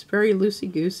 It's very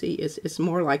loosey-goosey. It's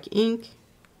more like ink.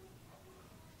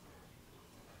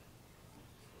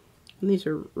 And these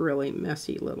are really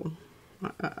messy little.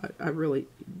 I really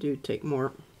do take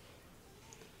more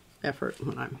effort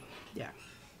when I'm, yeah.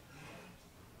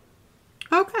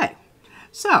 Okay,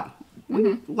 so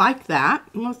we like that.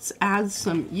 Let's add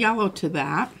some yellow to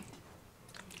that.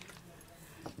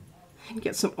 And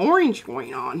get some orange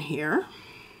going on here.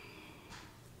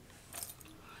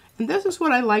 And this is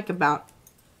what I like about,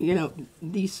 you know,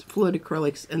 these fluid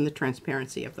acrylics and the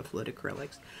transparency of the fluid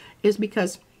acrylics, is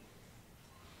because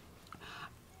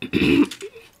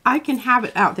I can have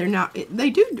it out there. Now,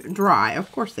 they do dry.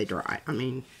 Of course they dry. I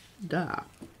mean, duh.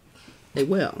 They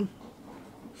will.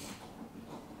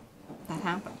 That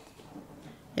happens.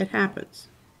 It happens.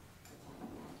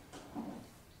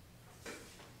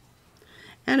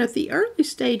 And at the early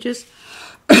stages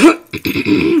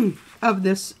of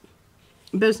this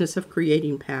business of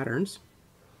creating patterns,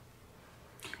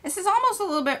 this is almost a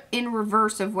little bit in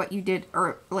reverse of what you did,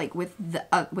 or like with the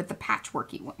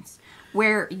patchworky ones,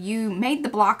 where you made the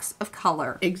blocks of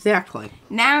color. Exactly.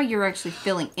 Now you're actually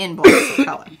filling in blocks of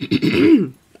color.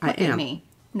 I Look am at me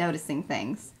noticing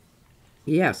things.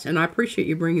 Yes, and I appreciate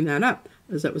you bringing that up,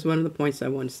 because that was one of the points I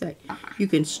wanted to say. You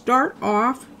can start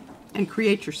off and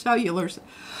create your cellulars.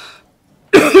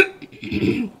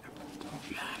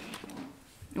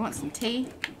 You want some tea?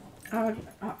 I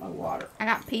got my water. I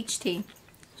got peach tea.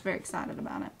 I was very excited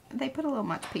about it. They put a little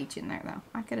much peach in there, though.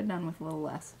 I could have done with a little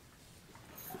less.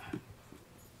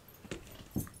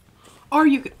 Or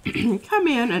you can come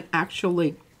in and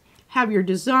actually have your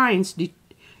designs,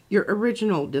 your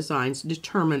original designs,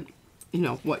 determine, you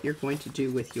know, what you're going to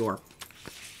do with your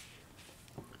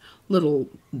little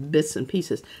bits and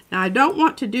pieces. Now, I don't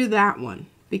want to do that one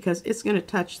because it's going to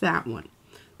touch that one.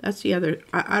 That's the other,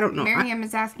 I don't know. Miriam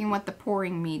is asking what the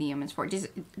pouring medium is for.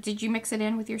 Did you mix it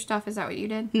in with your stuff? Is that what you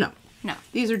did? No. No.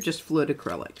 These are just fluid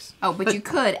acrylics. Oh, but you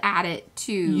could add it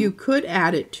to... You could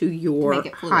add it to your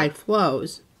high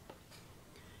flows,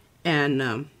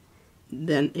 and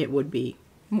then it would be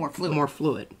more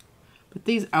fluid. But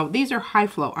these are high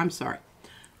flow. I'm sorry.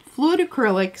 Fluid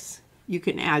acrylics, you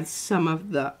can add some of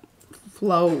the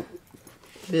flow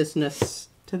business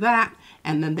to that,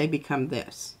 and then they become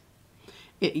this.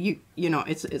 You know,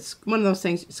 it's one of those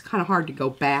things. It's kind of hard to go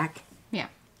back. Yeah.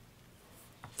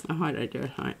 Oh, how did I do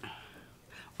it? Well,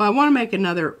 I want to make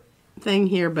another thing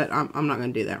here, but I'm not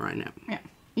going to do that right now. Yeah.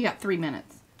 You got 3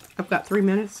 minutes. I've got 3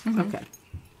 minutes? Okay.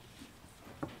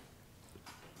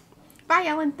 Bye,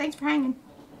 Ellen. Thanks for hanging.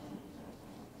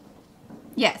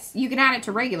 Yes, you can add it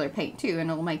to regular paint, too,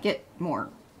 and it'll make it more.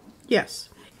 Yes.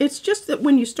 It's just that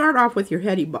when you start off with your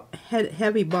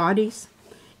heavy bodies,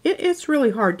 it's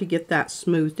really hard to get that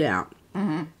smoothed out.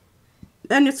 And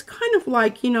it's kind of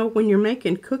like, you know, when you're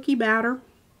making cookie batter,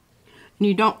 and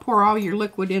you don't pour all your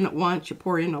liquid in at once, you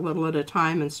pour in a little at a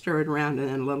time and stir it around, and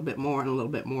then a little bit more, and a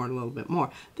little bit more, and a little bit more.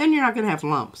 Then you're not going to have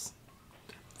lumps.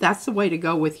 That's the way to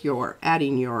go with your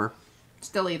adding your...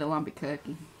 Still eat a lumpy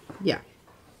cookie. Yeah.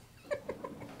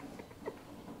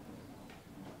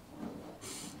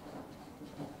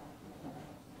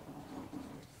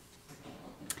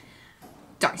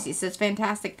 Darcy says,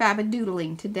 fantastic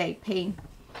Fabadoodling today, P.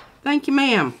 Thank you,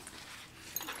 ma'am.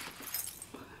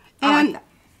 I And, like that.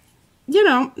 you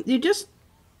know, you just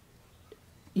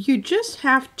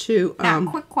have to... Now,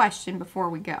 quick question before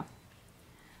we go.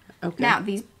 Okay. Now,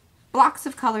 these blocks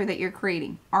of color that you're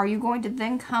creating, are you going to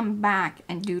then come back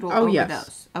and doodle over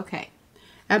those? Okay.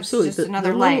 Absolutely. It's just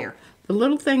another layer. The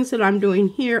little things that I'm doing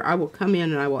here, I will come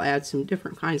in and I will add some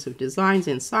different kinds of designs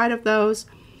inside of those.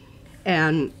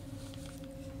 And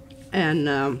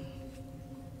do.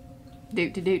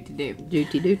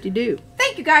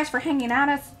 Thank you guys for hanging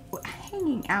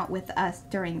out with us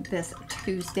during this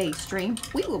Tuesday stream.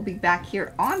 We will be back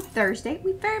here on Thursday.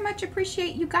 We very much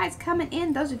appreciate you guys coming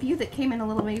in. Those of you that came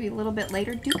in maybe a little bit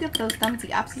later, do give those thumbsy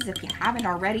upsies if you haven't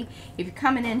already. If you're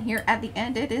coming in here at the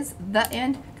end, it is the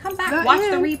end. Come back, watch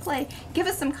the replay. Give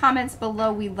us some comments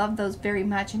below. We love those very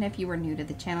much. And if you are new to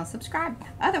the channel, subscribe.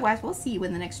 Otherwise, we'll see you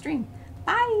in the next stream.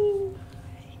 Bye.